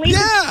ahead and leave.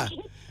 Yeah.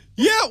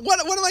 Yeah, what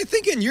am I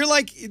thinking? You're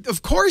like,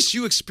 of course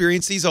you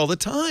experience these all the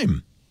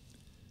time.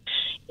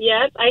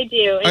 Yes, I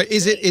do.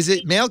 Is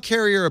it mail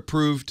carrier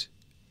approved?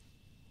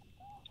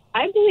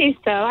 I believe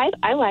so.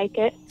 I like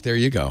it. There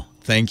you go.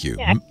 Thank you.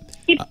 Yeah,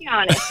 keeps you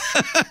honest.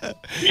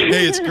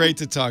 Hey, it's great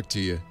to talk to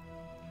you.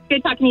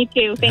 Good talking to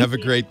you too. Have a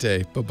great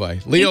day. Bye-bye.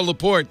 Leo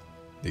Laporte,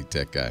 the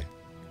tech guy.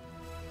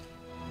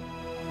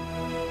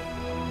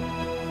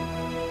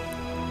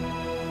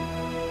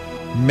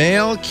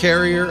 Mail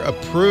carrier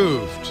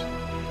approved.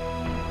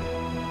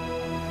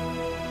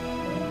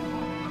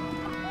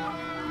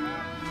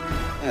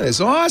 That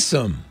is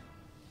awesome.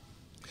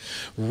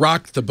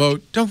 Rock the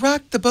boat. Don't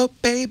rock the boat,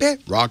 baby.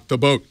 Rock the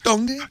boat.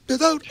 Don't get the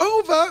boat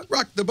over.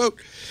 Rock the boat.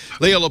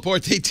 Leo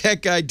Laporte, the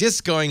tech guy,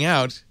 discoing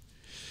out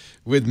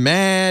with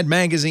Mad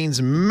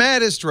Magazine's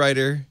maddest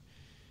writer.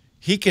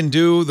 He can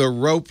do the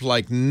rope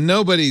like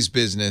nobody's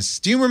business.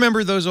 Do you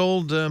remember those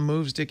old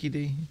moves, Dickie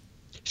D?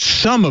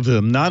 Some of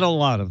them, not a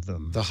lot of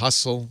them. The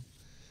hustle.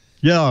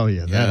 Yeah, oh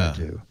yeah, that I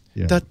do.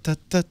 Yeah. Da, da,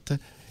 da, da.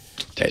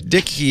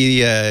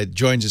 Dickie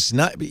joins us.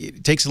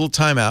 Takes a little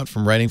time out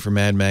from writing for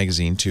Mad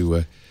Magazine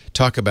to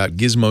talk about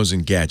gizmos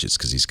and gadgets,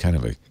 because he's kind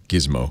of a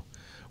gizmo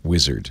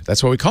wizard.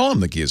 That's why we call him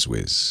the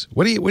Gizwiz.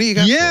 What do you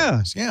got? Yeah.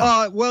 For us?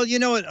 Yeah. Well, you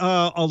know what?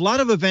 A lot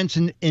of events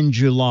in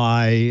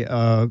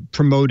July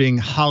promoting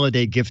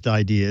holiday gift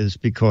ideas,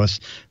 because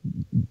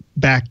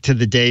back to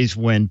the days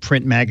when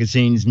print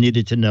magazines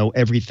needed to know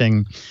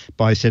everything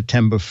by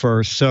September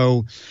 1st.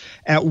 So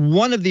at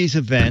one of these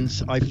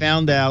events, I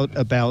found out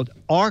about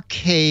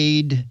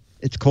Arcade.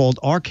 It's called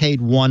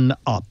Arcade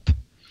 1-Up.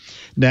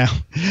 Now,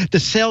 the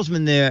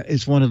salesman there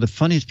is one of the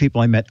funniest people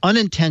I met,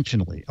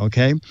 unintentionally,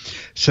 okay?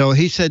 So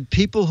he said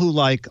people who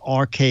like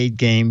arcade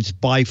games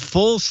buy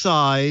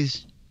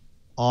full-size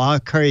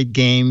arcade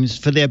games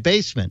for their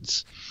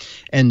basements.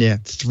 And they're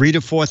 $3,000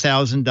 to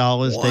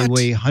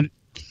 $4,000.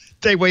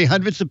 They weigh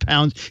hundreds of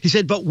pounds. He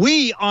said, but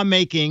we are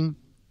making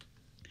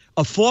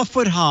a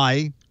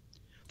 4-foot-high,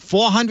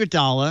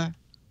 $400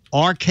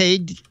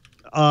 arcade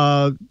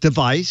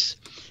device.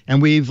 And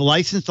we've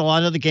licensed a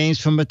lot of the games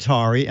from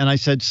Atari. And I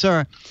said,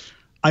 sir,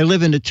 I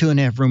live in a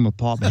 2.5-room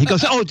apartment. He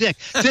goes, oh, Dick,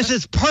 this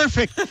is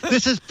perfect.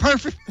 This is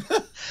perfect.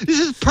 This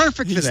is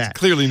perfect for that.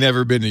 Clearly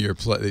never been to your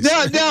place.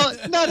 No,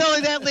 not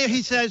only that,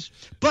 he says,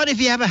 but if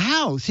you have a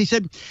house, he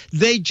said,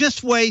 they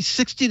just weigh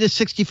 60 to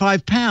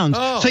 65 pounds.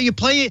 Oh. So you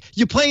play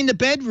in the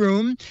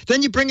bedroom,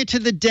 then you bring it to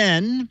the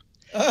den.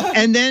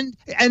 And then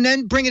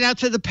bring it out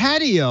to the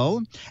patio.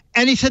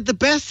 And he said the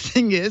best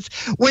thing is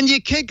when your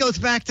kid goes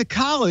back to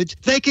college,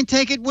 they can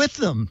take it with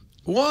them.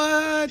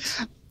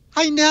 What?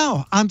 I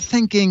know. I'm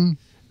thinking.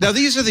 Now,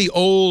 these are the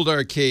old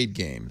arcade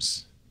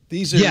games.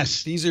 These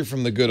are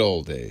from the good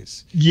old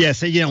days.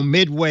 Yes,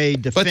 Midway,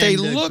 Defender. But they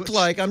look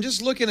like, I'm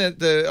just looking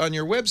at on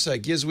your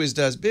website,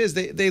 GizWiz.biz,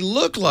 they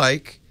look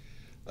like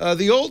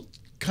the old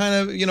kind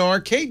of,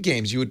 arcade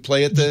games you would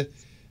play at the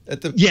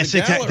yes, the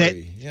gallery.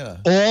 Exactly. Yeah.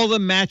 All the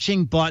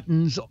matching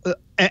buttons,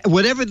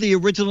 whatever the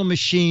original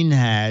machine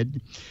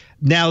had.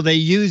 Now they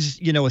use,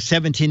 a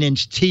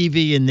 17-inch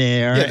TV in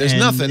there. Yeah, there's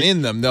nothing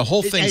in them. The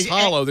whole thing's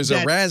hollow. There's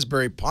a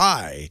Raspberry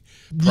Pi,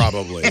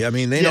 probably. I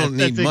mean, they don't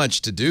need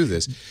much to do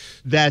this.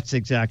 That's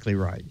exactly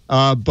right.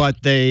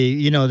 But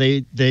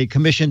they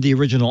commissioned the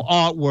original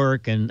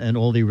artwork and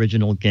all the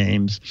original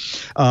games.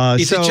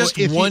 Is it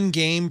just one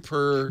game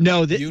per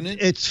unit?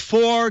 It's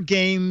 4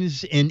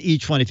 games in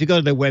each one. If you go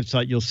to their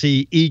website, you'll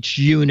see each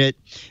unit,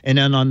 and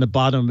then on the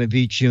bottom of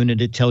each unit,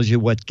 it tells you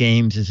what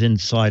games is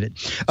inside it.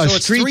 So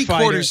it's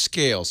 3/4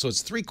 scale. So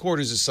it's 3/4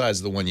 the size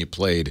of the one you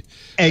played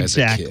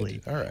exactly.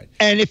 as a kid. All right.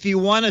 And if you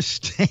want to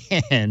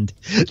stand,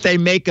 they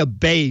make a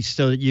base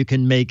so that you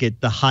can make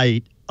it the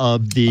height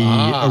of the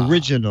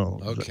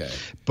original. Okay.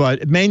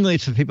 But mainly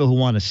it's for people who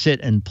want to sit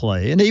and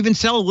play. And they even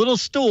sell a little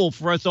stool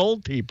for us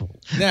old people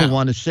who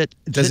want to sit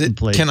and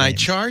play. Can I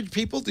games. charge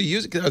people to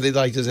use it? Are they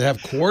does it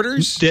have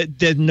quarters?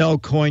 There's no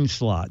coin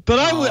slot. But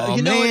I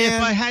would,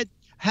 if I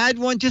had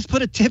one, just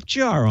put a tip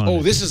jar on it.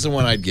 Oh, this is the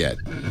one I'd get.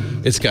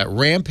 It's got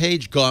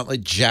Rampage,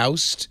 Gauntlet,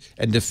 Joust,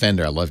 and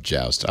Defender. I love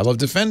Joust. I love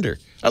Defender.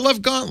 I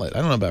love Gauntlet. I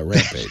don't know about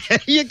Rampage. There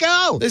you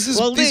go.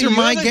 These are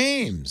my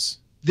games.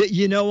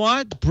 You know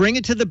what? Bring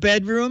it to the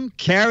bedroom,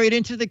 carry it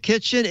into the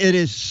kitchen. It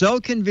is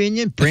so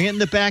convenient. Bring it in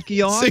the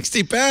backyard.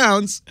 60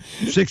 pounds.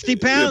 60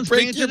 pounds. Break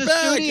Bring it your to the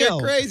back. studio. You're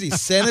crazy.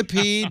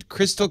 Centipede,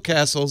 Crystal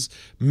Castles,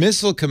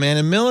 Missile Command,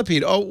 and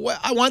Millipede. Oh,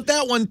 I want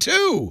that one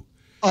too.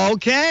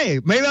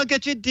 Okay. Maybe I'll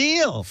get you a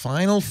deal.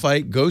 Final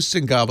Fight, Ghosts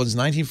and Goblins,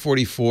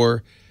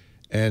 1944.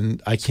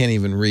 And I can't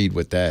even read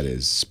what that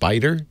is.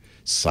 Spider?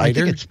 Cider? I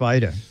think it's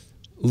Spider.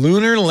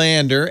 Lunar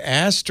Lander,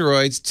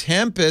 Asteroids,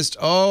 Tempest.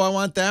 Oh, I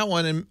want that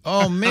one. And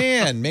oh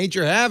man,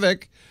 Major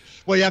Havoc.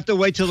 Well, you have to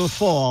wait till the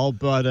fall,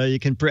 but you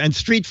can. And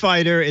Street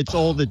Fighter, it's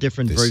all the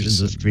different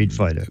versions of Street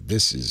Fighter.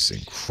 This is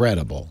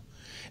incredible.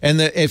 And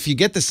if you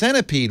get the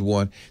Centipede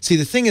one, see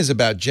the thing is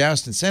about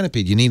Joust and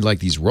Centipede, you need like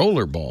these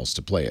roller balls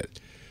to play it.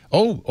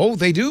 Oh,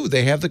 they do.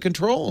 They have the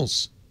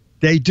controls.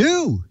 They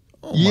do.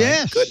 Oh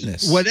my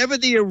goodness! Whatever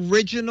the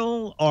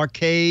original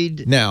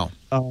arcade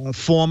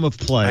form of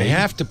play. I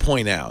have to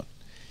point out.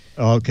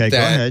 Okay, go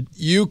ahead.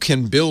 You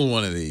can build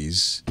one of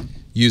these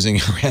using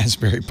a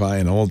Raspberry Pi,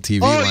 an old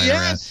TV lying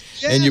around,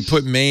 and you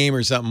put MAME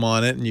or something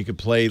on it, and you could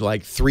play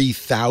like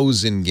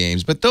 3,000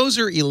 games. But those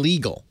are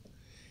illegal.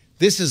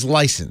 This is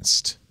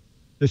licensed.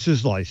 This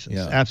is licensed.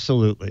 Yeah.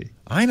 Absolutely.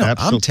 I know.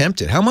 Absolutely. I'm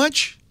tempted. How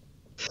much?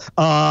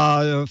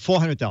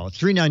 $400.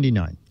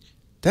 $399.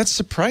 That's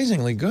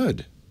surprisingly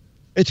good.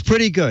 It's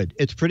pretty good.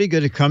 It's pretty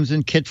good. It comes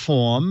in kit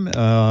form.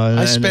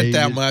 I spent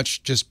that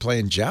much just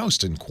playing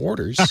Joust in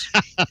quarters.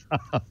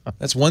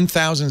 That's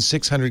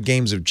 1,600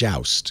 games of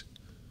Joust.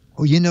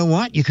 Well, you know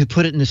what? You could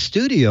put it in the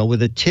studio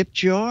with a tip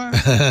jar.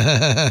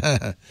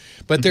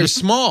 But they're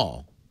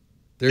small.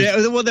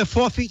 They're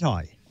 4 feet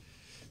high.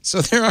 So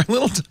there are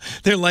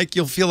they're like,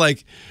 you'll feel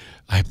like,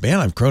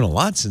 I've grown a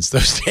lot since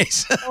those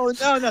days. Oh,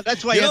 no.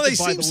 That's why they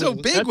seemed so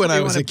big when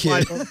I was a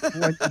kid.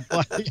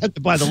 You had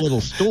to buy the little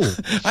stool.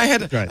 I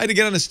had to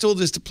get on a stool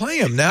just to play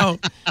them. Now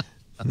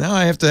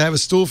I have to have a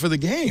stool for the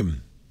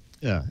game.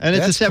 Yeah, and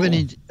it's a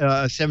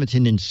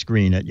 17-inch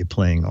screen that you're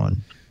playing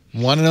on.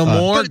 Want to know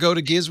more? Go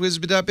to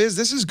GizWiz.biz.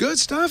 This is good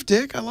stuff,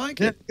 Dick. I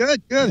like it.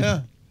 Good.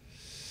 Yeah.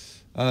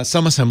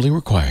 Some assembly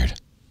required.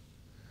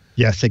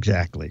 Yes,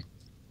 exactly.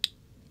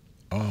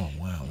 Oh,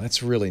 wow.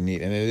 That's really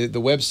neat. And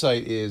the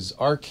website is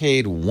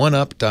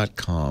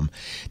arcade1up.com.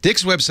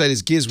 Dick's website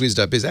is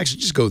gizwiz.biz. Actually,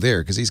 just go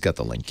there because he's got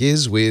the link,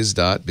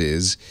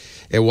 gizwiz.biz.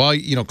 And while,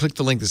 click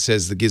the link that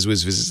says the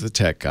Gizwiz visits the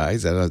tech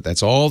guys.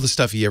 That's all the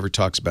stuff he ever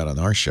talks about on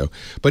our show.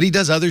 But he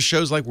does other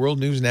shows like World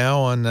News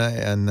Now on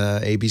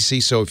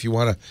ABC. So if you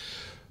want to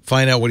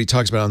find out what he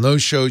talks about on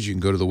those shows, you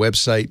can go to the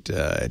website,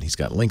 and he's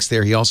got links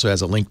there. He also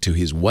has a link to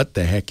his What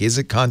the Heck Is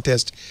It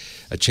contest,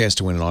 a chance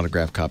to win an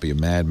autographed copy of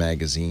Mad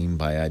Magazine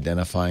by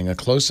identifying a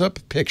close-up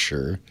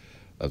picture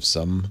of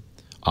some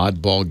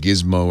oddball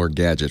gizmo or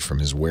gadget from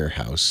his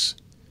warehouse.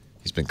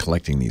 He's been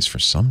collecting these for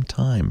some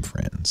time,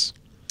 friends.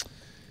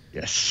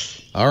 Yes.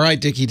 All right,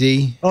 Dickie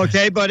D.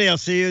 Okay, buddy. I'll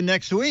see you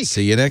next week.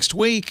 See you next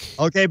week.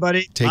 Okay,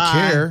 buddy. Take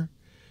care.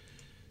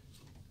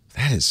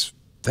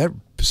 That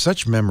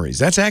such memories.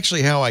 That's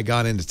actually how I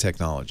got into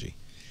technology.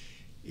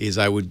 Is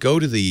I would go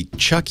to the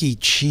Chuck E.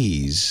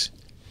 Cheese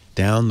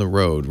down the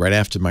road right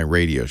after my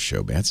radio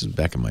show. That's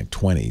back in my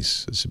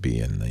 20s. This would be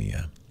in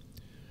the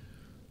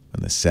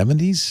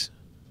 70s,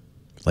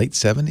 late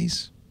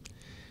 70s.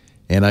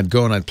 And I'd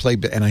go and I'd play,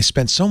 and I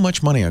spent so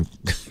much money on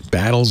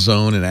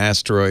Battlezone and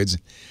Asteroids.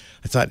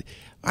 I thought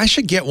I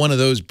should get one of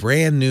those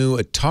brand new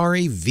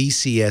Atari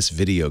VCS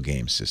video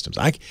game systems.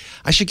 I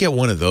should get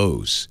one of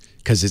those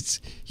because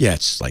it's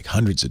like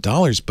hundreds of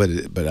dollars, but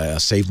I'll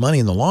save money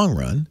in the long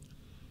run.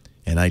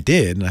 And I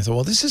did, and I thought,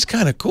 well, this is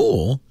kind of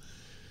cool.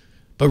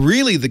 But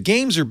really, the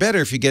games are better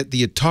if you get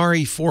the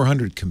Atari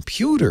 400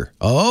 computer.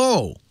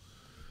 Oh,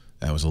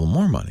 that was a little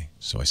more money.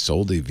 So I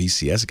sold the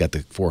VCS, got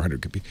the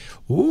 400 computer.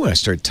 Ooh, and I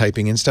started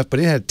typing in stuff, but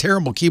it had a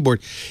terrible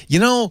keyboard.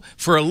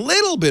 For a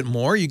little bit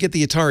more, you get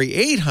the Atari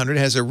 800,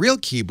 has a real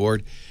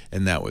keyboard,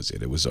 and that was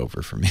it. It was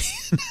over for me.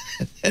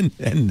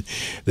 and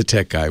the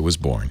tech guy was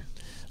born.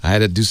 I had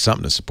to do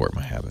something to support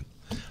my habit.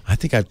 I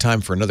think I have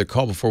time for another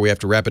call before we have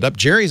to wrap it up.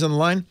 Jerry's on the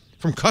line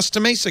from Costa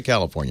Mesa,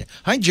 California.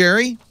 Hi,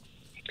 Jerry.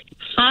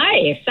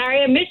 Hi.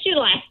 Sorry I missed you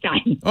last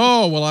time.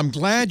 Oh, well, I'm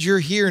glad you're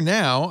here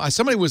now.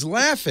 Somebody was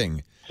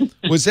laughing.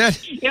 Was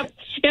that? Yep.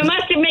 It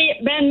must have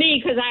been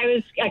me because I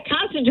was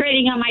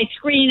concentrating on my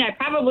screen. I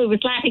probably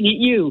was laughing at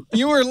you.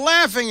 You were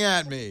laughing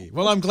at me.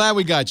 Well, I'm glad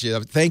we got you.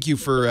 Thank you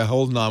for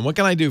holding on. What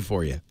can I do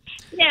for you?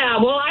 Yeah,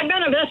 well, I've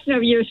been a listener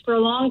of yours for a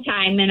long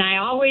time, and I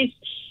always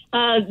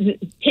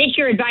take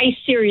your advice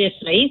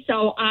seriously.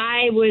 So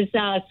I was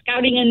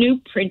scouting a new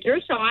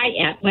printer, so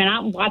I went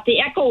out and bought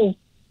the Echo.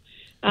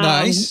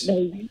 Nice.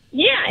 And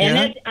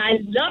I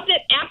loved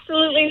it,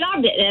 absolutely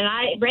loved it. And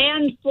I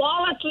ran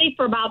flawlessly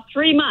for about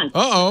 3 months.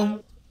 Uh-oh.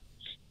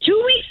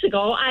 2 weeks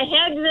ago, I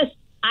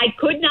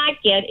could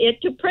not get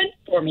it to print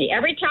for me.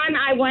 Every time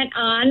I went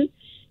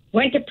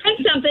to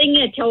print something,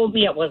 it told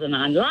me it wasn't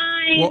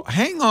online. Well,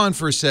 hang on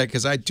for a sec,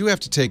 because I do have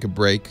to take a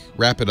break,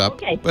 wrap it up.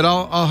 Okay. But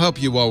I'll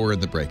help you while we're in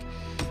the break.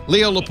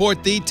 Leo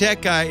Laporte, the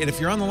tech guy. And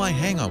if you're on the line,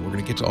 hang on. We're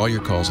going to get to all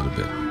your calls in a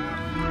bit.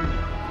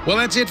 Well,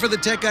 that's it for the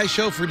Tech Guy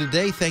Show for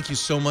today. Thank you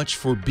so much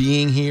for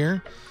being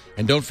here.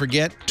 And don't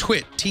forget,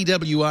 TWIT,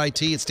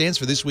 T-W-I-T. It stands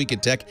for This Week in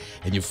Tech,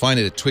 and you'll find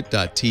it at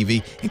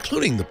twit.tv,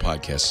 including the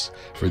podcasts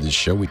for this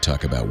show. We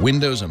talk about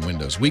Windows on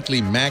Windows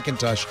Weekly,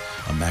 Macintosh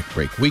on Mac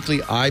Break Weekly,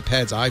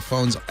 iPads,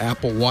 iPhones,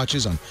 Apple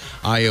Watches on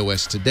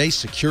iOS Today,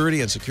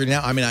 security on Security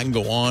Now. I mean, I can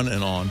go on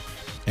and on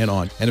and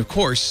on. And, of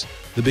course,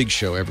 the big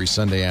show every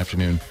Sunday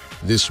afternoon,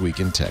 This Week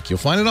in Tech. You'll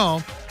find it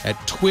all at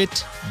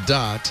twit.tv.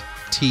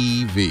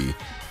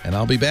 And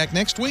I'll be back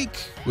next week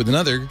with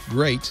another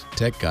great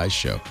Tech Guys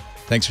show.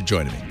 Thanks for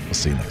joining me. We'll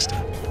see you next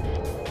time.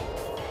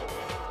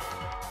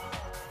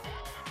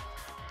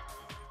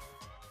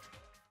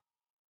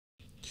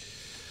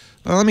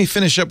 Well, let me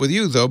finish up with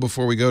you, though,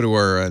 before we go to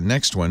our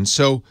next one.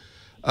 So,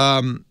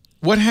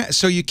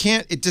 so you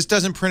can't, it just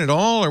doesn't print at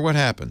all, or what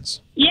happens?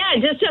 Yeah,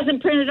 it just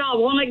doesn't print at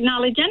all. Won't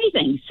acknowledge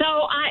anything. So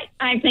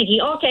I'm thinking,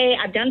 okay,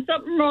 I've done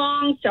something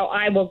wrong, so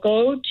I will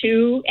go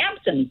to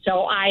Epson.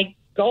 So I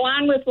go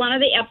on with one of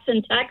the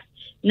Epson techs.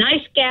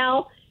 Nice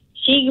gal.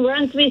 She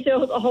runs me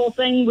through the whole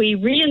thing. We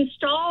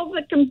reinstall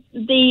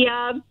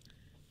the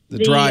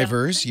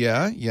drivers.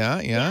 Yeah.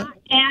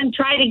 And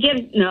try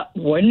to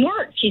wouldn't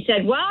work. She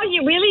said, well,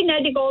 you really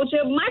need to go to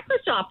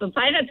Microsoft and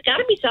find out. It's got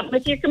to be something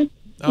with your computer.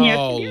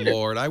 Oh,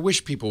 Lord. I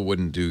wish people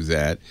wouldn't do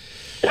that.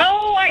 So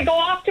I go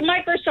off to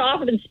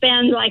Microsoft and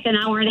spend like an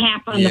hour and a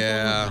half on the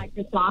phone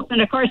with Microsoft.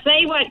 And, of course,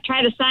 they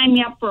try to sign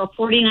me up for a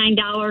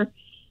 $49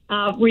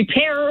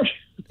 repair.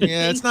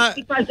 Yeah, it's not.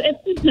 Because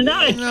it's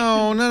not.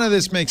 No, none of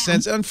this makes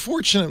sense.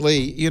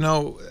 Unfortunately,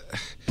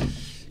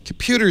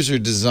 computers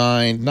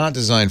are not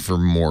designed for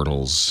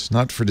mortals,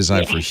 not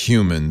designed for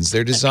humans.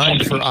 They're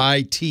designed for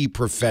IT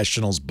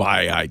professionals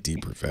by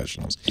IT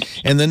professionals.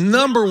 And the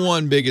number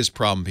one biggest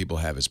problem people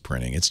have is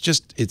printing. I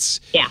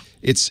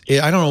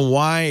don't know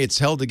why it's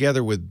held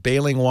together with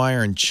baling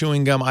wire and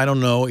chewing gum. I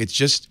don't know. It's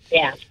just.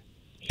 Yeah.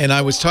 And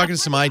I was talking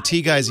to some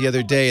IT guys the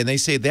other day, and they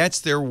say that's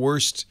their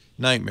worst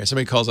nightmare.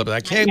 Somebody calls up and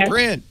I can't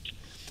print.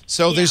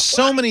 So there's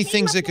so many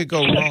things that could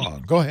go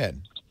wrong. Go ahead.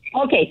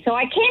 Okay, so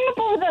I came up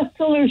with a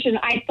solution,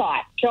 I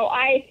thought. So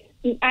I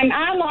I'm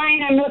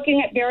online. I'm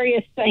looking at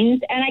various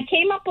things, and I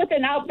came up with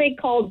an outfit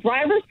called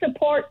Driver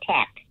Support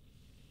Tech.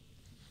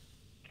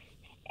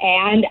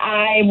 And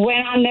I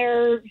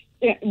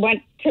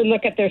went to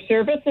look at their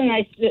service,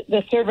 and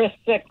the service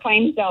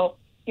claims they'll,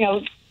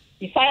 you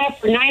sign up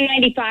for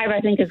 $9.95,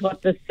 I think is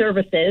what the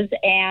service is,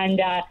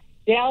 and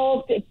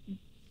they'll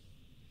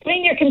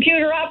clean your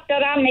computer up,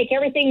 make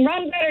everything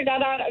run better,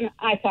 And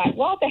I thought,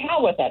 well, to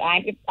hell with it.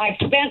 I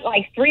spent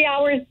like 3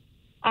 hours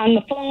on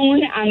the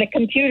phone, on the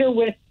computer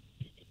with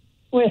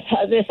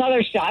this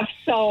other stuff,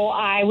 so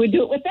I would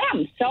do it with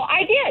them. So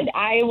I did.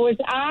 I was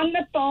on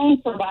the phone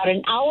for about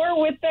an hour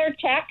with their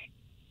tech.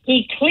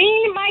 He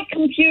cleaned my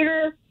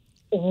computer.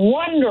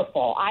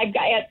 Wonderful. I've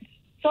got it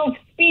so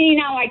speedy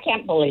now, I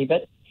can't believe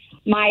it.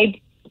 My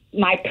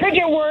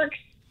printer works.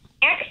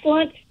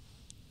 Excellent.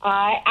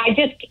 I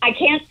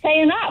can't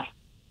say enough.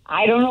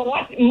 I don't know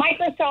what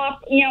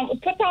Microsoft,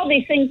 puts all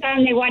these things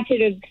on. They want you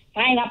to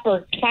sign up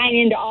or sign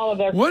into all of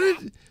their.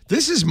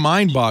 This is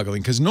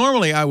mind-boggling, because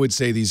normally I would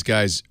say these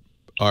guys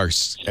are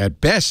at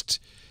best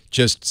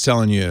just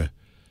selling you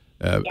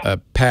a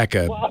pack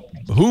of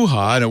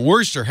hoo-ha, and at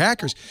worst are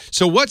hackers.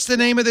 So what's the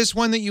name of this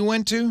one that you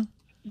went to?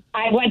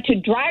 I went to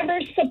Driver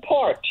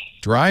Support.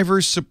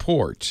 Driver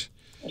Support.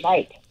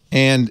 Right.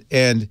 And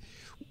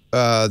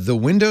the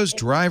Windows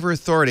Driver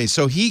Authority.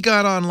 So he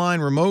got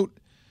online remote.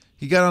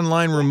 He got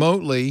online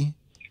remotely.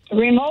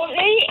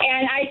 Remotely,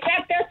 and I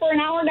sat there for an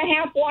hour and a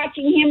half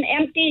watching him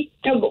empty,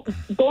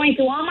 going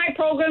through all my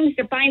programs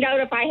to find out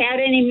if I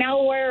had any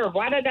malware or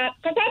what I got.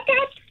 Because I've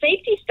got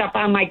safety stuff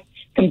on my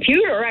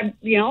computer. I,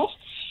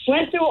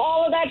 went through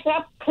all of that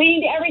stuff,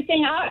 cleaned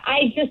everything out.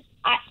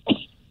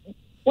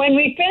 When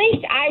we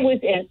finished, I was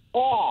in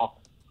awe.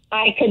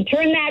 I can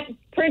turn that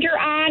printer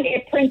on.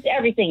 It prints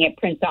everything. It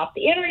prints off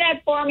the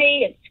internet for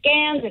me. It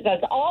scans. It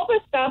does all the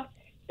stuff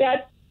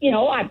that,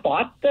 I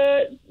bought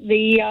the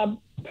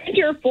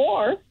printer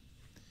for.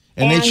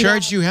 And they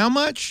charged you how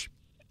much?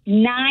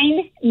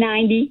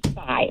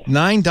 $9.95.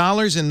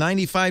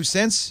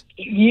 $9.95?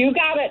 You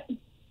got it.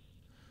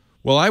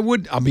 Well,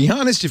 I'll be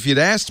honest, if you'd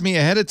asked me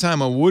ahead of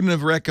time, I wouldn't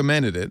have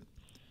recommended it.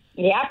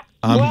 Yep.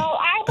 Well,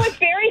 I was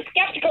very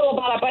skeptical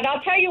about it, but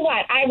I'll tell you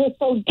what, I was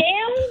so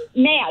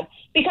damn mad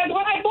because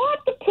when I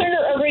bought the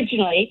printer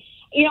originally,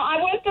 I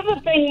went to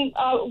the thing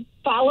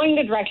following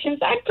the directions.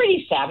 I'm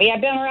pretty savvy.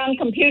 I've been around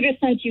computers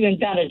since you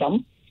invented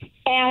them.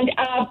 And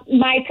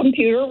my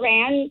computer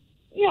ran,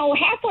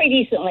 halfway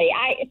decently.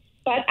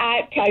 But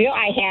I tell you,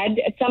 I had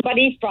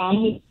somebody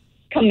come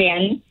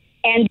in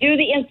and do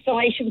the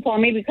installation for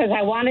me because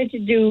I wanted to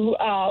do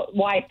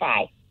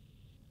Wi-Fi.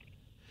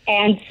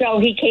 And so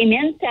he came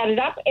in, set it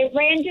up. It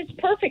ran just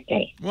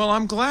perfectly. Well,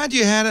 I'm glad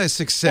you had a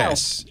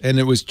success, and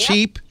it was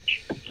cheap.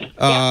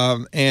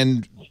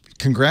 And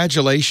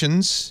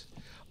congratulations.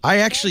 I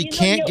actually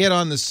can't get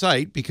on the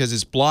site because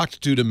it's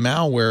blocked due to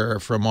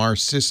malware from our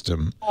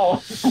system.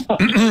 Oh.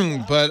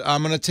 But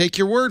I'm going to take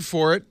your word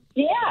for it.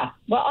 Yeah.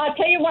 Well, I'll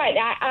tell you what.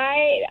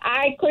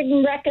 I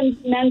couldn't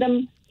recommend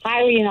them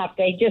highly enough.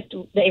 They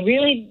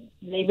really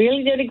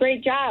did a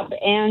great job.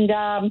 And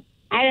I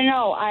don't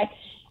know. I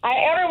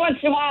every once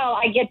in a while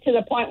I get to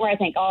the point where I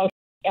think,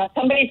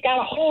 somebody's got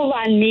a hold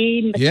on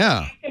me.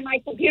 Yeah. My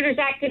computer's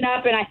acting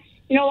up, and I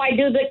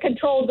do the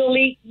control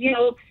delete,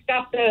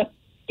 stuff to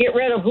get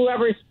rid of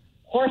whoever's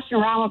horsing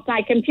around with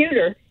my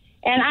computer.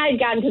 And I had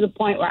gotten to the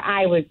point where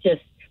I was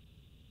just,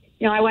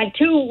 I went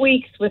 2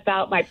 weeks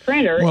without my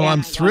printer. Well,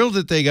 I'm thrilled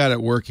that they got it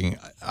working.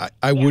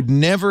 I would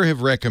never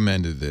have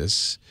recommended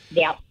this.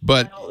 Yeah.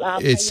 But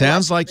it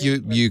sounds like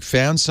you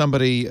found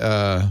somebody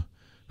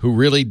who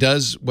really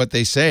does what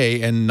they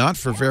say and not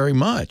for very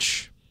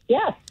much.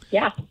 Yes.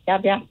 Yeah.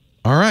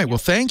 All right. Well,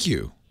 thank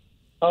you.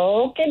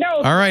 Okay, no.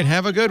 All right,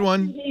 have a good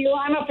one.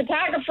 I'm a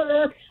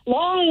photographer,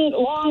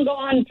 long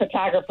gone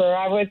photographer.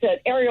 I was an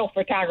aerial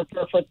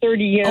photographer for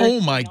 30 years.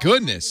 Oh, my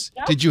goodness.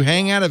 Did you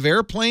hang out of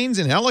airplanes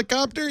and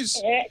helicopters?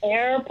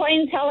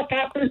 Airplanes,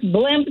 helicopters,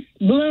 blimps,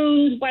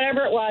 balloons,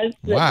 whatever it was.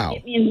 Wow.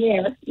 Get me in the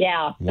air.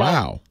 Yeah.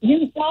 Wow. So,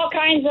 used all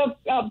kinds of,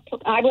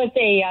 I was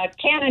a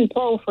Canon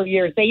Pro for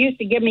years. They used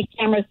to give me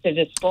cameras to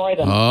destroy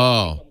them.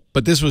 Oh,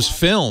 but this was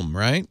film,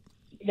 right?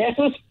 This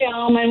was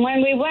film, and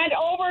when we went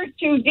over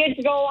to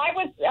digital, I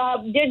was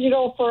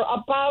digital for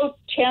about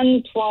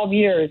 10, 12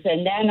 years,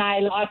 and then I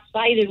lost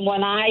sight in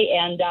one eye,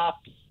 and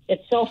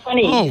it's so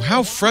funny. Oh,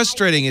 how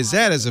frustrating is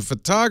that as a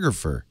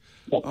photographer?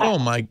 Oh,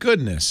 my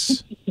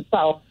goodness.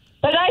 But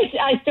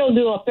I still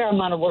do a fair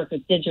amount of work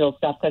with digital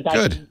stuff because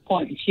I can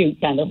point and shoot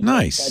kind of.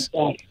 Nice.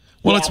 But,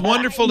 well, it's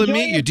wonderful to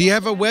meet you. Do you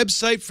have a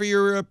website for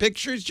your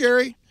pictures,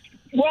 Jerry?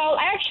 Well,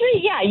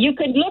 actually, yeah. You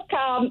could look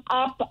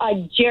up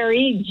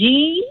Jerry,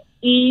 G-E-R-I,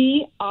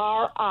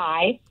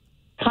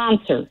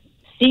 Concert,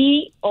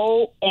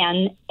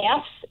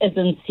 C-O-N-S as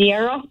in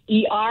Sierra,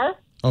 E-R.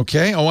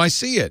 Okay. Oh, I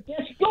see it.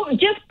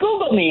 Just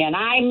Google me, and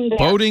I'm there.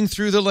 Boating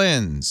Through the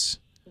Lens.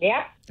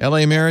 Yep.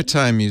 L.A.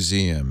 Maritime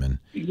Museum. And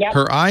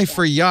her eye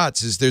for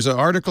yachts. There's an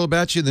article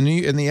about you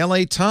in the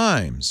L.A.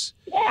 Times.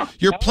 Yeah.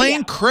 Your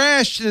plane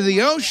crashed into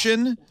the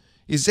ocean.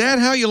 Is that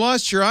how you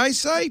lost your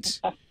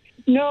eyesight?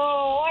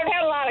 No, I've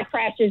had a lot of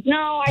crashes.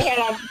 No, I had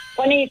a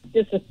funny,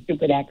 just a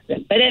stupid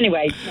accident. But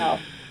anyway, no.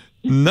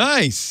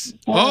 Nice.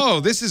 Oh,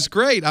 this is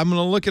great. I'm going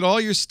to look at all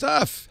your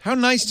stuff. How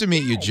nice to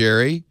meet you,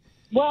 Jerry.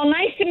 Well,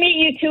 nice to meet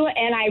you, too.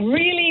 And I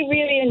really,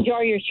 really enjoy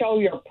your show.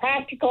 You're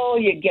practical.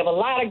 You give a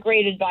lot of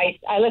great advice.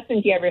 I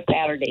listen to you every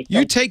Saturday. So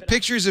you take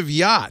pictures of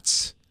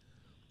yachts.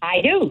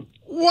 I do.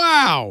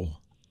 Wow.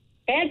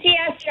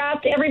 Fancy-ass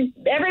yachts, every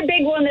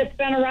big one that's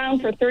been around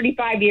for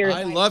 35 years.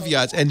 I love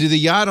yachts. And do the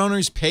yacht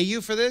owners pay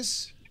you for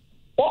this?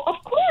 Well, of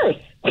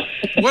course.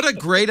 What a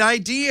great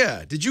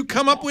idea. Did you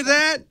come up with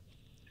that?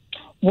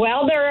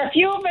 Well, there are a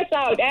few of us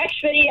out.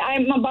 Actually,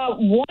 I'm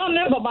one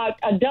of about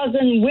a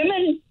dozen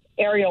women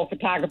aerial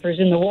photographers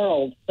in the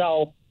world.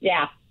 So,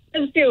 yeah,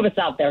 there's a few of us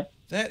out there.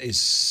 That is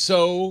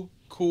so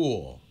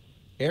cool.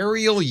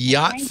 Aerial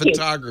yacht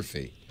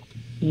photography.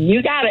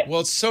 You got it.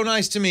 Well, it's so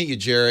nice to meet you,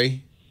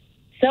 Jerry.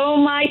 So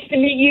nice to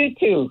meet you,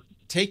 too.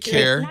 Take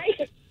care.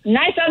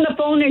 Nice on the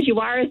phone as you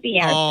are at the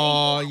end.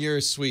 Oh, you're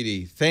a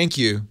sweetie. Thank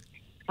you.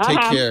 Take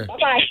care.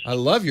 Bye-bye. I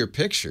love your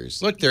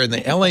pictures. Look, they're in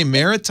the L.A.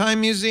 Maritime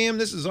Museum.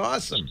 This is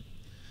awesome.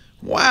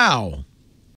 Wow.